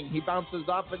to Lang. He bounces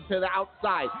up into the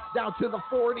outside, down to the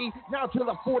 40, now to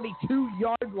the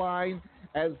 42-yard line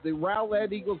as the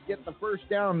Rowlett Eagles get the first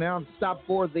down now and stop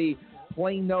for the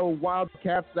Plano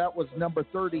Wildcats. That was number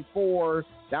 34.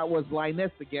 That was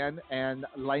Linus again, and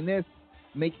Linus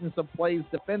making some plays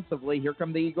defensively. Here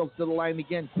come the Eagles to the line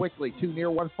again quickly. 2 near,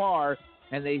 1 far,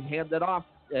 and they hand it off.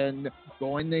 And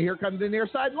here comes the near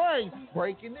side line,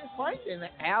 breaking this fight in the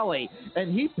alley.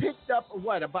 And he picked up,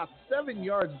 about 7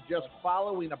 yards just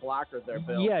following a blocker there,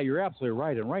 Bill. Yeah, you're absolutely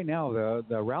right. And right now,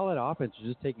 the Rowlett offense is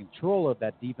just taking control of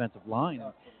that defensive line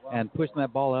and pushing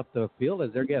that ball up the field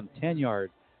as they're getting 10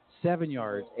 yards, 7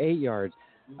 yards, 8 yards.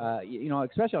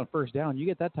 Especially on first down, you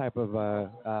get that type of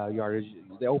yardage.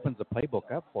 It opens the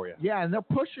playbook up for you. Yeah, and they're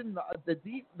pushing the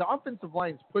offensive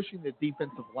line is pushing the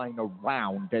defensive line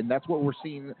around, and that's what we're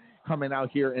seeing coming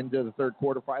out here into the third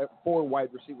quarter. 4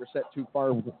 wide receivers set too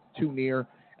far, 2 near,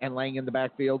 and laying in the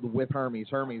backfield with Hermes.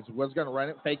 Hermes was going to run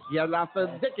it, fake, get it off of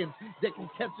Dickens. Dickens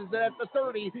catches it at the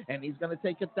 30, and he's going to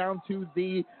take it down to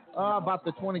the about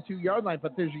the 22-yard line.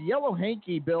 But there's a yellow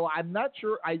hanky, Bill. I'm not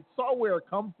sure. I saw where it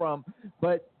come from,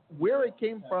 but where it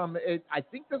came from, I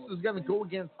think this is going to go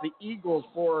against the Eagles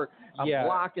for a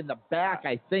block in the back,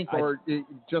 I think, or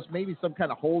just maybe some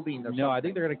kind of holding or something. No, I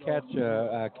think they're going to catch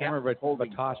Cameron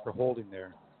Vatosh for holding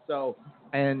there. So,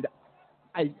 and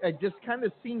I just kind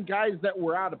of seen guys that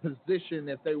were out of position.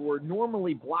 If they were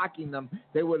normally blocking them,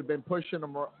 they would have been pushing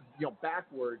them,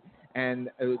 backward. And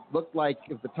it looked like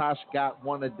Vatosh got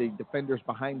one of the defenders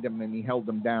behind him, and he held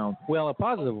them down. Well, a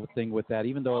positive thing with that,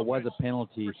 even though it was a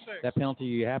penalty, that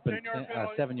penalty happened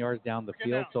 7 yards down the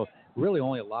field, so really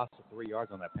only a loss of 3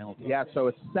 yards on that penalty. Yeah, so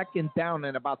it's second down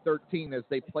and about 13 as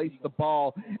they place the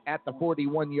ball at the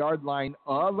 41-yard line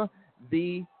of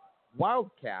the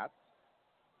Wildcats.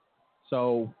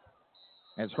 So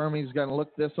as Hermes going to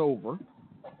look this over,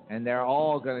 and they're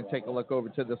all going to take a look over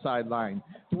to the sideline.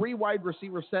 3 wide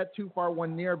receivers set, 2 far,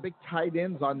 1 near. Big tight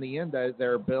ends on the end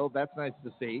there, Bill. That's nice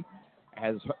to see.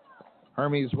 As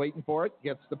Hermes waiting for it,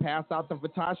 gets the pass out to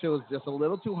Vatosh. It was just a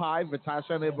little too high. Vatosh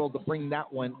unable to bring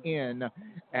that one in.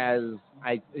 As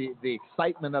the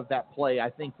excitement of that play, I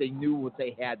think they knew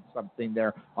they had something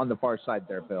there on the far side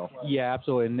there, Bill. Yeah,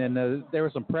 absolutely. And then there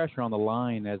was some pressure on the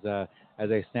line as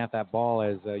they snapped that ball,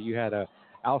 as you had a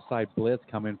outside blitz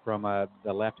coming from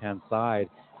the left-hand side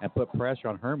and put pressure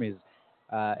on Hermes,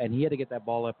 and he had to get that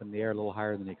ball up in the air a little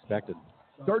higher than he expected.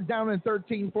 Third down and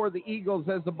 13 for the Eagles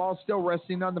as the ball's still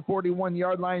resting on the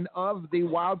 41-yard line of the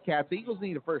Wildcats. The Eagles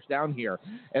need a first down here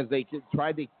as they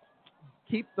try to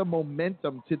keep the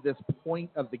momentum to this point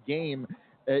of the game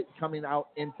coming out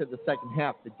into the second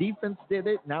half. The defense did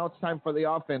it. Now it's time for the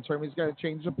offense. Hermes going to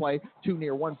change the play. 2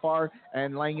 near, 1 far,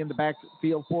 and laying in the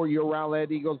backfield for your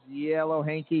Rowlett Eagles. Yellow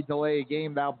hanky, delay a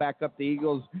game. That'll back up the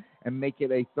Eagles and make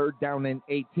it a third down and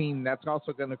 18. That's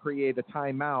also going to create a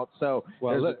timeout. So,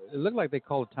 it looked like they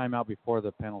called a timeout before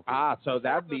the penalty. So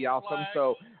that'd be awesome.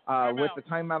 So with the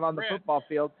timeout on the football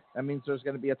field, that means there's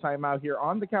going to be a timeout here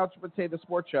on the Couch Potato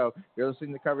Sports Show. You're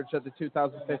listening to coverage of the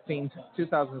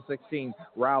 2015-2016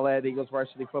 Rowlett Eagles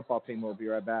varsity football team. We'll be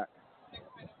right back.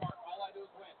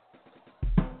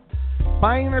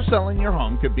 Buying or selling your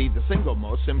home could be the single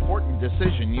most important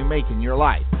decision you make in your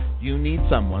life. You need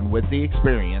someone with the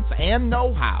experience and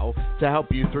know-how to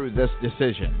help you through this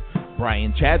decision.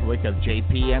 Brian Chadwick of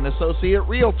JP and Associate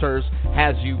Realtors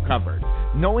has you covered.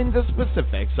 Knowing the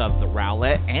specifics of the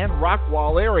Rowlett and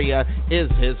Rockwall area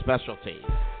is his specialty.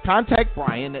 Contact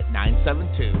Brian at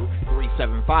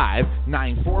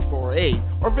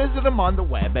 972-375-9448 or visit him on the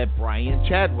web at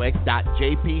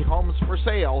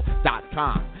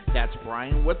brianchadwick.jphomesforsale.com. That's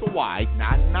Brian with a Y,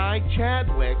 not an I,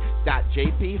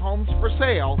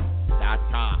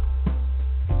 Chadwick.jphomesforsale.com.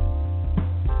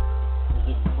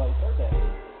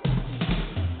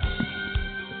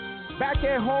 Back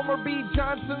at Homer B.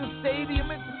 Johnson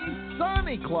Stadium, it's me,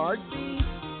 Sonny Clark, the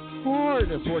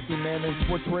hardest working man in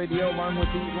sports radio, along with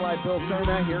Eagle Eye Bill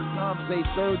Serna. Here comes a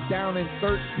third down and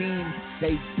 13.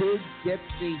 They did get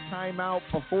the timeout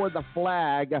before the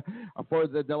flag for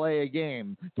the delay of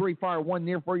game. 3 far, 1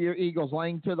 near for your Eagles,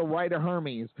 laying to the right of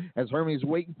Hermes. As Hermes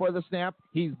waiting for the snap,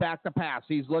 he's back to pass.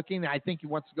 He's looking. I think he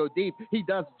wants to go deep. He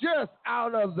does, just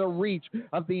out of the reach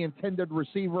of the intended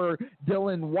receiver,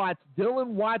 Dylan Watts. Dylan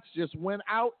Watts just went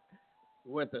out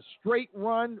with a straight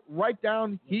run right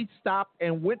down. He stopped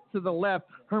and went to the left.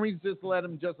 Hermes just let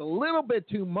him just a little bit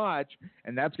too much,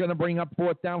 and that's going to bring up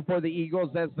fourth down for the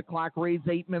Eagles as the clock reads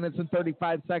 8 minutes and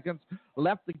 35 seconds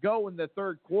left to go in the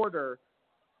third quarter.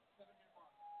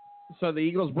 So the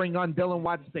Eagles bring on Dylan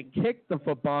Watts to kick the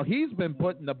football. He's been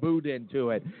putting the boot into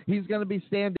it. He's going to be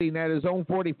standing at his own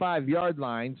 45-yard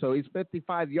line, so he's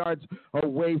 55 yards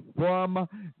away from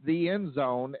the end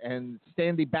zone and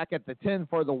standing back at the 10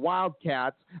 for the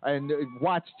Wildcats. And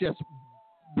Watts just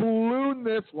ballooned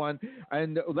this one.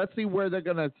 And let's see where they're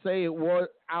going to say it was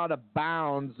out of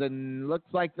bounds. And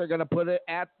looks like they're going to put it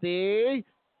at the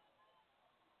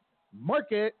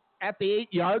market at the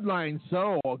 8-yard line.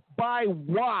 So by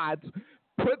Watts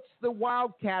puts the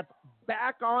Wildcats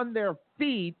back on their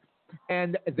feet,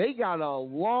 and they got a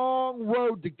long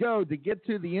road to go to get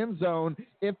to the end zone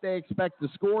if they expect to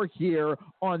score here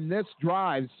on this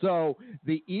drive. So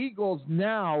the Eagles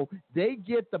now, they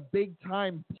get the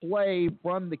big-time play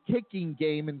from the kicking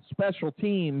game and special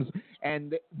teams,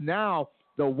 and now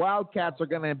the Wildcats are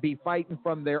going to be fighting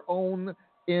from their own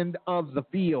end of the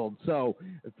field. So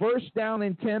first down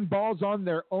and 10, balls on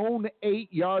their own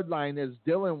 8-yard line as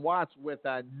Dylan Watts with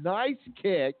a nice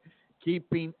kick,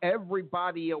 keeping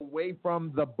everybody away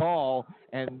from the ball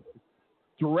and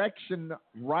direction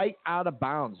right out of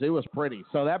bounds. It was pretty.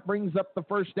 So that brings up the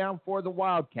first down for the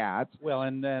Wildcats. Well,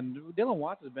 and Dylan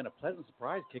Watts has been a pleasant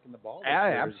surprise kicking the ball.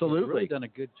 Yeah, absolutely. He's really done a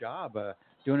good job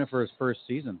doing it for his first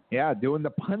season. Yeah, doing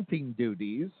the punting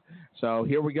duties. So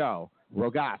here we go.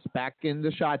 Rogas back in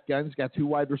the shotgun. He's got two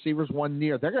wide receivers, one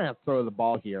near. They're going to have to throw the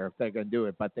ball here if they're going to do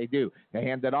it, but they do. They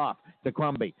hand it off to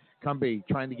Crumby. Crumby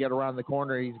trying to get around the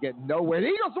corner. He's getting nowhere. The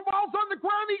Eagles, the ball's on the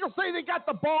ground. The Eagles say they got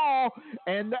the ball.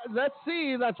 And let's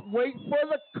see. Let's wait for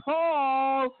the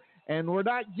call. And we're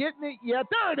not getting it yet.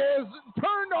 There it is.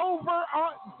 Turnover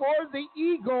for the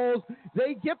Eagles.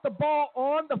 They get the ball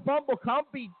on the fumble.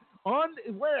 Crumby on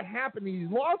where it happened. He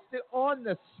lost it on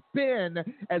the spin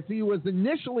as he was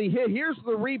initially hit. Here's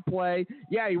the replay.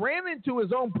 Yeah, he ran into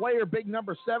his own player, big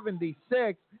number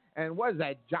 76. And what is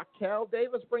that, Jaquel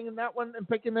Davis bringing that one and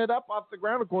picking it up off the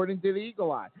ground according to the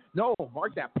Eagle Eye? No,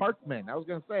 mark that, Parkman. I was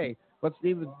going to say, what's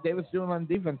Davis doing on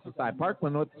the defensive side?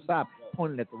 Parkman with the stop,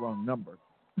 pointing at the wrong number.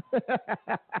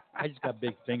 I just got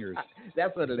big fingers.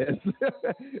 That's what it is.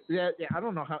 yeah, I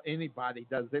don't know how anybody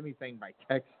does anything by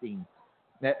texting.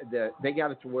 They got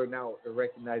it to where now it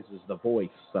recognizes the voice.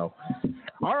 So,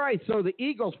 all right. So the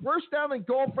Eagles first down and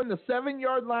goal from the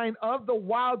 7-yard line of the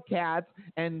Wildcats,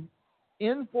 and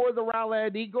in for the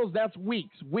Rowlett Eagles. That's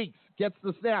Weeks. Weeks gets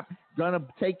the snap. Gonna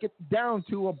take it down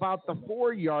to about the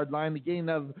 4-yard line. A gain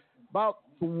of about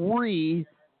 3,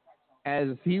 as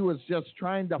he was just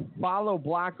trying to follow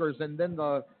blockers, and then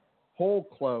the hole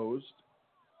closed.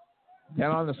 Then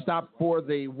on the stop for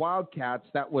the Wildcats,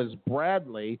 that was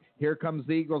Bradley. Here comes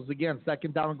the Eagles again.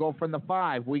 Second down and goal from the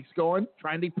 5. Weeks going,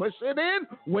 trying to push it in,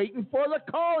 waiting for the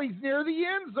call. He's near the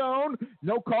end zone.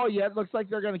 No call yet. Looks like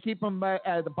they're going to keep him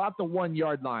at about the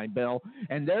 1-yard line, Bill.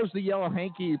 And there's the yellow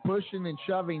hanky pushing and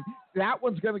shoving. That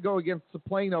one's going to go against the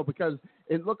Plano because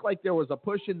it looked like there was a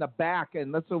push in the back.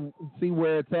 And let's see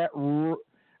where it's at.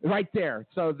 Right there.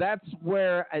 So that's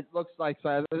where it looks like.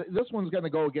 So this one's going to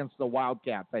go against the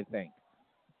Wildcats, I think.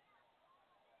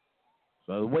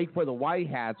 So wait for the White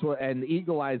Hats, and the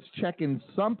Eagle Eye's checking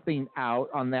something out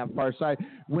on that far side.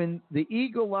 When the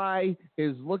Eagle Eye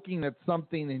is looking at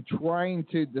something and trying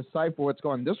to decipher what's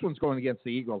going on, this one's going against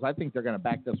the Eagles. I think they're going to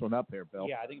back this one up here, Bill.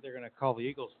 Yeah, I think they're going to call the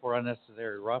Eagles for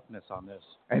unnecessary roughness on this.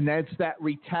 And that's that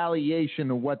retaliation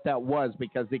of what that was,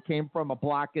 because it came from a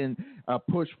block and a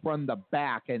push from the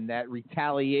back, and that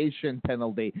retaliation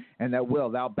penalty, and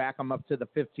that'll back them up to the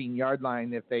 15-yard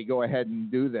line if they go ahead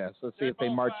and do this. Let's see if they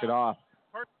march it off.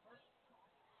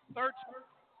 It'll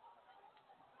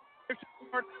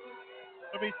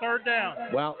be third down.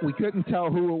 Well, we couldn't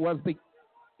tell who it was.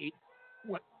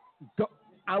 Go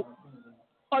out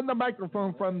on the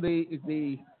microphone from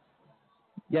the.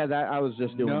 Yeah, that I was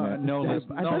just doing that. No, there's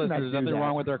nothing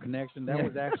wrong with our connection. That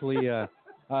was actually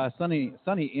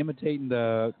Sonny imitating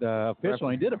the official,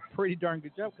 and he did a pretty darn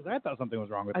good job because I thought something was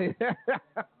wrong with it.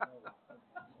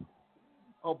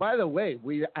 Oh, by the way,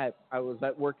 I was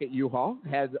at work at U-Haul,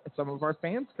 had some of our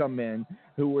fans come in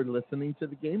who were listening to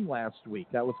the game last week.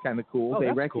 That was kind of cool.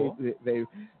 Oh, that's cool.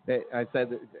 I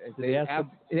said they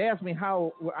asked me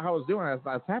how I was doing. I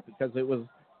was happy because it was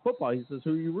football. He says,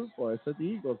 "Who you root for?" I said, "The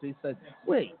Eagles." He said,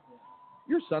 "Wait,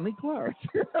 you're Sonny Clark."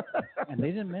 And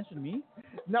they didn't mention me?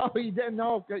 No, he didn't.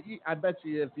 No, I bet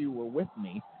you if you were with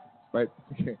me. But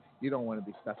you don't want to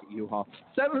be stuck at U-Haul.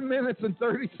 7 minutes and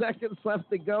 30 seconds left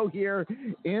to go here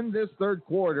in this third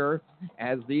quarter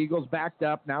as the Eagles backed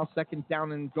up. Now second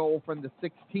down and goal from the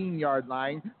 16-yard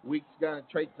line. Weeks going to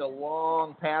take the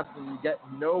long pass and get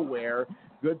nowhere.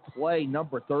 Good play,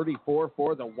 number 34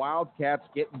 for the Wildcats.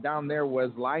 Getting down there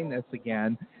was Linus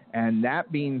again. And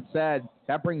that being said,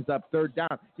 that brings up third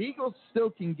down. The Eagles still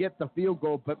can get the field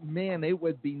goal, but, man, it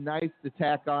would be nice to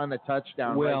tack on a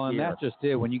touchdown Well, right and here. that's just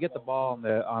it. When you get the ball on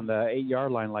the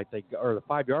 8-yard line or the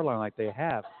 5-yard line like they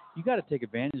have, you got to take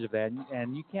advantage of that.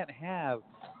 And you can't have,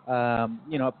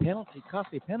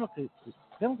 costly penalties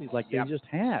like they just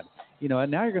had.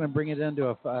 And now you're going to bring it into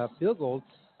a field goal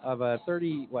of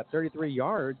 33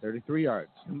 yards. 33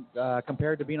 yards.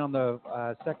 Compared to being on the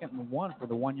second and 1 for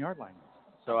the 1-yard line.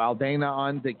 So Aldana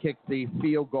on to kick the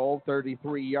field goal,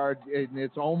 33 yards, and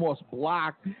it's almost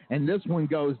blocked. And this one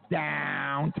goes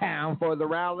downtown for the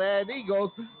Rowlett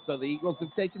Eagles. So the Eagles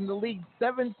have taken the lead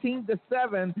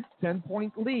 17-7,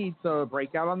 10-point lead. So a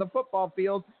breakout on the football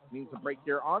field means a break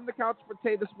here on the Couch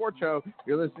Potato Sports Show.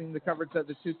 You're listening to coverage of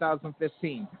the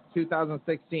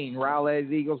 2015-2016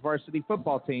 Rowlett Eagles varsity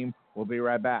football team. We'll be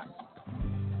right back.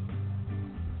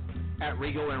 At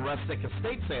Regal and Rustic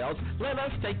Estate Sales, let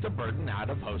us take the burden out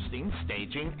of hosting,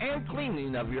 staging, and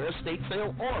cleaning of your estate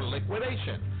sale or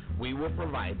liquidation. We will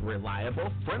provide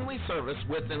reliable, friendly service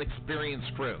with an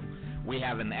experienced crew. We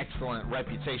have an excellent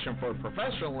reputation for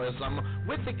professionalism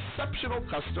with exceptional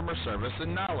customer service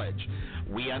and knowledge.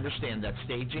 We understand that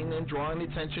staging and drawing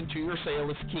attention to your sale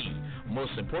is key.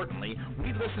 Most importantly,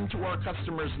 we listen to our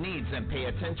customers' needs and pay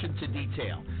attention to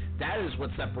detail. That is what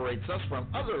separates us from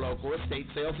other local estate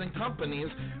sales and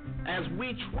companies, as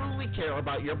we truly care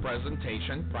about your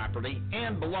presentation, property,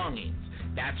 and belongings.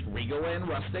 That's Regal and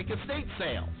Rustic Estate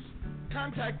Sales.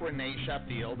 Contact Renee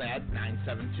Sheffield at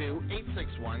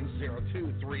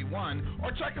 972-861-0231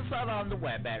 or check us out on the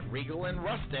web at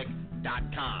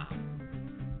regalandrustic.com.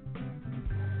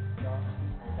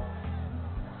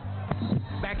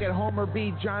 Back at Homer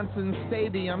B. Johnson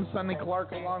Stadium, Sonny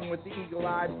Clark along with the Eagle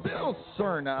Eye Bill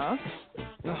Serna.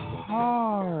 The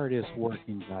hardest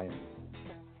working guy in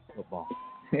football.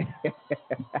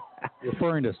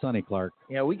 Referring to Sonny Clark.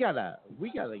 Yeah, we gotta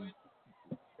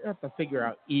have to figure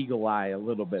out Eagle Eye a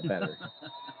little bit better.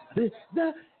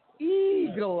 the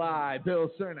Eagle Eye Bill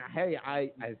Serna. Hey,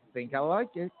 I think I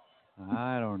like it.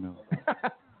 I don't know.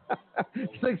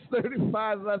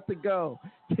 6:35 left to go.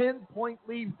 10-point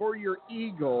lead for your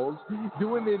Eagles.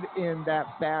 Doing it in that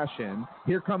fashion.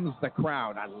 Here comes the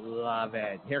crowd. I love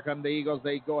it. Here come the Eagles.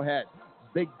 They go ahead.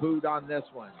 Big boot on this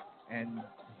one. And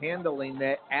handling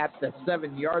it at the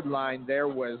 7-yard line there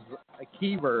was a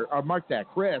Keever, or mark that,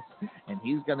 Chris. And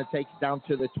he's going to take it down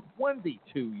to the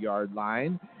 22-yard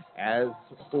line. As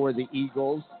for the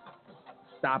Eagles,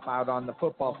 stop out on the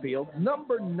football field.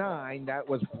 Number 9, that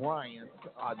was Bryant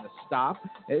on the stop.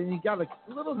 And he got a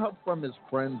little help from his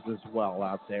friends as well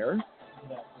out there.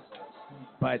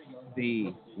 But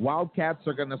the Wildcats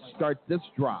are going to start this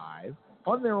drive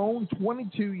on their own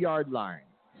 22-yard line.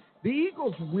 The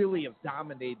Eagles really have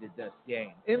dominated this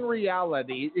game. In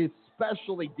reality,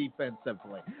 especially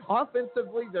defensively.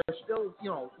 Offensively, they're still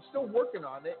working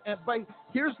on it. But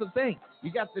here's the thing.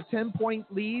 You got the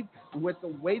 10-point lead. With the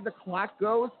way the clock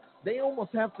goes, they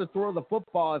almost have to throw the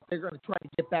football if they're going to try to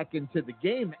get back into the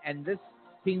game. And this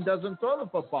team doesn't throw the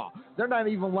football. They're not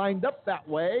even lined up that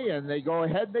way, and they go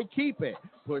ahead and they keep it.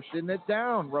 Pushing it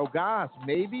down. Rogas,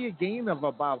 maybe a gain of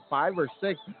about 5 or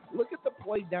 6. Look at the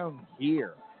play down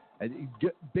here.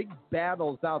 Big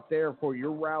battles out there for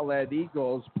your Rowlett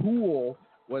Eagles. Poole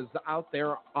was out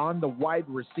there on the wide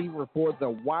receiver for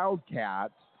the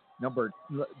Wildcats.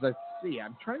 Let's see,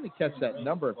 I'm trying to catch that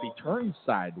number. If he turns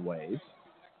sideways,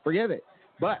 forget it.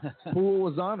 But Poole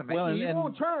was on him. Well, he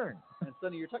won't turn. And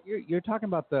Sonny, you're talking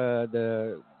about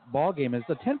the ball game. It's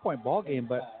a 10-point ball game,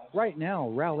 but right now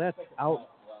Rowlett's out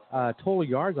total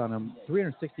yards on him,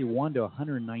 361 to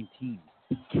 119.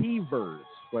 Keevers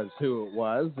was who it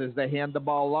was, as they hand the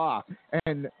ball off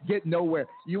and get nowhere.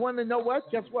 You want to know what?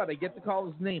 Guess what? I get to call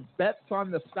his name. Betts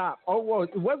on the stop. Oh, well,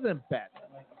 it wasn't Betts.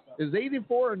 It was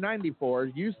 84 or 94.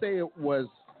 You say it was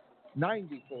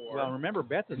 94. Well, remember,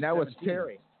 Betts is and that 17. was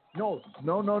Terry. No.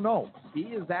 He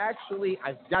is actually,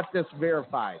 I've got this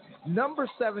verified. Number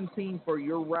 17 for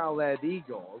your Rowlett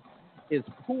Eagles is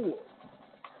Poole.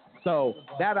 So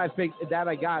that I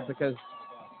got because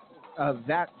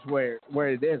that's where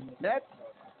it is. That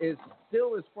is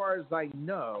still, as far as I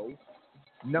know,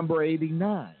 number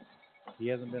 89. He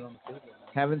hasn't been on the field.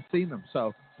 Haven't seen him,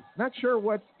 so not sure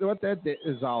what that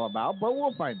is all about, but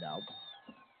we'll find out.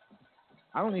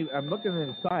 I'm looking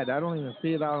inside. I don't even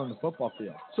see it out on the football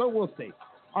field. So we'll see.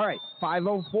 All right,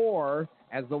 5:04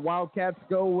 as the Wildcats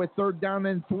go with 3rd down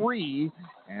and 3,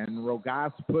 and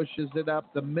Rogas pushes it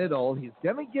up the middle. He's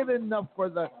going to get enough for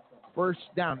the first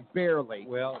down, barely.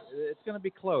 Well, it's going to be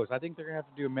close. I think they're going to have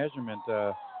to do a measurement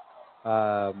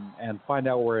and find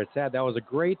out where it's at. That was a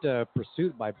great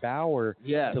pursuit by Bauer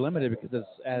to limit it, because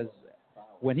as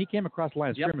when he came across the line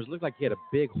of scrimmage, it looked like he had a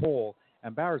big hole,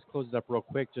 and Bowers closed it up real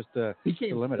quick just to He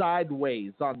came limit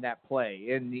sideways on that play,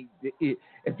 and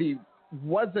if he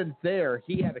wasn't there,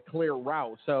 he had a clear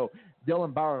route. So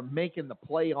Dylan Bauer making the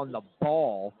play on the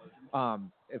ball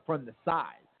from the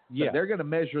side. So they're going to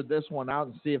measure this one out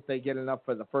and see if they get enough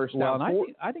for the first down. Well,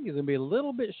 I think he's going to be a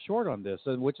little bit short on this,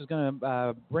 which is going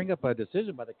to bring up a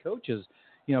decision by the coaches.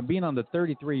 Being on the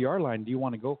 33-yard line, do you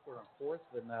want to go for a 4th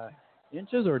and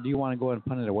inches, or do you want to go and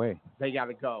punt it away? They got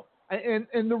to go.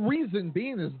 And the reason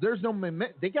being is there's no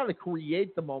momentum. They got to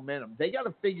create the momentum. They got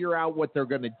to figure out what they're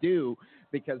going to do,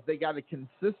 because they got to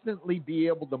consistently be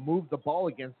able to move the ball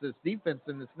against this defense,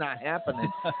 and it's not happening.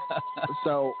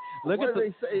 So look at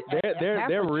they say?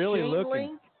 They're really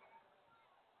looking.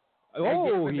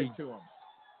 Oh, it to him.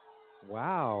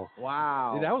 Wow.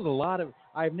 Wow. That was a lot of.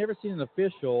 I've never seen an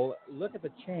official look at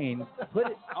the chain,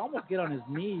 almost get on his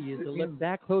knees to look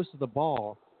that close to the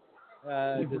ball.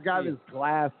 He forgot his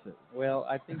glasses. Well,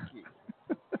 I think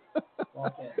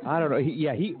I don't know.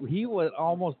 He was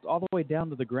almost all the way down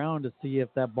to the ground to see if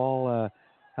that ball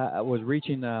was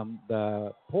reaching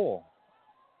the pole.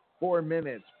 4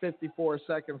 minutes, 54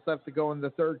 seconds left to go in the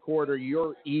third quarter.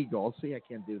 Your Eagles. See, I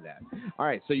can't do that. All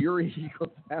right, so your Eagles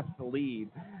have the lead,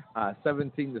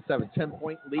 17-7,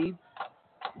 10-point lead.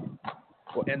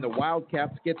 And the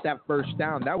Wildcats get that first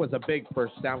down. That was a big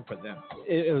first down for them.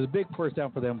 It was a big first down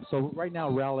for them. So right now,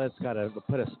 Rowlett's got to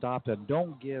put a stop to.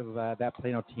 Don't give that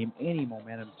Plano team any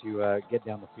momentum to get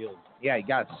down the field. Yeah, you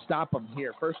got to stop them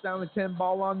here. First down and 10,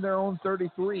 ball on their own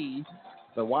 33.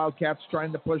 The Wildcats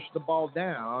trying to push the ball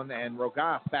down, and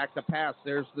Rogas back to pass.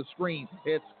 There's the screen.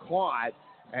 It's caught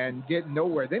and getting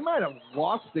nowhere. They might have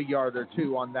lost a yard or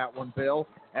two on that one, Bill,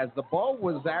 as the ball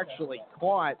was actually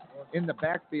caught in the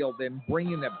backfield and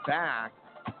bringing it back.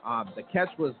 The catch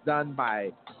was done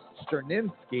by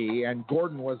Sterninski, and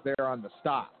Gordon was there on the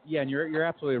stop. Yeah, and you're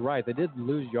absolutely right. They did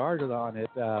lose yards on it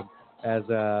as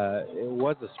it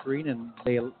was a screen, and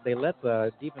they let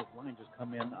the defense line just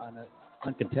come in on it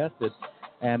uncontested,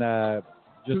 and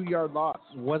just 2-yard loss.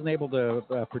 Wasn't able to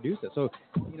produce it. So,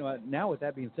 now with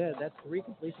that being said, that's 3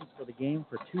 completions for the game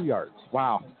for 2 yards.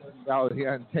 Wow.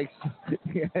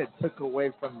 It took away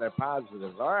from their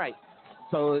positives. All right.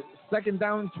 So 2nd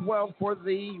down 12 for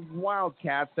the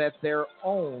Wildcats at their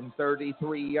own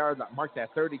 33-yard line. Mark that,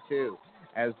 32,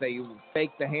 as they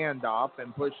fake the handoff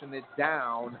and pushing it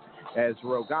down as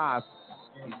Rogas.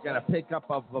 He's going to pick up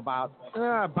of about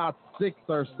 6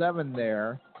 or 7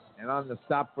 there. And on the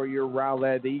stop for your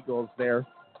Rowlett Eagles there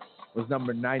was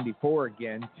number 94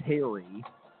 again, Terry.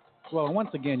 Well, once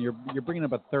again, you're bringing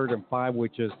up a 3rd and 5,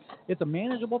 which is it's a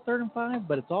manageable 3rd and 5,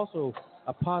 but it's also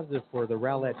a positive for the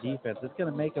Rowlett defense. It's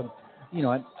going to make them,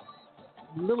 a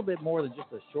little bit more than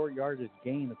just a short yardage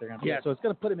gain that they're going to get. So it's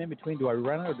going to put them in between. Do I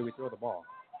run it or do we throw the ball?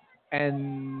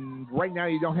 And right now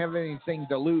you don't have anything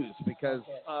to lose because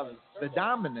of the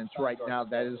dominance right now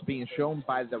that is being shown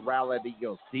by the Rowlett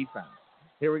Eagles defense.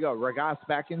 Here we go. Rogas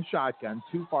back in shotgun.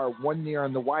 Too far, 1 near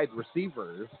on the wide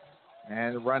receivers.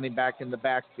 And running back in the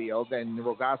backfield. And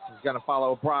Rogas is going to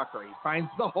follow Brocker. He finds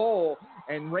the hole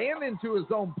and ran into his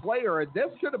own player. This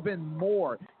should have been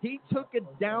more. He took it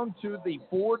down to the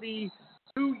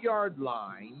 42-yard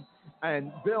line.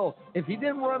 And, Bill, if he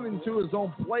didn't run into his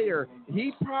own player,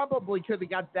 he probably could have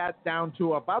got that down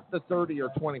to about the 30 or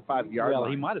 25-yard line. Well,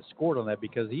 he might have scored on that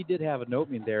because he did have an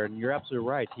opening there. And you're absolutely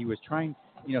right. He was trying –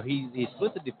 he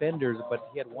split the defenders, but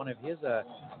he had one of his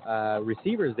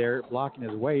receivers there blocking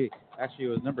his way. Actually, it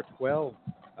was number 12,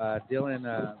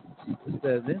 Dylan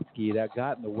Sterninski, that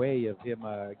got in the way of him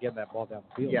getting that ball down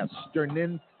the field. Yes,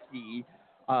 Sterninski.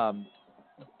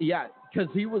 Because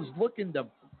he was looking to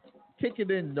kick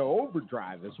it into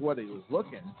overdrive is what he was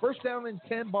looking. First down and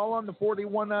 10, ball on the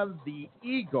 41 of the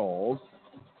Eagles.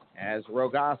 As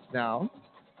Rogas now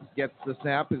gets the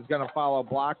snap, is going to follow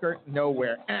blocker.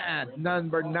 Nowhere.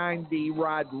 Number 90,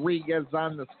 Rodriguez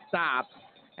on the stop.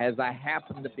 As I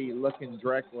happen to be looking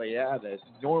directly at it,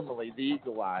 normally the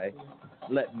eagle eye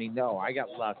let me know. I got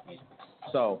lucky.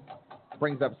 So,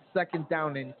 brings up 2nd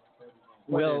down and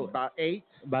about 8.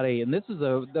 About 8. And this is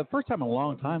the first time in a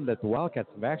long time that the Wildcats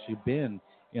have actually been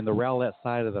in the Rowlett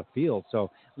side of the field.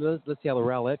 So, let's see how the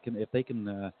Rowlett if they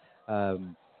can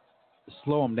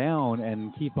slow them down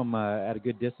and keep them at a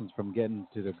good distance from getting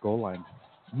to the goal line.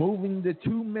 Moving to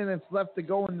 2 minutes left to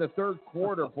go in the third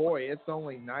quarter. Boy, it's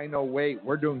only 9:08.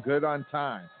 We're doing good on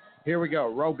time. Here we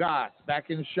go. Rowlett back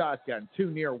in shotgun.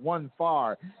 2 near, 1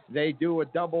 far. They do a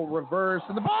double reverse,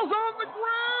 and the ball's on the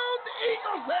ground. The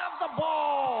Eagles have the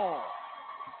ball.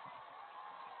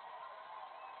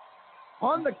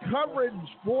 On the coverage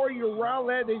for your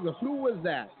Rowlett Eagles. Who was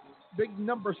that? Big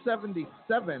number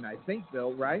 77, I think,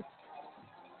 Bill, right?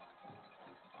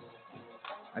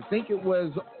 I think it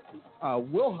was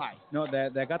Wilhite. No,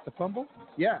 that got the fumble?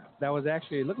 Yeah. That was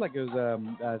actually, it looked like it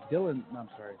was Dylan. I'm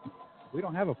sorry. We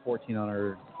don't have a 14 on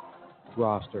our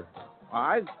roster.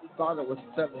 I thought it was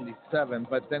 77,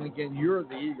 but then again, you're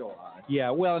the Eagle Eye. Yeah,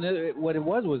 well, and what it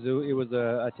was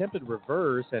a attempted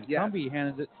reverse, and Cumbie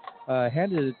handed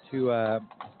it to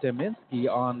Steminsky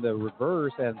on the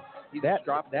reverse, and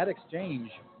that exchange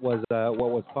was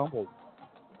what was fumbled.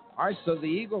 All right, so the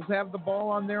Eagles have the ball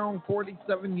on their own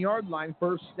 47-yard line,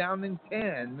 first down and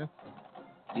 10.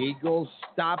 The Eagles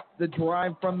stop the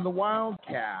drive from the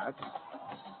Wildcats,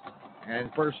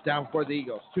 and first down for the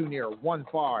Eagles. 2 near, 1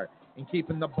 far, and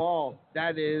keeping the ball,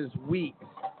 that is Weeks.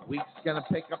 Weeks going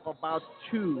to pick up about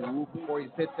 2 before he's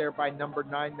hit there by number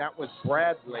 9. That was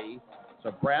Bradley.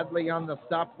 So Bradley on the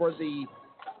stop for the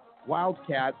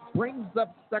Wildcats brings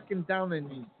up second down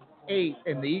and 8,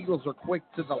 and the Eagles are quick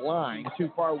to the line. 2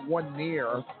 far, 1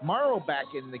 near. Morrow back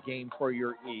in the game for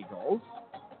your Eagles.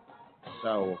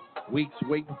 So Weeks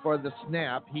waiting for the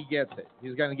snap. He gets it.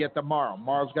 He's going to get to Morrow.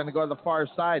 Morrow's going to go to the far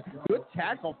side. Good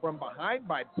tackle from behind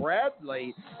by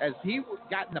Bradley as he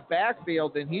got in the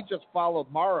backfield, and he just followed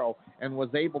Morrow and was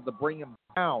able to bring him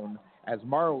down as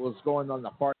Morrow was going on the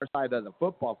far side of the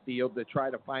football field to try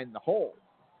to find the hole.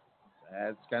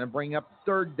 That's going to bring up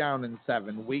third down and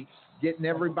 7. Weeks getting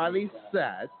everybody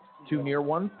set. 2 near,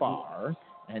 1 far.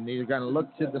 And he's going to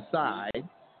look to the side.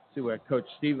 See what Coach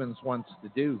Stevens wants to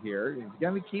do here. He's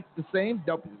going to keep the same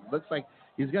double. Looks like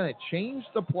he's going to change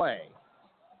the play.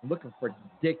 I'm looking for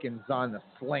Dickens on the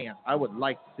slant. I would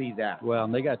like to see that. Well,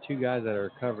 and they got 2 guys that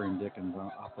are covering Dickens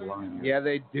off the line here. Yeah,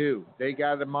 they do. They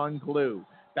got him on glue.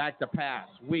 Back to pass.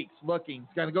 Weeks looking.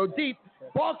 He's going to go deep.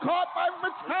 Ball caught by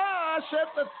Matash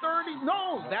at the 30.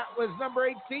 No, that was number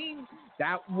 18.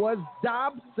 That was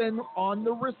Dobson on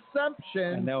the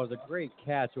reception. And that was a great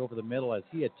catch over the middle as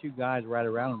he had 2 guys right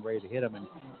around him ready to hit him.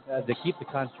 And to keep the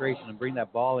concentration and bring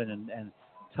that ball in and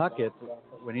tuck it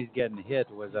when he's getting hit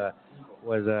was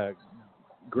a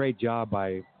great job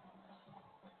by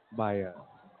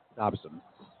Dobson.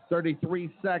 33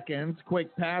 seconds.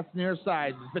 Quick pass near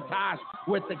side. Vitash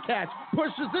with the catch.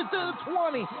 Pushes it to the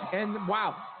 20. And,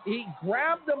 wow, he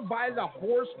grabbed him by the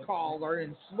horse collar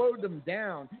and slowed him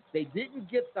down. They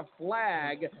didn't get the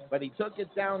flag, but he took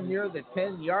it down near the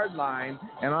 10-yard line.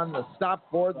 And on the stop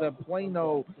for the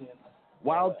Plano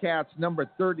Wildcats, number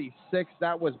 36,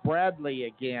 that was Bradley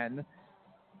again.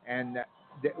 And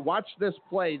watch this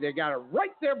play. They got it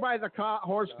right there by the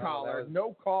horse collar.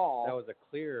 No call. That was a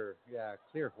clear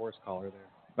horse collar there.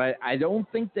 But I don't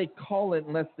think they call it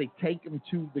unless they take him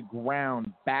to the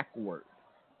ground backward.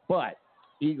 But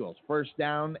Eagles, first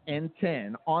down and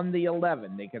 10 on the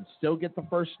 11. They can still get the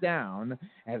first down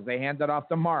as they hand it off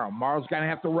to Morrow. Morrow's going to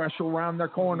have to rush around their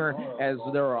corner as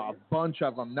there are a bunch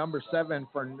of them. Number 7,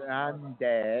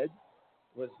 Fernandez,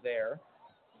 was there.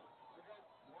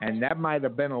 And that might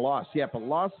have been a loss. Yeah, a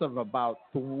loss of about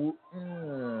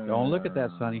Don't look at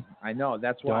that, Sonny. I know.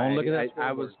 That's why Don't look at that.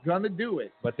 I was going to do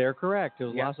it. But they're correct. It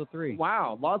was a loss of 3.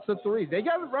 Wow, loss of 3. They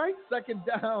got it right. Second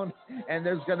down. And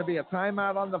there's going to be a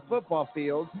timeout on the football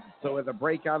field. So with a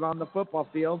breakout on the football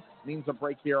field means a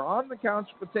break here on the Couch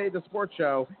Potato Sports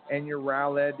Show and your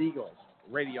Rowlett Eagles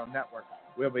Radio Network.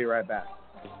 We'll be right back.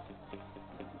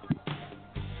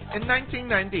 In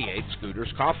 1998,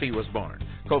 Scooters Coffee was born.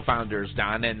 Co-founders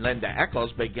Don and Linda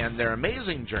Eccles began their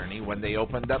amazing journey when they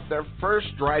opened up their first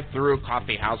drive-thru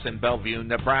coffee house in Bellevue,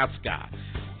 Nebraska.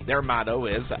 Their motto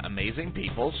is amazing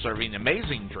people serving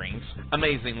amazing drinks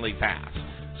amazingly fast.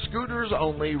 Scooters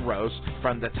only roast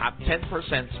from the top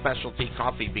 10% specialty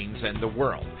coffee beans in the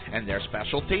world, and their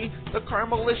specialty, the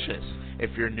Caramelicious.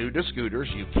 If you're new to Scooters,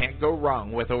 you can't go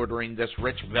wrong with ordering this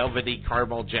rich velvety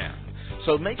caramel gem.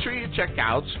 So make sure you check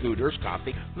out Scooters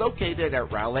Coffee, located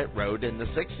at Rowlett Road in the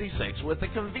 66 with a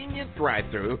convenient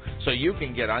drive-thru so you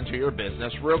can get onto your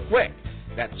business real quick.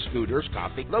 That's Scooters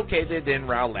Coffee, located in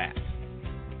Rowlett.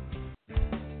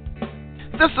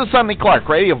 This is Sonny Clark,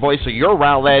 radio voice of your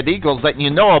Rowlett Eagles, letting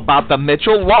you know about the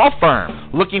Mitchell Law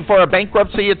Firm. Looking for a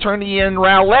bankruptcy attorney in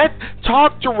Rowlett?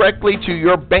 Talk directly to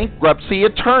your bankruptcy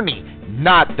attorney,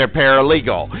 not their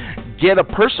paralegal. Get a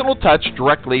personal touch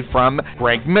directly from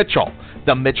Greg Mitchell.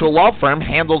 The Mitchell Law Firm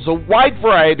handles a wide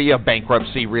variety of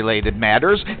bankruptcy-related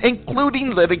matters,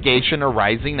 including litigation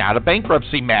arising out of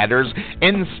bankruptcy matters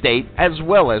in state as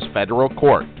well as federal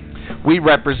court. We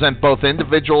represent both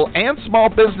individual and small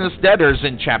business debtors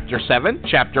in Chapter 7,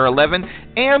 Chapter 11,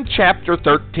 and Chapter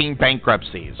 13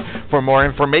 bankruptcies. For more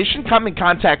information, come in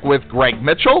contact with Greg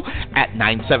Mitchell at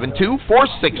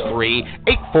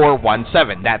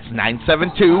 972-463-8417. That's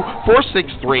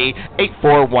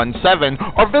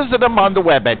 972-463-8417, or visit him on the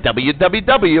web at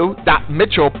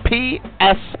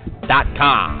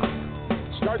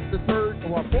www.mitchellps.com. Starts the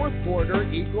fourth quarter.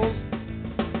 Eagles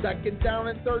second down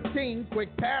and 13.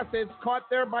 Quick pass. It's caught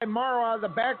there by Morrow out of the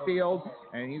backfield,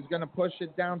 and he's going to push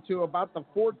it down to about the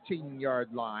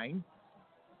 14-yard line.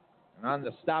 And on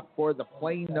the stop for the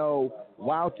Plano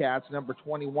Wildcats, number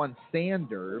 21,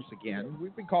 Sanders. Again,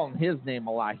 we've been calling his name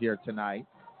a lot here tonight.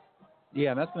 Yeah,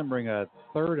 and that's going to bring a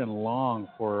 3rd and long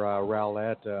for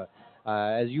Rowlett.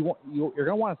 As you're going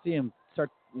to want to see him start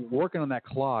working on that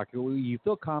clock. You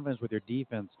feel confidence with your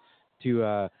defense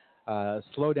to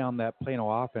slow down that Plano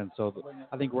offense. So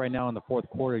I think right now in the fourth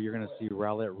quarter, you're going to see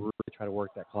Rowlett really try to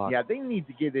work that clock. Yeah, they need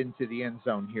to get into the end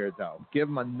zone here, though. Give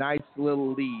them a nice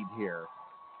little lead here.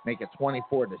 Make it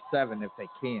 24-7 if they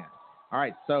can. All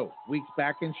right, so Weeks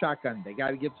back in shotgun. They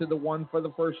got to get to the 1 for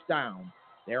the first down.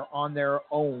 They're on their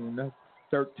own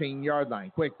 13-yard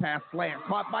line. Quick pass slant.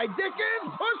 Caught by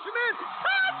Dickens. Pushing it.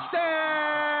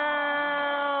 Touchdown!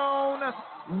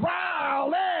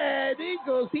 Rowlett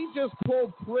Eagles. He just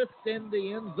pulled Chris in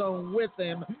the end zone with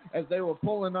him as they were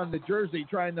pulling on the jersey,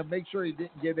 trying to make sure he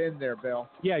didn't get in there, Bill.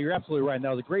 Yeah, you're absolutely right. And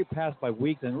that was a great pass by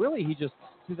Weeks, and really he just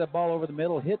threw that ball over the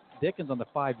middle, hit Dickens on the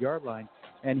 5-yard line,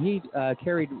 and he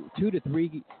carried 2 to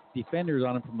 3 defenders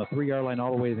on him from the 3-yard line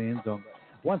all the way to the end zone.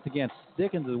 Once again,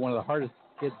 Dickens is one of the hardest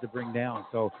kids to bring down,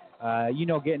 so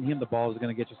getting him the ball is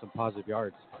going to get you some positive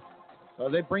yards. So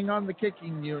they bring on the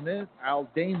kicking unit,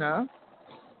 Aldana,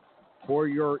 for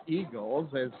your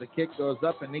Eagles as the kick goes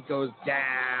up and it goes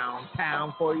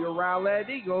downtown for your Rowlett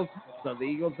Eagles. So the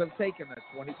Eagles have taken a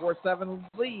 24-7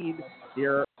 lead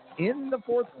here in the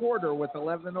fourth quarter with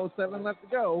 11:07 left to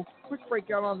go. Quick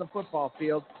breakout on the football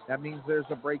field. That means there's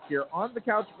a break here on the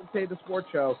Couch Potato Sports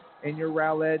Show in your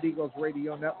Rowlett Eagles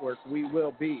radio network. We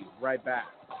will be right back.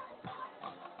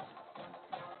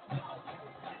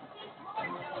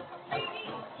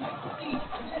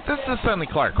 This is Sonny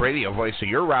Clark, radio voice of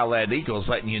your Rowlett Eagles,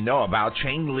 letting you know about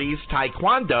Chang Lee's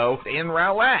Taekwondo in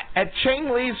Rowlett. At Chang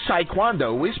Lee's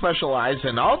Taekwondo, we specialize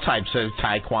in all types of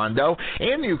Taekwondo,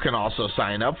 and you can also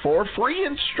sign up for free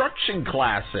instruction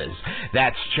classes.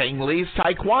 That's Chang Lee's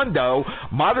Taekwondo,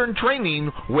 modern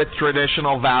training with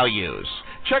traditional values.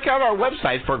 Check out our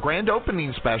website for grand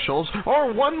opening specials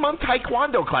or 1-month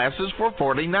Taekwondo classes for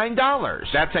 $49.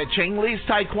 That's at Chang Lee's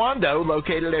Taekwondo,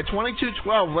 located at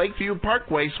 2212 Lakeview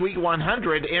Parkway, Suite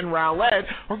 100 in Rowlett,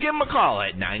 or give them a call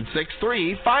at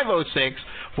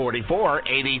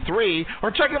 963-506-4483, or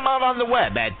check them out on the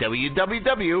web at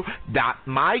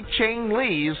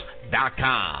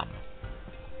www.mychanglees.com.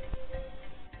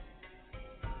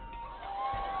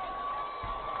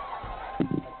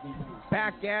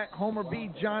 Back at Homer B.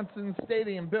 Johnson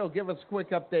Stadium. Bill, give us a quick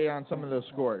update on some of those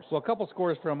scores. Well, a couple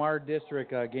scores from our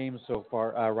district games so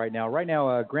far right now. Right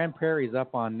now, Grand Prairie's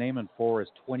up on Naaman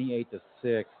Forest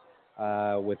 28-6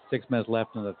 with 6 minutes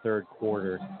left in the third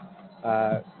quarter.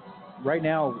 Right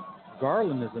now,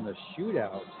 Garland is in a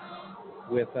shootout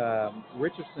with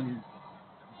Richardson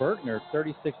Berkner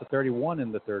 36-31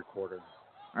 in the third quarter.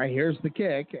 All right, here's the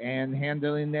kick, and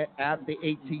handling it at the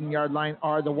 18-yard line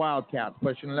are the Wildcats,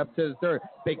 pushing it up to the third.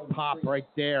 Big pop right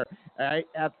there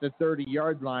at the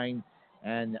 30-yard line,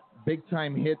 and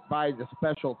big-time hit by the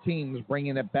special teams,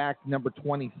 bringing it back, number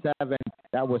 27.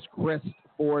 That was Chris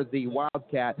for the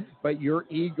Wildcat. But your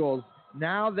Eagles,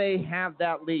 now they have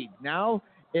that lead. Now,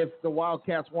 if the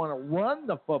Wildcats want to run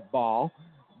the football,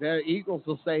 the Eagles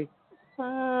will say,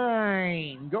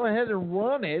 fine, go ahead and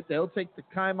run it. They'll take the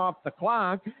time off the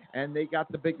clock, and they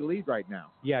got the big lead right now.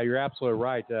 Yeah, you're absolutely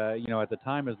right. At the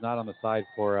time is not on the side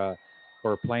for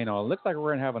Plano. It looks like we're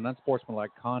going to have an unsportsmanlike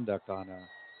conduct on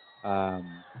a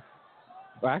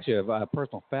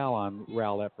personal foul on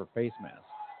Rowlett for face mask.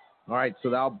 All right, so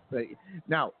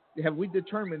now, have we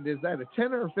determined, is that a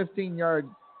 10 or a 15-yard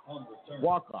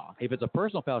walk-off? If it's a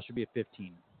personal foul, it should be a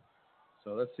 15.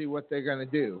 So let's see what they're going to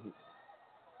do.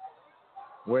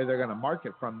 Where they're going to mark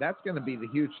it from. That's going to be the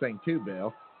huge thing too,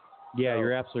 Bill. Yeah,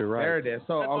 you're absolutely right. There it is.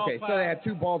 So, okay, so they had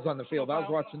 2 balls on the field. I was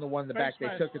watching the one in the back. They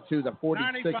took it to the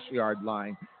 46-yard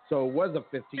line. So it was a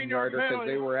 15-yarder because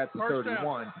they were at the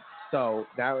 31. So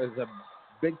that was a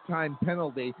big-time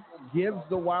penalty, gives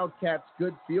the Wildcats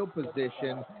good field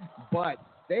position, but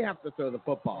they have to throw the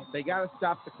football. They got to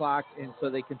stop the clock, and so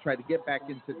they can try to get back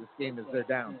into this game as they're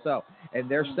down. So, and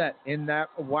they're set in that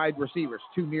wide receivers,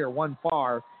 2 near, 1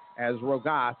 far, as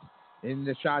Rogas in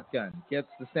the shotgun gets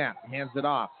the snap, hands it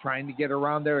off, trying to get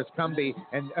around there is Cumbie.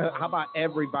 And how about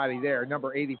everybody there?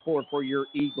 Number 84 for your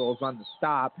Eagles on the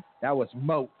stop. That was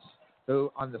Moats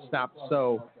who on the stop.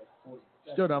 So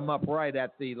stood him up right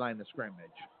at the line of scrimmage.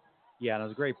 Yeah, and it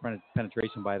was a great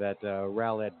penetration by that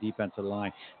Rowlett defensive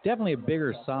line. Definitely a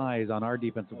bigger size on our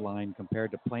defensive line compared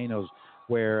to Plano's,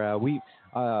 where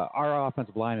our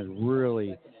offensive line has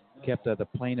really kept the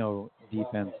Plano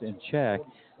defense in check.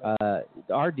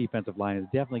 Our defensive line is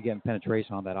definitely getting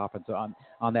penetration on that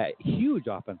on that huge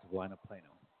offensive line of Plano.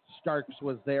 Starks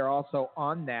was there also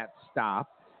on that stop.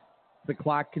 The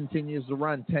clock continues to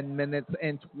run. 10 minutes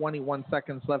and 21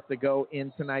 seconds left to go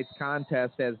in tonight's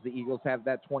contest as the Eagles have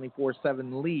that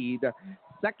 24-7 lead.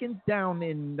 Second down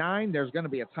and 9. There's going to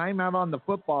be a timeout on the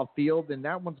football field, and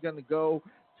that one's going to go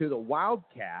to the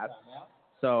Wildcats.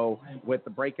 So with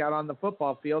the breakout on the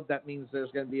football field, that means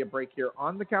there's going to be a break here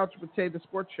on the Couch Potato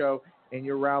Sports Show in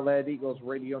your Rowlett Eagles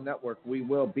Radio Network. We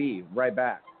will be right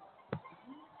back.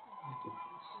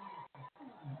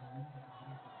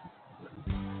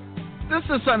 This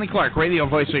is Sonny Clark, radio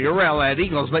voice of your Rowlett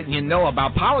Eagles, letting you know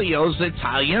about Palio's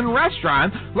Italian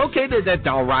Restaurant, located at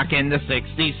Del Rock in the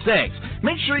 66.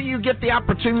 Make sure you get the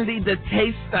opportunity to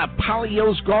taste the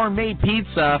Palio's Gourmet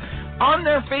Pizza on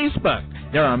their Facebook.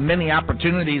 There are many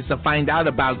opportunities to find out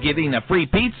about getting a free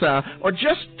pizza or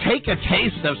just take a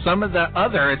taste of some of the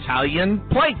other Italian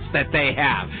plates that they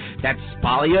have. That's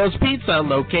Palio's Pizza,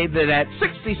 located at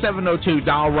 6702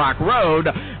 Del Rock Road,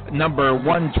 number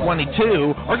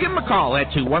 122, or give them a call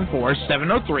at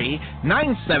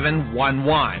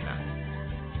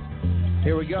 214-703-9711.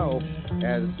 Here we go.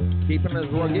 As keeping his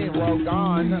game well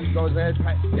gone, goes ahead,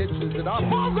 pitches it up.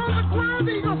 Ball's on the ground,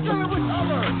 Eagles going to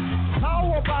recover.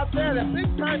 How about that? A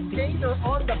big-time gainer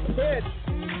on the pitch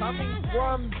coming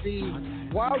from the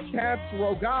Wildcats,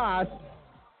 Rogas,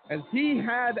 as he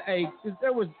had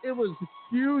it was a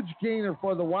huge gainer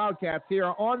for the Wildcats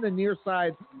here on the near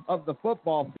side of the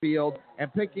football field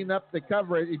and picking up the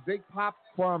coverage. A big pop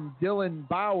from Dylan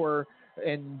Bauer,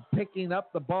 and picking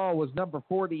up the ball was number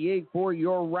 48 for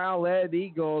your Rowlett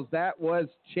Eagles. That was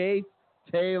Chase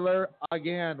Taylor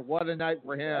again. What a night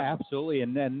for him. Absolutely.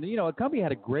 And then, Cumbie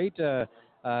had a great run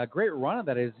of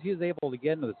that. He was able to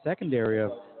get into the secondary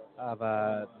of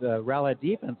the Rowlett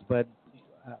defense, but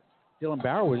Dylan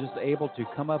Bauer was just able to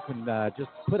come up and just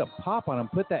put a pop on him,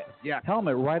 put that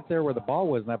helmet right there where the ball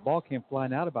was, and that ball came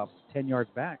flying out about 10 yards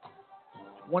back.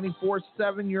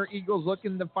 24-7, your Eagles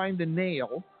looking to find a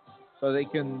nail so they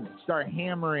can start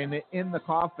hammering it in the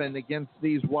coffin against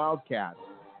these Wildcats.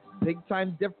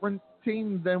 Big-time different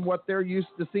team than what they're used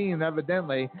to seeing,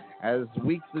 evidently, as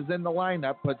Weeks is in the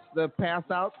lineup, puts the pass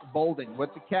out, Bolding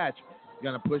with the catch.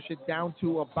 Going to push it down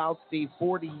to about the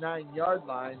 49-yard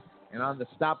line, and on the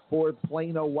stop for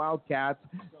Plano Wildcats,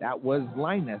 that was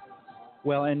Linus.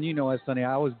 Well, and Sonny,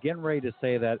 I was getting ready to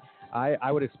say that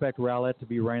I would expect Rowlett to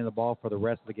be running the ball for the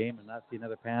rest of the game and not see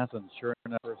another pass, and sure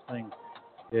enough, first thing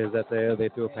is that they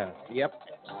threw a pass. Yep.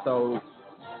 So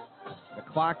the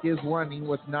clock is running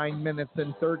with 9 minutes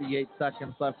and 38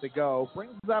 seconds left to go.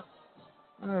 Brings up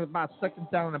about second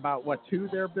down, about 2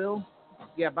 there, Bill?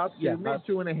 Yeah, about 2, maybe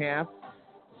 2.5.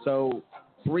 So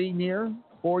 3 near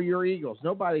for your Eagles.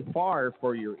 Nobody far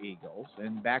for your Eagles.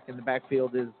 And back in the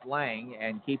backfield is Lang,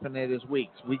 and keeping it is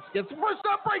Weeks. Weeks gets the first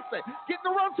up, breaks it, getting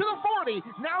around to the 40,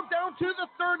 now down to the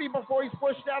 30 before he's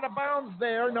pushed out of bounds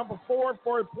there. Number 4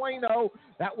 for Plano.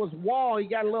 That was Wall. He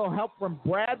got a little help from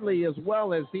Bradley as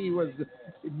well as he was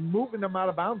moving him out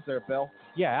of bounds there, Bill.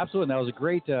 Yeah, absolutely. And that was a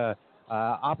great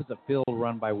opposite field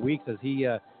run by Weeks as he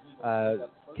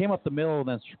came up the middle and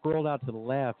then scrolled out to the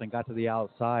left and got to the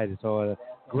outside. So a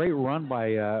great run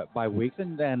by Weeks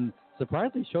and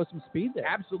surprisingly showed some speed there.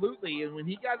 Absolutely. And when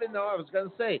he got in, I was going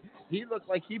to say, he looked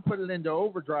like he put it into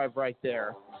overdrive right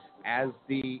there as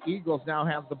the Eagles now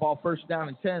have the ball first down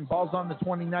and 10. Ball's on the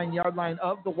 29-yard line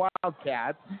of the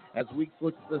Wildcats as Weeks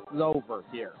looks this over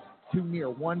here. 2 near,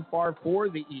 1 far for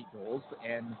the Eagles,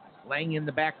 and Lang in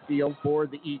the backfield for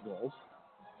the Eagles.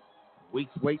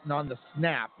 Weeks waiting on the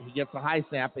snap. He gets a high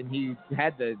snap, and he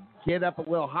had to get up a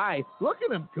little high. Look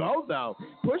at him go, though.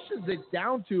 Pushes it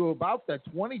down to about the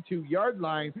 22-yard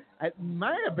line. It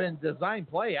might have been design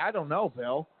play. I don't know,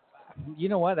 Bill. You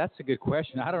know what? That's a good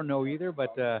question. I don't know either,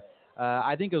 but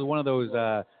I think it was one of those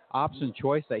option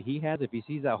choice that he has. If he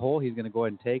sees that hole, he's going to go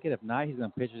ahead and take it. If not, he's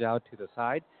going to pitch it out to the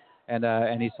side. And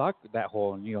he saw that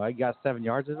hole, and, he got 7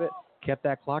 yards of it. kept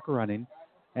that clock running.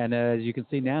 And as you can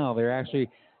see now, they're actually,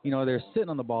 they're sitting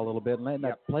on the ball a little bit and letting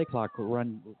that play clock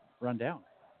run down.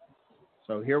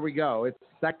 So here we go. It's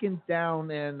second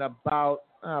down and about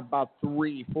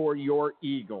 3 for your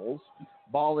Eagles.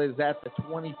 Ball is at the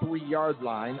 23-yard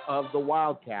line of the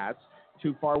Wildcats.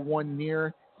 Too far, one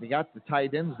near. They got the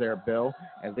tight ends there, Bill,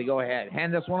 as they go ahead.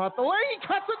 Hand this one off the lane. He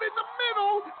cuts it in the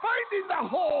middle, finding the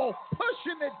hole,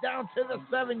 pushing it down to the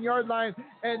 7-yard line,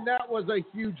 and that was a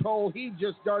huge hole. He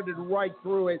just darted right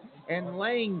through it. And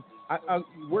Lang,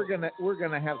 we're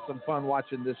gonna have some fun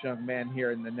watching this young man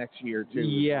here in the next year too.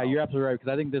 Yeah, you're absolutely right,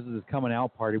 because I think this is his coming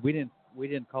out party. We didn't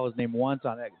call his name once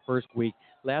on that first week.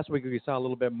 Last week we saw a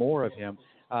little bit more of him,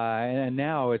 and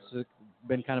now it's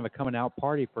been kind of a coming out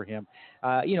party for him.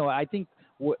 I think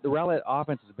the Rowlett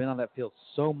offense has been on that field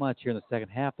so much here in the second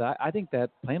half that I think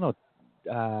that Plano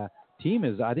team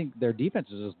I think their defense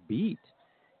is just beat.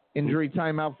 Injury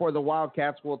timeout for the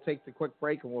Wildcats. We'll take the quick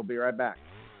break and we'll be right back.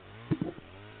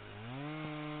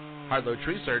 Harlow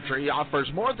Tree Surgery offers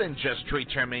more than just tree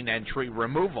trimming and tree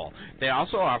removal. They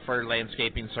also offer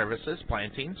landscaping services,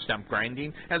 planting, stump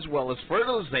grinding, as well as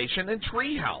fertilization and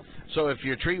tree health. So if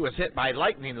your tree was hit by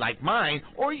lightning like mine,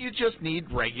 or you just need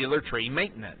regular tree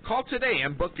maintenance, call today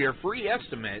and book your free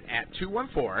estimate at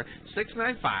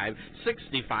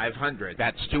 214-695-6500.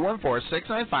 That's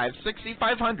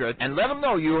 214-695-6500, and let them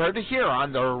know you heard it here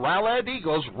on the Rowlett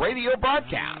Eagles radio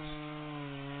broadcast.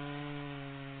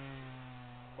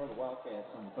 For the Wildcats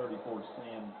on 34,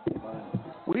 Sam.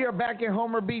 We are back at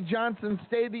Homer B. Johnson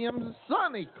Stadium.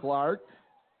 Sonny Clark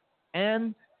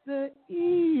and the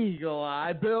Eagle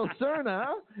Eye, Bill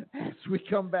Serna, as we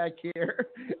come back here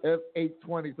at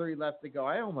 8:23 left to go.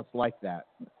 I almost like that.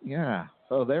 Yeah,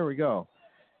 so there we go.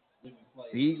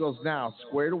 The Eagles now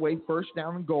squared away, first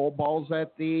down and goal. Ball's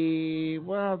at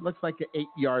it looks like an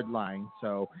 8-yard line.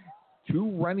 So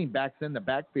 2 running backs in the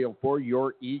backfield for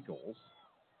your Eagles.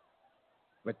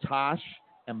 Vatosh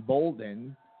and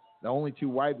Bolden, the only 2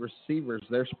 wide receivers,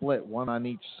 they're split, one on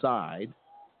each side.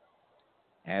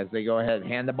 As they go ahead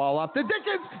and hand the ball off to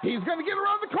Dickens. He's going to get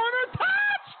around the corner.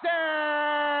 Touchdown!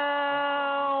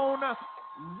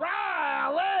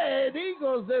 Rowlett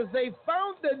Eagles, as they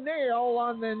found the nail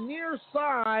on the near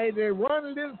side. They run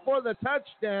it in for the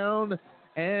touchdown.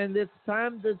 And it's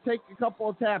time to take a couple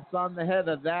of taps on the head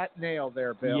of that nail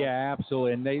there, Bill. Yeah,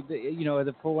 absolutely. And they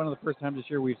for one of the first times this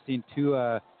year, we've seen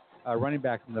 2 running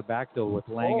backs in the backfield with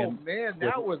Lang. Oh, man,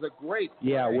 that was a great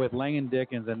play. Yeah, with Lang and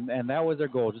Dickens, and that was their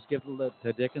goal. Just give it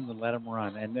to Dickens and let him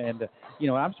run. And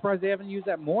I'm surprised they haven't used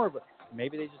that more, but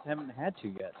maybe they just haven't had to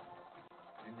yet.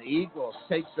 And the Eagles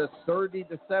take the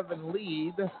 30-7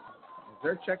 lead.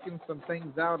 They're checking some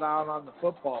things out on the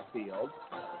football field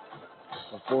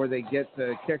before they get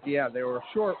to kick. Yeah, they were a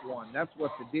short one. That's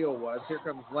what the deal was. Here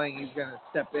comes Lang. He's going to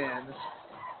step in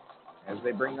as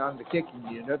they bring on the kicking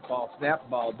unit. Ball snap,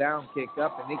 ball down, kick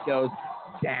up, and it goes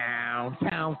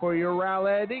downtown for your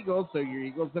Rowlett Eagles. So your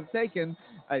Eagles have taken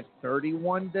a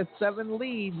 31-7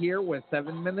 lead here with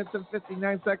 7 minutes and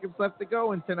 59 seconds left to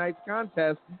go in tonight's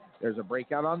contest. There's a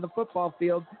breakout on the football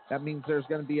field. That means there's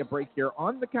going to be a break here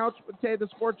on the Couch Potato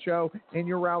Sports Show and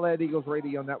your Rowlett Eagles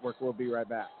Radio Network. We'll be right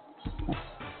back.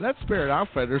 Let Spirit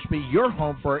Outfitters be your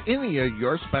home for any of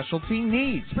your specialty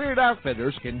needs. Spirit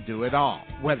Outfitters can do it all.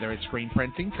 Whether it's screen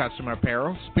printing, custom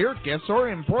apparel, spirit gifts,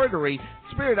 or embroidery,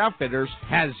 Spirit Outfitters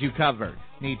has you covered.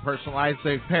 Need personalized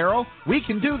apparel? We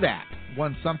can do that.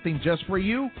 Want something just for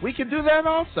you? We can do that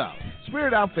also.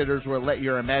 Spirit Outfitters will let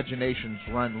your imaginations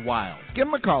run wild. Give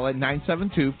them a call at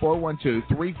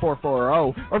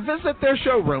 972-412-3440 or visit their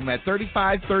showroom at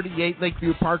 3538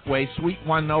 Lakeview Parkway, Suite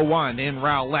 101 in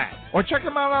Rowlett. Or check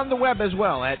them out on the web as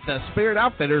well at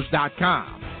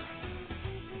thespiritoutfitters.com.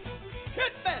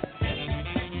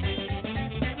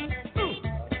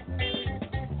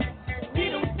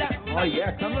 Oh,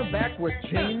 yeah, coming back with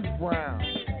James Brown.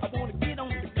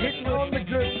 Getting on the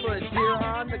good foot here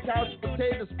on the Couch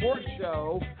Potato Sports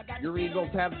Show. Your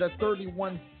Eagles have the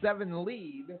 31-7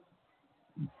 lead.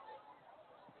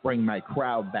 Bring my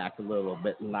crowd back a little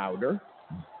bit louder.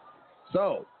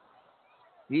 So,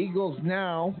 the Eagles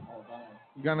now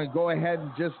going to go ahead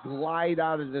and just glide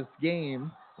out of this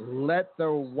game. Let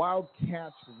the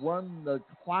Wildcats run the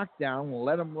clock down.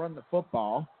 Let them run the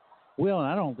football. Well,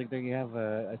 I don't think they have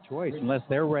a choice unless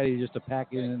they're ready just to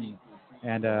pack in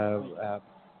and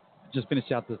just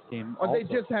finish out this game. Well, they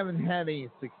just haven't had any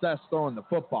success throwing the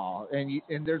football, and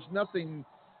there's nothing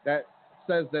that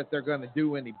says that they're going to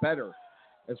do any better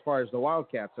as far as the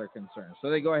Wildcats are concerned. So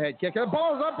they go ahead, kick it. The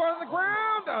ball's up on the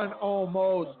ground, and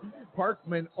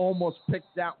Parkman almost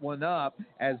picked that one up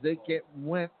as it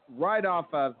went right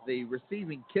off of the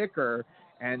receiving kicker,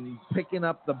 And picking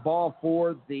up the ball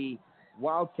for the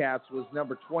Wildcats was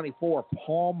number 24,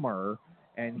 Palmer,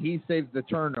 and he saved the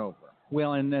turnover.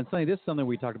 Well, and Sonny, this is something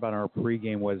we talked about in our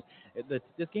pregame was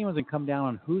this game doesn't come down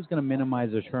on who's going to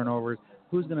minimize the turnovers,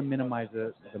 who's going to minimize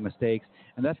the mistakes,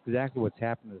 and that's exactly what's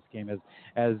happened in this game.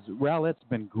 As Rowlett's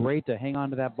been great to hang on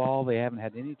to that ball. They haven't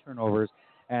had any turnovers,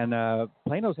 and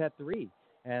Plano's had 3,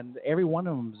 and every one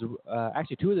of them,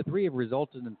 actually 2 of the 3 have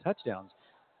resulted in touchdowns.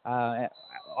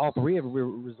 All 3 have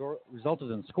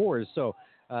resulted in scores, so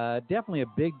definitely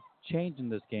a big change in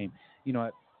this game.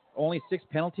 Only 6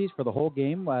 penalties for the whole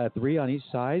game, 3 on each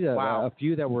side. Wow. A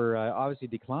few that were obviously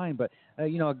declined, but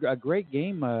a great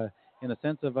game in the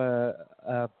sense of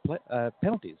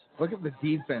penalties. Look at the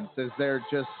defenses; they're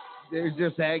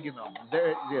just egging them.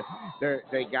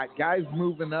 They got guys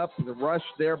moving up. The rush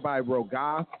there by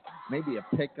Rogas, maybe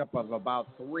a pickup of about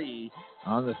 3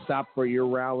 on the stop for your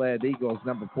Rowlett Eagles,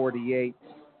 number 48,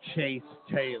 Chase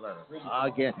Taylor.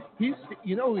 Again, he's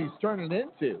who he's turning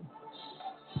into.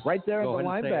 Right there at the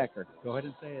linebacker. Go ahead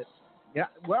and say it. Yeah,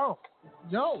 well,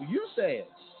 no, you say it.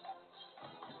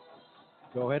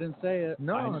 Go ahead and say it.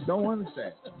 No, I don't want to say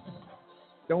it.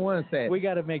 Don't want to say it. We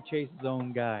got to make Chase his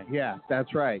own guy. Yeah,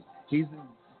 that's right. He's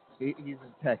in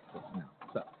Texas now.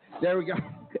 So there we go.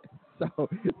 So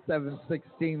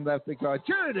 7:16 left to go.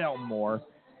 Jared Elmore.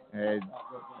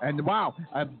 And wow,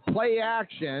 a play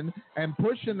action and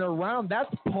pushing around. That's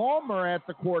Palmer at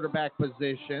the quarterback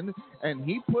position, and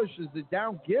he pushes it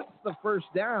down, gets the first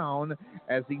down.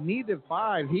 As he needed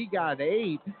 5, he got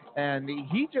 8, and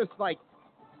he just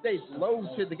stays low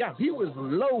to the ground. He was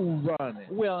low running.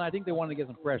 Well, I think they wanted to get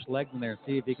some fresh legs in there and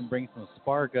see if he can bring some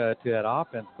spark to that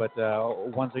offense. But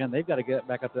once again, they've got to get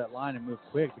back up to that line and move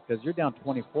quick because you're down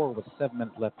 24 with 7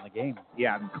 minutes left in the game.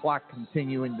 Yeah, and clock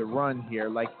continuing to run here.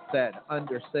 Like I said,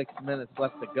 under 6 minutes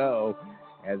left to go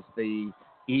as the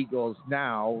Eagles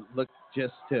now look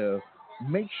just to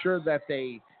make sure that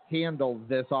they handle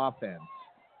this offense.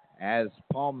 As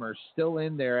Palmer's still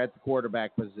in there at the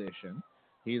quarterback position.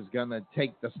 He's going to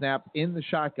take the snap in the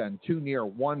shotgun, 2 near,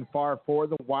 1 far for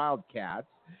the Wildcats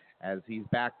as he's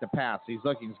back to pass. He's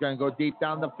looking. He's going to go deep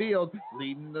down the field,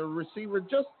 leading the receiver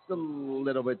just a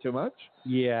little bit too much.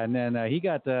 Yeah, and then he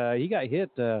got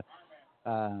hit.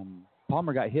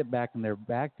 Palmer got hit back in their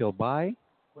backfield by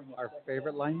our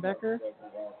favorite linebacker,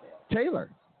 Taylor.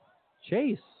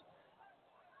 Chase.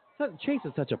 Chase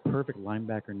is such a perfect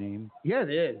linebacker name. Yeah, it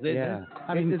is.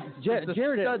 I mean, it's a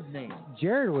stud name.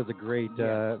 Jared was a great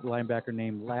linebacker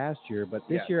name last year, but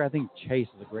this year I think Chase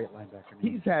is a great linebacker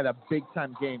name. He's had a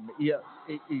big-time game. Yeah,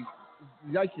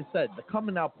 like you said, the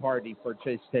coming-out party for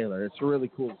Chase Taylor. It's really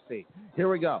cool to see. Here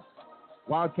we go.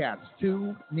 Wildcats,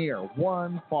 2 near,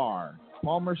 1 far.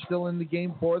 Palmer still in the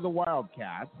game for the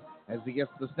Wildcats. As he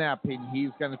gets the snap,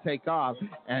 he's going to take off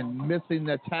and missing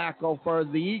the tackle for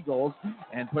the Eagles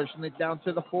and pushing it down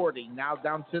to the 40. Now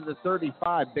down to the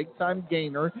 35. Big-time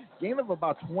gainer. Gain of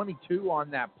about 22 on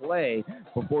that play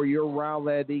before your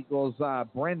Rowlett Eagles,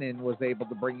 Brennan, was able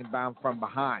to bring it down from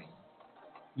behind.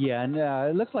 Yeah, and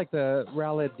it looks like the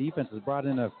Rowlett defense has brought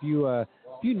in a few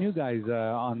new guys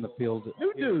on the field.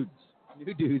 New dudes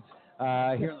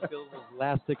here on the field in the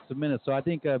last 6 minutes. So I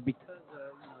think because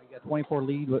you got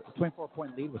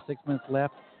 24-point lead with 6 minutes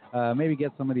left. Maybe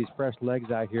get some of these fresh legs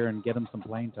out here and get them some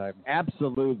playing time.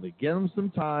 Absolutely. Get them some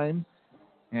time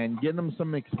and get them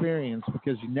some experience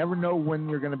because you never know when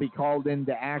you're going to be called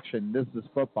into action. This is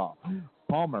football.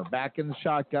 Palmer back in the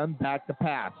shotgun, back to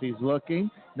pass. He's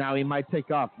looking. Now he might take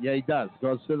off. Yeah, he does.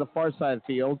 Goes to the far side of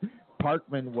the field.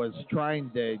 Parkman was trying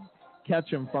to catch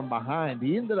him from behind.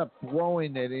 He ended up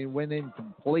throwing it and went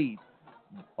incomplete.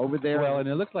 Over there. Well, and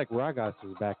it looks like Ragas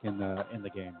is back in the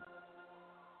game.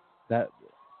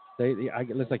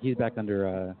 It looks like he's back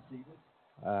under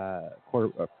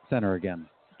center again.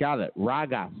 Got it.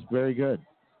 Ragas. Very good.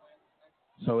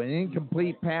 So an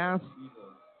incomplete pass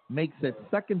makes it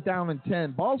 2nd down and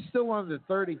 10. Ball's still on the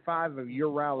 35 of your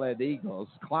Rowlett Eagles.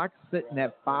 Clock sitting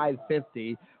at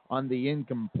 5:50 on the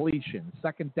incompletion.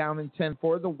 2nd down and 10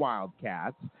 for the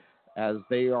Wildcats, as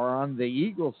they are on the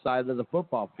Eagles side of the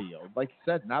football field. Like you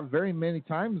said, not very many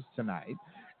times tonight.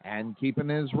 And keeping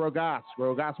his Rogas.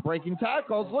 Rogas breaking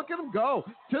tackles. Look at him go.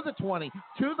 To the 20,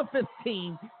 to the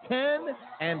 15, 10,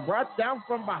 and brought down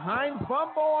from behind.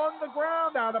 Fumble on the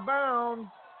ground, out of bounds.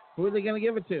 Who are they going to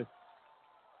give it to?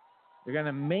 They're going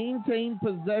to maintain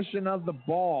possession of the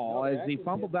ball as he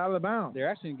fumbled out of bounds. They're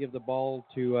actually going to give the ball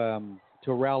to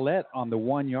Rowlett on the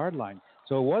 1-yard line.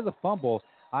 So it was a fumble.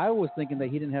 I was thinking that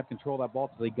he didn't have control of that ball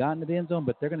until he got into the end zone,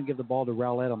 but they're going to give the ball to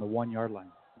Rowlett on the 1-yard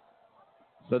line.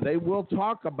 So they will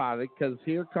talk about it because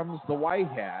here comes the White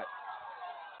Hat.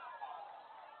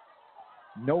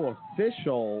 No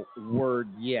official word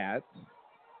yet.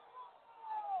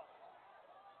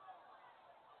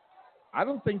 I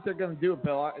don't think they're going to do it,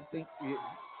 Bill. I think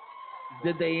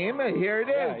did they aim it? Here it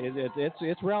is. Yeah,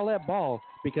 it's Rowlett ball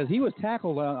because he was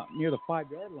tackled near the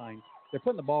 5-yard line. They're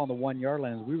putting the ball on the 1-yard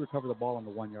line, and we recover the ball on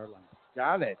the 1-yard line.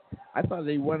 Got it. I thought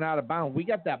they went out of bounds. We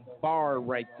got that bar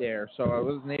right there, so I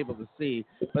wasn't able to see.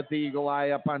 But the Eagle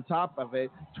Eye up on top of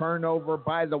it. Turnover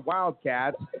by the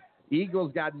Wildcats.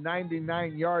 Eagles got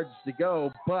 99 yards to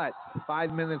go, but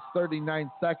 5 minutes,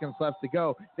 39 seconds left to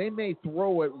go. They may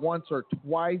throw it once or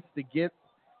twice to get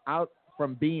out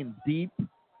from being deep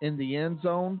in the end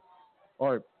zone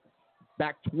or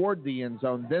back toward the end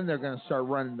zone. Then they're going to start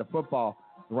running the football,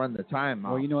 run the time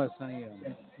off. Well, you know what, Sonny?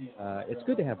 It's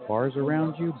good to have bars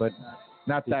around you, but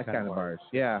not that kind of bars.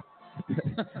 Yeah.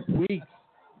 Weeks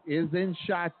is in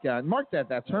shotgun. Mark that.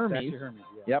 That's Hermes. That's Hermes,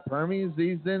 yeah. Yep, Hermes.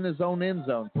 He's in his own end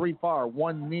zone. 3 far,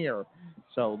 1 near.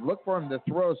 So look for him to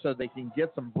throw so they can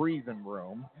get some breathing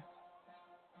room.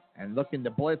 And looking to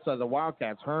blitz of the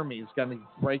Wildcats. Hermes going to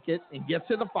break it and get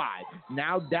to the 5.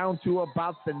 Now down to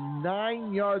about the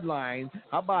 9-yard line.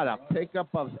 How about a pickup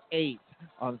of 8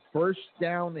 on first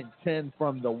down and 10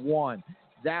 from the 1?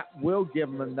 That will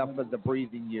give them enough of the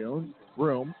breathing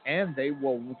room, and they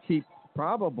will keep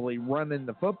probably running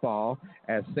the football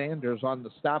as Sanders on the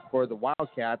stop for the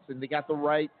Wildcats, and they got the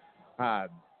right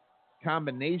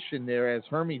combination there as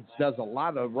Hermes does a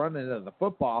lot of running of the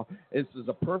football. This is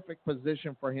a perfect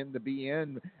position for him to be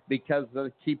in because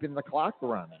of keeping the clock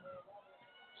running.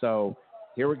 So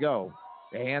here we go.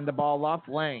 They hand the ball off.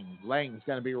 Lang. Lang's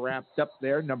going to be wrapped up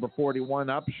there. Number 41,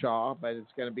 Upshaw, but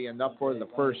it's going to be enough for the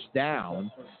first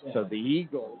down. So the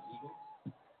Eagles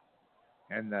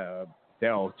and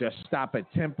they'll just stop it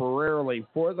temporarily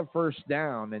for the first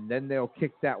down, and then they'll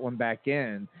kick that one back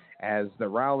in as the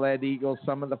Rowlett Eagles,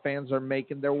 some of the fans are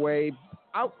making their way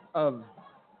out of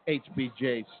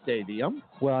HBJ Stadium.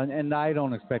 Well, and I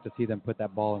don't expect to see them put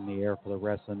that ball in the air for the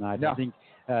rest of the night. No. I think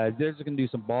they're just going to do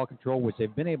some ball control, which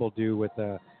they've been able to do with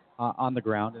on the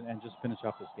ground, and just finish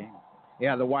off this game.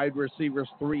 Yeah, the wide receivers,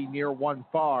 3 near, 1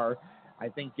 far. I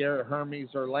think Hermes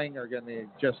or Lang are going to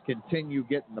just continue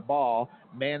getting the ball.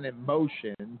 Man in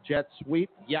motion. Jet sweep.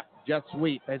 Yep, jet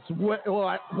sweep. It's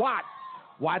Watts.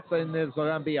 Watson is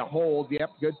going to be a hold.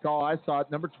 Yep, good call. I saw it.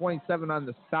 Number 27 on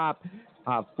the stop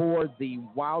for the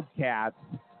Wildcats.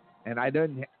 And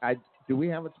do we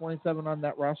have a 27 on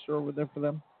that roster over there for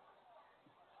them?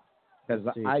 Because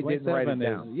I didn't write it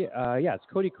down. Yeah, it's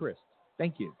Cody Christ.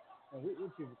 Thank you.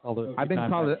 I've been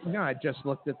called it. No, I just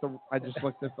looked at the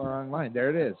wrong line. There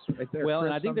it is, right there. Well,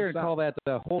 Chris, and I think they're going to call that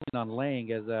holding on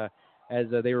Lang as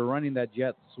they were running that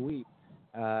jet sweep.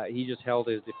 He just held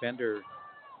his defender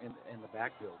in the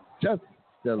backfield. Just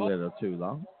a little too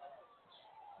long.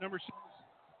 Number 6.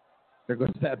 There goes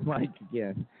that mic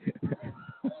again.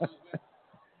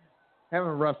 Having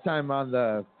a rough time on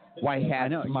the white hat. I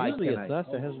know. Mic usually tonight. it's us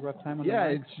that has a rough time on the Yeah,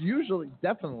 mic. it's usually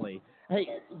definitely. Hey,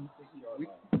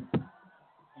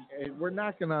 we're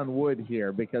knocking on wood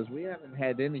here because we haven't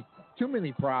had too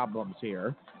many problems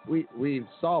here. We've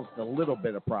solved a little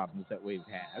bit of problems that we've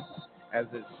had as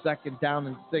it's 2nd down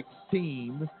and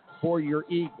 16 for your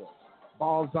Eagles.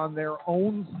 Ball's on their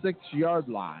own 6-yard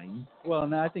line. Well,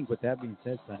 and I think with that being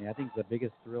said, Sonny, I think the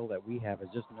biggest thrill that we have is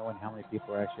just knowing how many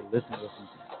people are actually listening to us and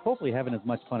hopefully having as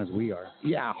much fun as we are.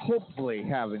 Yeah, hopefully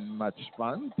having much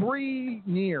fun. 3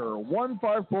 near, 1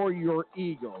 far for your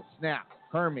Eagles. Snap.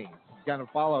 Hermes going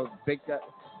to follow. Picked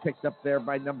up there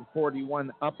by number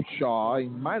 41, Upshaw. He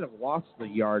might have lost a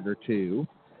yard or two.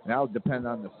 That'll depend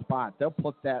on the spot. They'll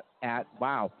put that at,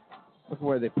 wow, look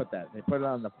where they put that. They put it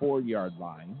on the 4-yard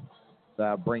line.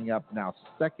 So bring up now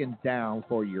 2nd down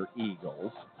for your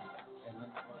Eagles.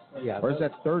 Yeah, or is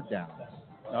that 3rd down?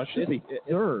 No, it should be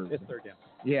 3rd. It's 3rd down.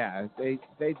 Yeah, they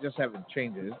just haven't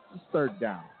changed it. It's 3rd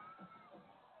down.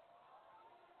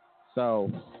 So,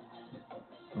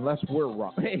 unless we're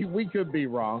wrong. Hey, we could be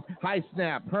wrong. High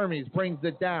snap. Hermes brings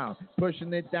it down.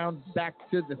 Pushing it down back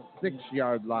to the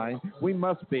 6-yard line. We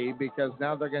must be because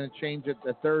now they're going to change it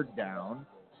to 3rd down.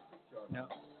 No.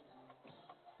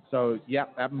 So, yeah,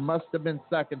 that must have been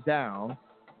 2nd down.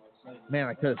 Man,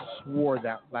 I could have swore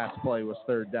that last play was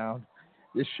 3rd down.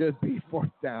 This should be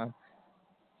 4th down.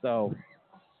 So,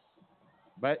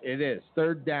 but it is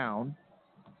 3rd down.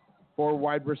 4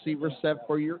 wide receivers set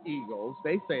for your Eagles.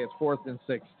 They say it's 4th and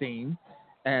 16.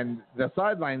 And the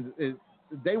sidelines,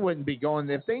 they wouldn't be going.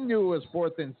 If they knew it was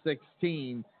 4th and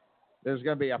 16, there's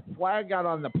going to be a flag out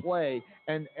on the play.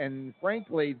 And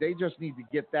frankly, they just need to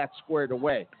get that squared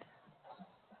away.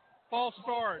 False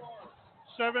start.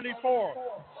 74.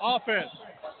 Offense.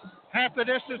 half the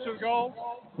distance to the goal.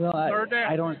 Well, Third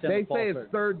down. I don't understand. They the false say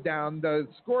it's third down. The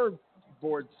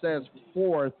scoreboard says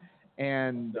fourth,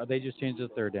 and they just changed it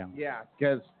to third down. yeah,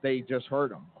 because they just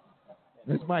heard them.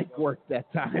 This mic worked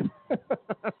that time.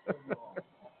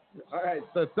 All right,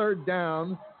 so third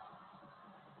down.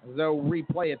 They'll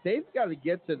replay it. They've got to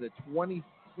get to the 20,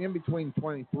 in between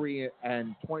 23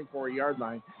 and 24-yard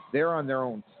line. They're on their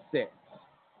own 6.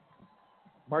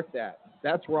 Mark that.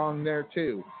 That's wrong there,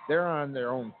 too. They're on their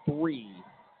own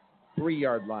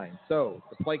 3-yard line. So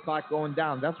the play clock going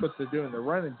down. That's what they're doing. They're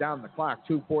running down the clock.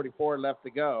 2:44 left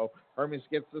to go. Hermes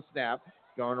gets the snap.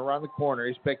 Going around the corner.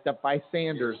 He's picked up by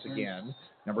Sanders again.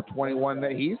 Number 21.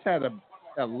 He's had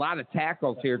a lot of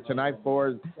tackles here tonight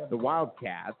for the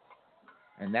Wildcats.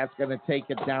 And that's going to take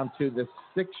it down to the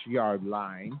 6-yard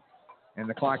line. And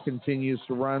the clock continues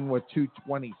to run with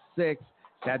 2:26.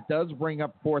 That does bring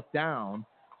up fourth down.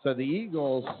 So the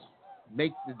Eagles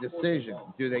make the decision.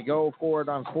 Do they go for it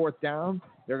on fourth down?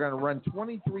 They're going to run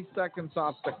 23 seconds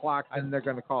off the clock, and they're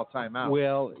going to call timeout.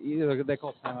 Well, either they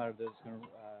call timeout or they're just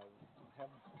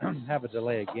going to have a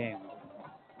delay of game.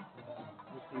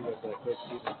 We'll see what the coach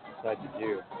decide to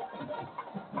do.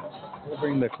 We'll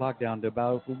bring the clock down to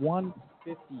about 1:54.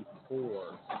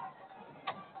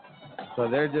 So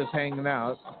they're just hanging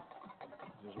out,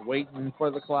 just waiting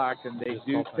for the clock, and they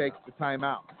do take the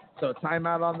timeout. So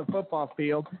timeout on the football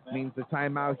field means the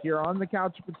timeout here on the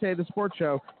Couch Potato Sports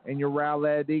Show and your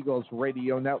Rowlett Eagles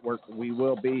Radio Network. We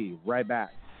will be right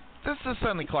back. This is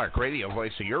Sonny Clark, radio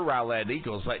voice of your Rowlett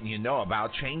Eagles, letting you know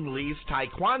about Cheng Li's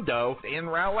Taekwondo in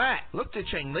Rowlett. Look to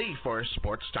Cheng Li for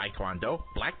sports taekwondo,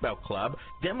 black belt club,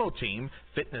 demo team,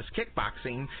 fitness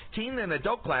kickboxing, teen and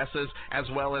adult classes, as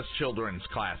well as children's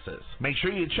classes. Make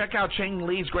sure you check out Cheng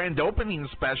Li's grand opening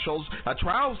specials. A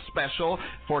trial special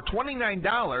for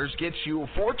 $29 gets you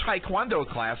 4 taekwondo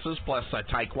classes plus a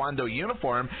taekwondo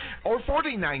uniform, or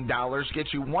 $49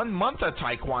 gets you 1 month of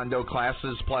taekwondo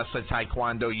classes plus a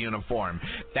taekwondo uniform.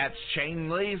 That's Cheng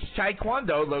Li's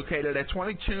Taekwondo, located at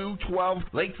 2212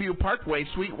 Lakeview Parkway,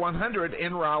 Suite 100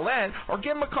 in Rowlett, or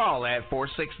give them a call at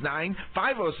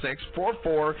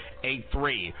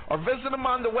 469-506-4483, or visit them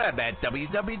on the web at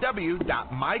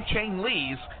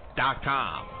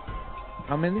www.mychenglis.com.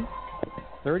 How many?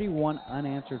 31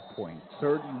 unanswered points.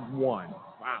 31.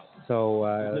 Wow. So,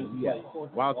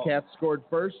 Wildcats scored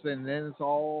first, and then it's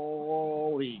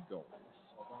all Eagles.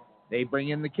 They bring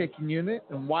in the kicking unit,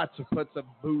 and Watson puts a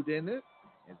boot in it.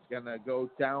 It's going to go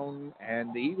down,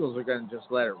 and the Eagles are going to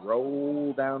just let it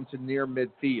roll down to near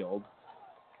midfield.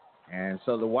 And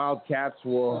so the Wildcats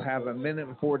will have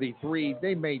 1:43.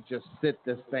 They may just sit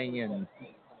this thing in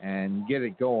and get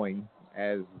it going,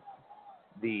 as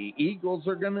the Eagles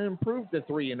are going to improve to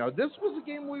 3-0. This was a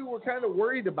game we were kind of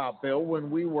worried about, Bill, when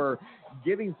we were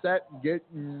getting set,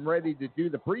 getting ready to do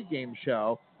the pregame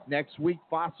show. Next week,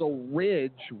 Fossil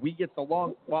Ridge, we get the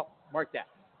long, well, mark that.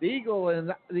 The Eagles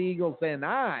and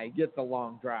I get the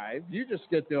long drive. You just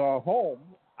get to our home.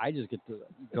 I just get to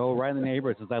go right in the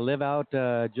neighborhood. Since I live out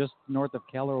just north of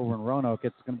Keller over in Roanoke,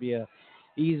 it's going to be a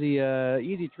easy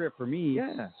trip for me.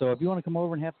 Yeah. So if you want to come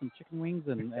over and have some chicken wings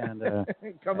and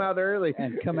come out early.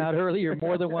 And come out early, you're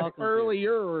more than welcome.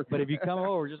 Earlier. But if you come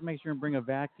over, just make sure and bring a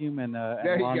vacuum and a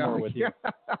there lawnmower you with you.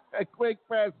 A quick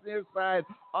pass near side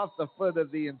off the foot of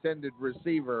the intended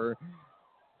receiver.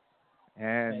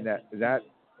 And that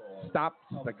stops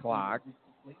the clock.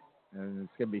 And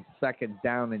it's going to be second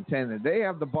down and 10. And they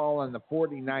have the ball on the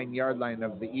 49-yard line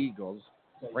of the Eagles,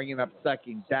 bringing up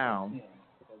second down.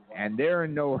 And they're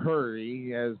in no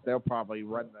hurry, as they'll probably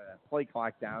run the play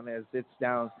clock down as it's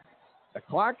down. The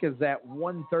clock is at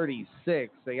 1:36.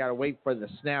 They got to wait for the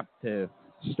snap to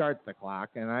start the clock.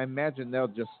 And I imagine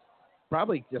they'll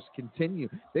probably continue.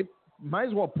 They might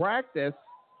as well practice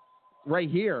right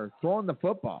here, throwing the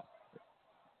football.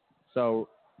 So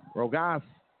Rogas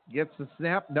gets the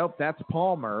snap. Nope, that's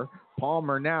Palmer.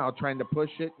 Palmer now trying to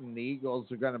push it, and the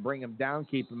Eagles are going to bring him down,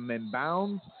 keep him in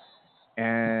bounds.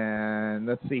 And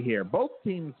let's see here. Both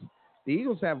teams, the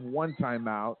Eagles have 1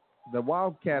 timeout. The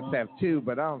Wildcats have 2,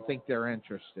 but I don't think they're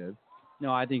interested.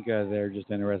 No, I think they're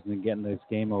just interested in getting this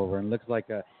game over. And it looks like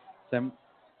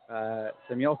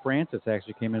Samuel Francis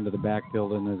actually came into the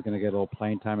backfield and is going to get a little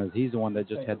playing time, as he's the one that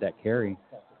just had that carry.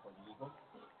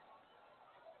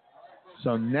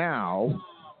 So now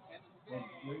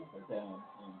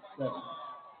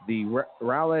the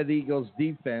Rowlett Eagles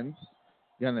defense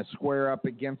going to square up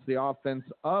against the offense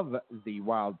of the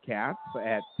Wildcats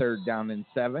at 3rd down and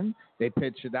 7. They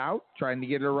pitch it out, trying to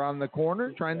get it around the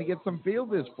corner, trying to get some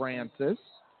field is Francis.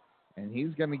 And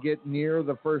he's going to get near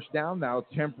the first down now,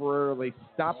 temporarily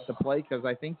stop the play because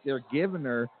I think they're giving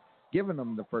them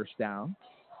the first down.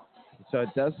 So it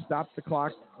does stop the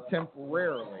clock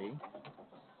temporarily.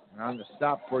 And on the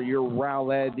stop for your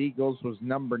Rowlett Eagles was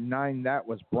number 9. That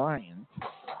was Bryant.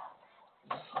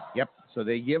 Yep, so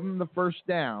they give him the first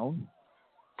down.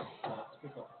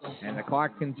 And the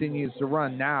clock continues to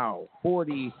run now.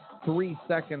 43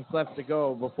 seconds left to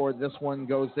go before this one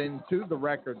goes into the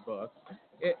record book.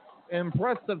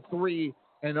 Impressive 3-0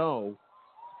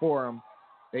 for them.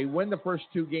 They win the first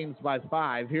 2 games by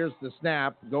 5. Here's the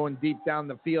snap. Going deep down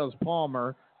the field is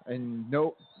Palmer. And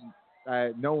no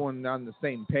one on the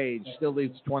same page. Still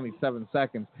leaves 27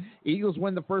 seconds. Eagles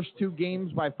win the first 2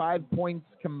 games by 5 points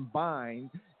combined.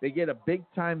 They get a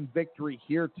big-time victory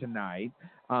here tonight.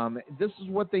 This is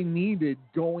what they needed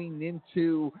going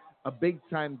into a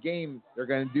big-time game. They're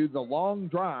going to do the long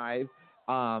drive,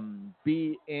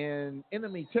 be in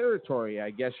enemy territory,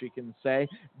 I guess you can say.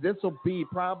 This will be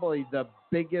probably the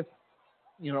biggest,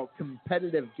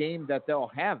 competitive game that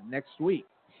they'll have next week.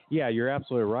 Yeah, you're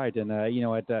absolutely right. And,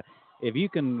 if you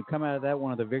can come out of that one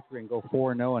with a victory and go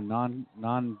 4-0 in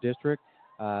non-district,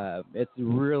 it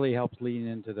really helps leading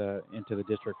into the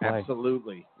district play.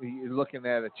 Absolutely. You're looking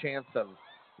at a chance of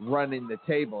running the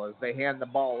table as they hand the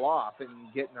ball off and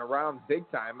getting around big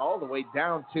time all the way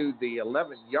down to the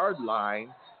 11-yard line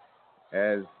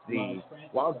as the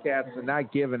Wildcats are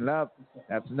not giving up.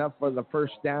 That's enough for the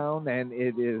first down, and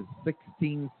it is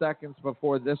 16 seconds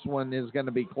before this one is going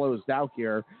to be closed out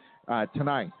here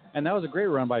tonight. And that was a great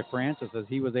run by Francis as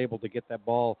he was able to get that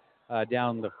ball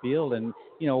down the field. And,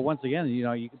 once again,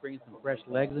 you can bring some fresh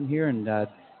legs in here and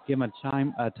give him a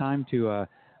time to,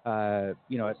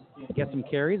 get some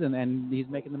carries, and he's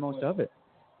making the most of it.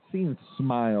 Seeing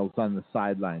smiles on the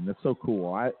sideline, that's so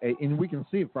cool. And we can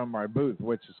see it from our booth,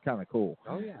 which is kind of cool.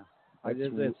 Oh, yeah.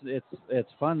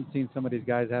 It's fun seeing some of these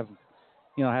guys having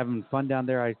fun down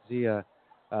there. I see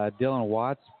Dylan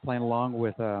Watts playing along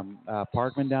with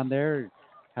Parkman down there,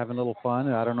 having a little fun.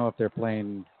 I don't know if they're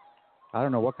playing, I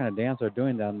don't know what kind of dance they're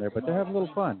doing down there, but they're having a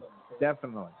little fun.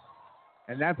 Definitely.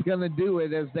 And that's going to do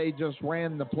it as they just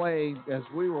ran the play. As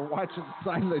we were watching the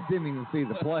sideline, didn't even see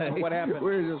the play. What happened?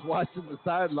 We were just watching the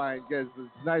sideline because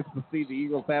it's nice to see the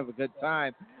Eagles have a good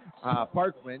time.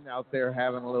 Parkman out there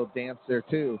having a little dance there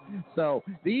too. So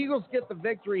the Eagles get the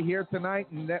victory here tonight.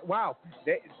 And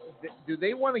do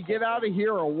they want to get out of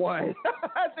here or what?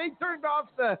 They turned off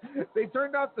the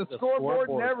scoreboard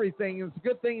and everything. It's a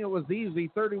good thing it was easy,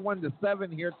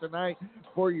 31-7 here tonight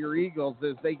for your Eagles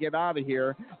as they get out of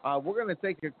here. We're going to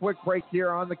take a quick break here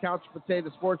on the Couch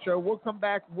Potato Sports Show. We'll come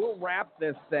back. We'll wrap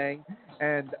this thing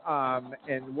and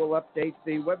we'll update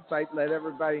the website. Let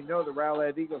everybody know the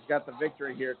Rowlett Eagles got the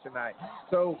victory here tonight.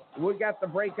 So we got the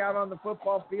breakout on the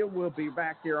football field. We'll be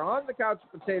back here on the Couch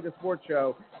Potato Sports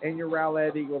Show and your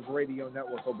Rowlett Eagles Radio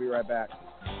Network. We'll be right back.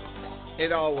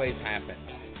 It always happens.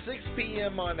 6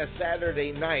 p.m. on a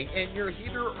Saturday night and your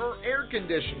heater or air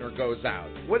conditioner goes out.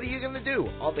 What are you going to do?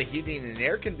 All the heating and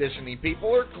air conditioning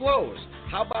people are closed.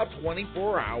 How about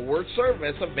 24-hour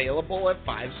service available at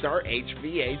 5-Star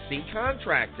HVAC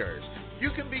Contractors?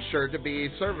 You can be sure to be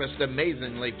serviced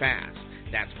amazingly fast.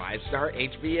 That's 5-Star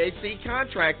HVAC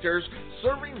Contractors,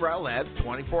 serving Rowlett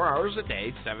 24 hours a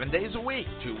day, 7 days a week.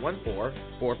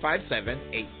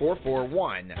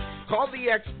 214-457-8441. Call the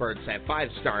experts at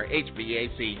 5-Star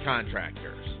HVAC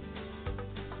Contractors.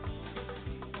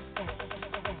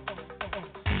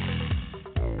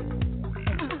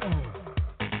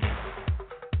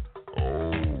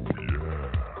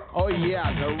 Oh,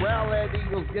 yeah, the Rowlett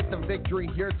Eagles get the victory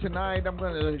here tonight. I'm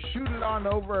going to shoot it on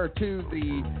over to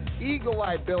the Eagle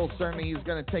Eye Bill Serna. He's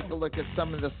going to take a look at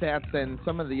some of the stats and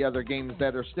some of the other games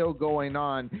that are still going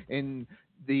on in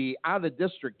the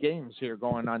out-of-district games here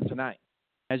going on tonight.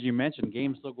 As you mentioned,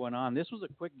 games still going on. This was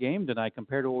a quick game tonight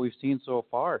compared to what we've seen so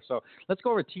far. So let's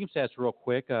go over team stats real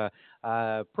quick.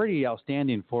 Pretty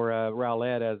outstanding for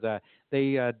Rowlett as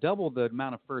they doubled the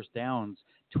amount of first downs,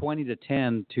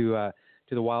 20-10 to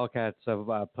the Wildcats of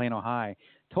Plano High.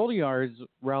 Total yards,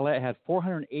 Rowlett had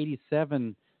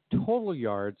 487 total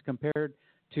yards compared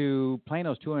to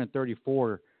Plano's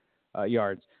 234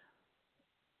 yards.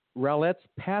 Rowlett's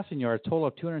passing yards, total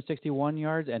of 261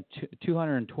 yards and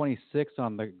 226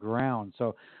 on the ground.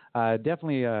 So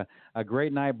definitely a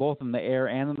great night, both in the air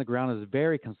and on the ground. Is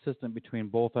very consistent between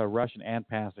both rushing and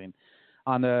passing.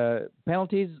 On the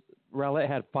penalties, Rowlett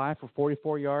had 5 for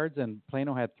 44 yards, and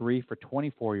Plano had 3 for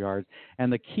 24 yards.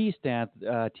 And the key stat,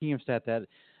 team stat that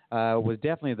was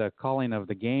definitely the calling of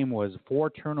the game was 4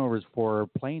 turnovers for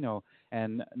Plano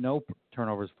and no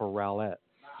turnovers for Rowlett.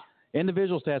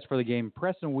 Individual stats for the game,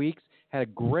 Preston Weeks had a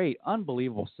great,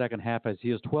 unbelievable second half as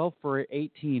he was 12 for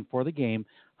 18 for the game,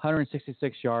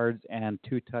 166 yards and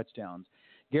 2 touchdowns.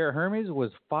 Garrett Hermes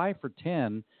was 5 for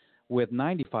 10 with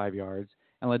 95 yards,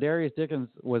 and Ladarius Dickens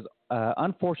was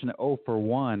unfortunate 0 for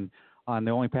 1 on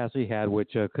the only pass he had,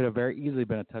 which could have very easily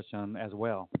been a touchdown as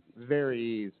well. Very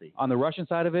easy. On the rushing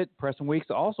side of it, Preston Weeks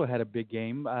also had a big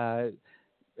game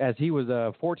as he was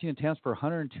 14 attempts for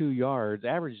 102 yards,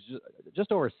 averaged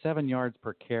just over 7 yards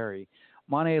per carry.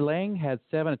 Monet Lang had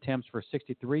 7 attempts for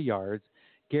 63 yards.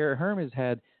 Garrett Hermes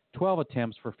had 12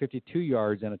 attempts for 52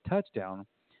 yards and a touchdown.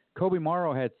 Kobe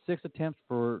Morrow had 6 attempts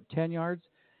for 10 yards.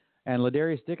 And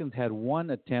Ladarius Dickens had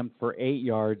 1 attempt for 8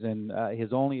 yards, and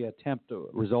his only attempt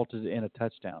resulted in a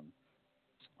touchdown.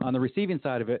 On the receiving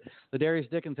side of it, Ladarius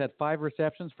Dickens had 5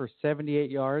 receptions for 78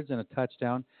 yards and a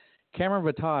touchdown. Cameron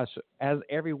Vatash, as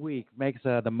every week, makes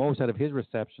the most out of his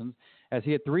receptions, as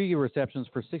he had 3 receptions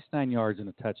for 69 yards and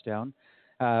a touchdown.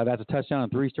 That's a touchdown in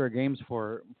 3 straight games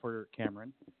for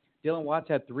Cameron. Dylan Watts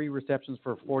had 3 receptions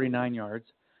for 49 yards.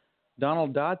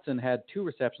 Donald Dodson had 2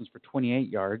 receptions for 28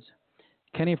 yards.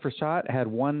 Kenny Frashot had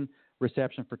 1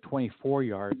 reception for 24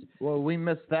 yards. Well, we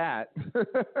missed that.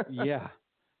 Yeah.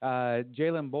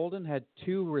 Jalen Bolden had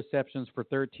 2 receptions for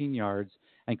 13 yards,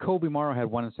 and Kobe Morrow had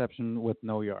 1 reception with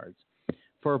no yards.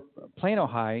 For Plano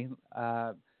High,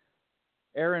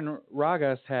 Aaron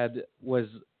Ragas had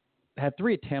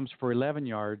 3 attempts for 11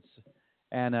 yards,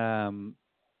 and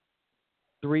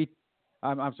 3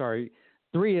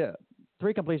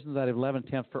 completions out of 11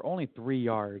 attempts for only 3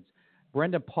 yards.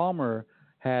 Brendan Palmer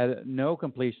had no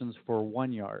completions for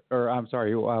 1 yard,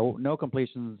 no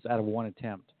completions out of 1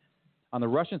 attempt. On the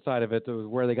rushing side of it, was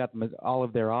where they got all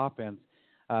of their offense.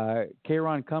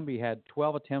 Kayron Cumby had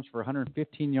 12 attempts for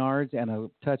 115 yards and a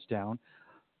touchdown,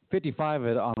 55 of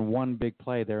it on 1 big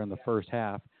play there in the first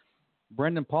half.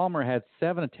 Brendan Palmer had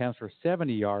 7 attempts for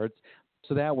 70 yards,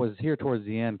 so that was here towards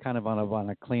the end, kind of on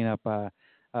a cleanup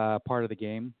part of the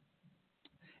game.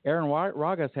 Aaron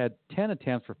Ragas had 10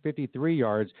 attempts for 53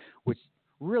 yards, which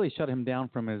really shut him down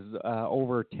from his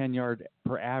over 10-yard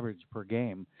per average per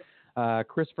game.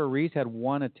 Christopher Reese had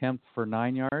 1 attempt for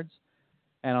 9 yards.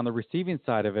 And on the receiving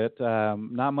side of it,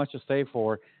 not much to say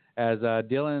for, as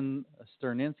Dylan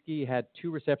Sterninski had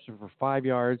 2 receptions for 5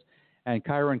 yards, and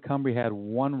Kyron Cumbry had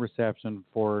 1 reception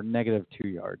for -2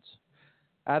 yards.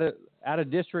 Out of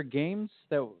district games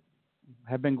that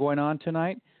have been going on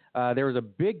tonight, there was a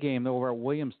big game over at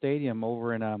Williams Stadium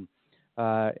over in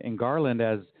Garland,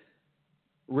 as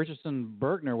Richardson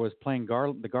Bergner was playing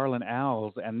the Garland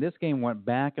Owls, and this game went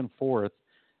back and forth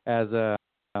as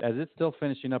it's still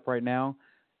finishing up right now.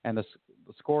 And the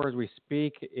score as we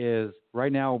speak is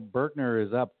right now Bergner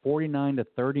is up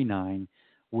 49-39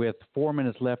 with 4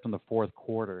 minutes left in the fourth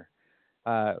quarter.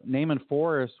 Naaman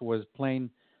Forrest was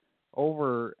playing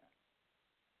over.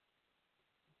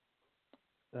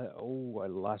 I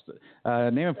lost it.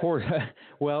 Naaman Forrest.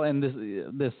 Well, and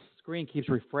this screen keeps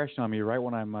refreshing on me right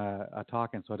when I'm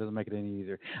talking, so it doesn't make it any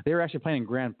easier. They were actually playing in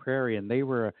Grand Prairie, and they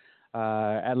were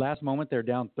at last moment they're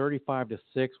down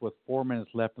 35-6 with 4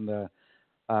 minutes left in the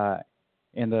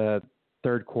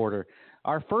third quarter.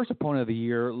 Our first opponent of the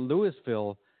year,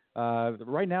 Louisville.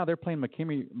 Right now they're playing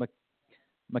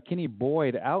McKinney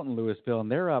Boyd out in Louisville,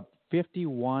 and they're up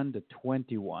 51-21.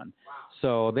 Wow.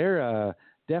 So they're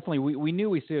definitely. We knew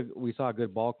we saw a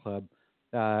good ball club,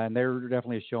 and they're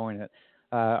definitely showing it.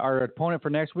 Our opponent for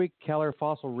next week, Keller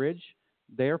Fossil Ridge,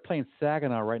 they are playing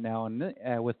Saginaw right now,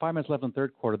 and with 5 minutes left in the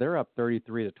third quarter, they're up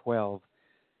 33-12.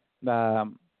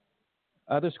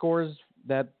 Other scores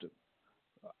that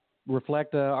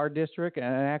reflect our district and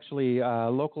actually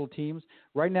local teams.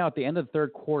 Right now at the end of the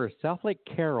third quarter, South Lake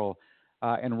Carroll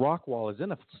and Rockwall is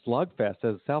in a slugfest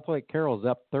as South Lake Carroll is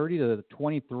up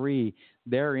 30-23.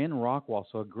 They're in Rockwall,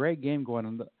 so a great game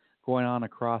going on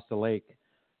across the lake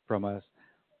from us.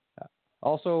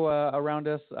 Also around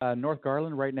us, North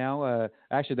Garland right now,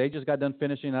 actually they just got done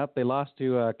finishing up. They lost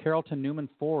to Carrollton Newman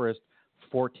Forest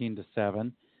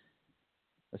 14-7.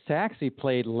 Saxe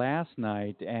played last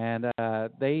night, and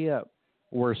they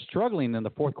were struggling in the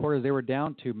fourth quarter. They were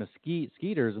down to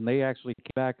Skeeters, and they actually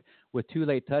came back with 2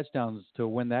 late touchdowns to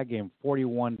win that game,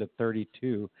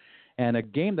 41-32. And a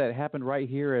game that happened right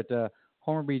here at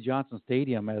Homer B. Johnson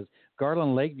Stadium as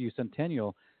Garland Lakeview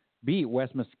Centennial beat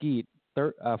West Mesquite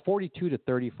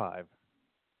 42-35.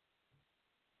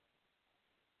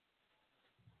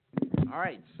 All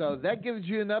right, so that gives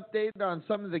you an update on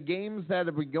some of the games that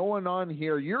have been going on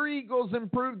here. Your Eagles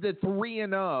improved to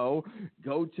 3-0.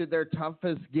 Go to their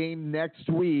toughest game next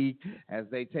week as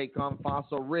they take on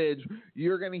Fossil Ridge.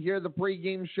 You're going to hear the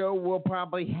pregame show. We'll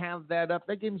probably have that up.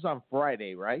 That game's on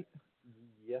Friday, right?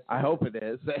 Yes, I hope it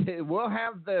is. We'll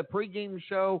have the pregame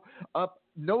show up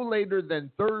no later than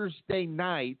Thursday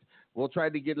night We'll try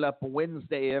to get it up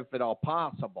Wednesday if at all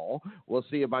possible. We'll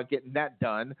see about getting that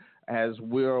done as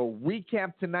we'll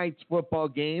recap tonight's football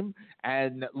game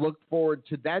and look forward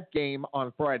to that game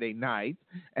on Friday night,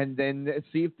 and then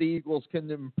see if the Eagles can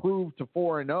improve to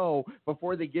 4-0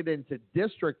 before they get into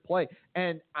district play.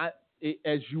 And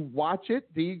as you watch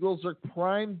it, the Eagles are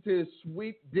primed to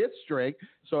sweep district.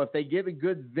 So if they get a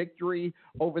good victory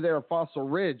over there at Fossil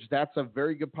Ridge, that's a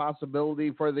very good possibility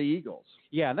for the Eagles.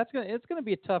 Yeah, and it's gonna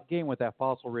be a tough game with that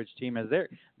Fossil Ridge team, as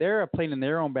they're playing in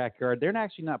their own backyard. They're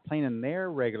actually not playing in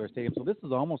their regular stadium, so this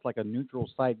is almost like a neutral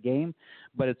site game.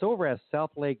 But it's over at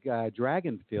South Lake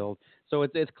Dragon Field, so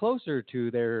it's closer to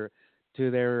their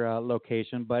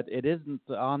location, but it isn't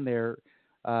on their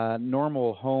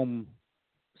normal home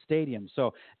stadium.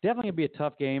 So definitely going to be a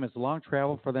tough game. It's a long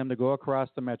travel for them to go across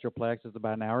the Metroplex. It's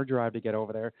about an hour drive to get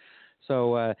over there.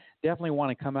 So definitely want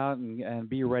to come out and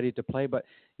be ready to play. But,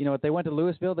 you know, if they went to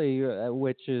Louisville,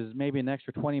 which is maybe an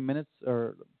extra 20 minutes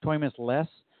or 20 minutes less,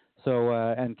 so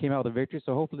and came out with a victory.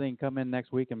 So hopefully they can come in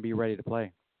next week and be ready to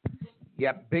play.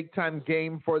 Yep, big-time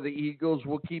game for the Eagles.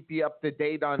 We'll keep you up to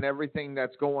date on everything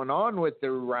that's going on with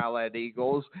the Rowlett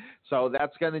Eagles. So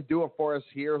that's going to do it for us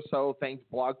here. So thanks,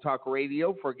 Blog Talk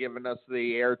Radio, for giving us the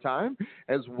airtime,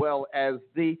 as well as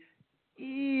the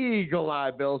Eagle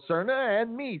Eye Bill Serna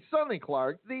and me, Sonny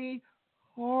Clark, the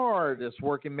hardest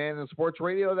working man in sports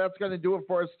radio. That's going to do it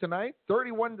for us tonight.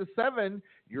 31-7,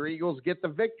 your Eagles get the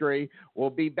victory.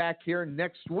 We'll be back here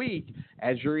next week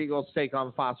as your Eagles take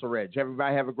on Fossil Ridge.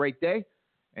 Everybody have a great day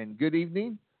and good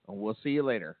evening, and we'll see you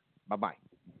later. Bye-bye.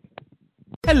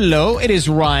 Hello, it is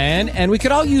Ryan, and we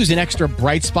could all use an extra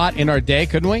bright spot in our day,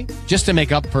 couldn't we? Just to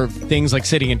make up for things like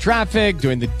sitting in traffic,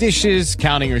 doing the dishes,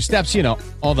 counting your steps, you know,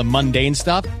 all the mundane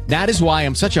stuff. That is why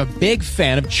I'm such a big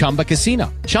fan of Chumba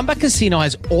Casino. Chumba Casino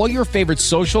has all your favorite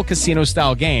social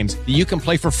casino-style games that you can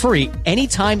play for free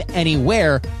anytime,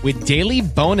 anywhere with daily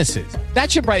bonuses.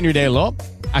 That should brighten your day a little.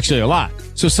 Actually, a lot.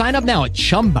 So sign up now at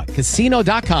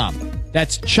ChumbaCasino.com.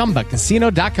 That's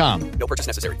ChumbaCasino.com. No purchase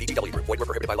necessary. VGW Group. Void where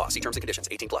prohibited by law. See terms and conditions.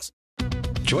 18+.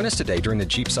 Join us today during the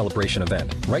Jeep Celebration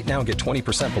event. Right now, get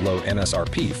 20% below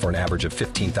MSRP for an average of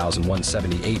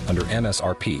 $15,178 under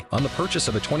MSRP on the purchase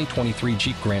of a 2023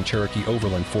 Jeep Grand Cherokee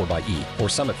Overland 4xE or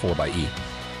Summit 4xE.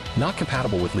 Not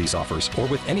compatible with lease offers or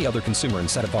with any other consumer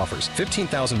incentive offers.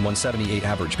 $15,178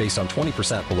 average based on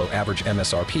 20% below average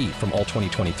MSRP from all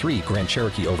 2023 Grand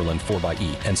Cherokee Overland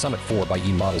 4xE and Summit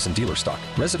 4xE models in dealer stock.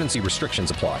 Residency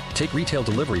restrictions apply. Take retail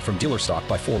delivery from dealer stock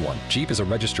by 4/1. Jeep is a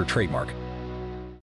registered trademark.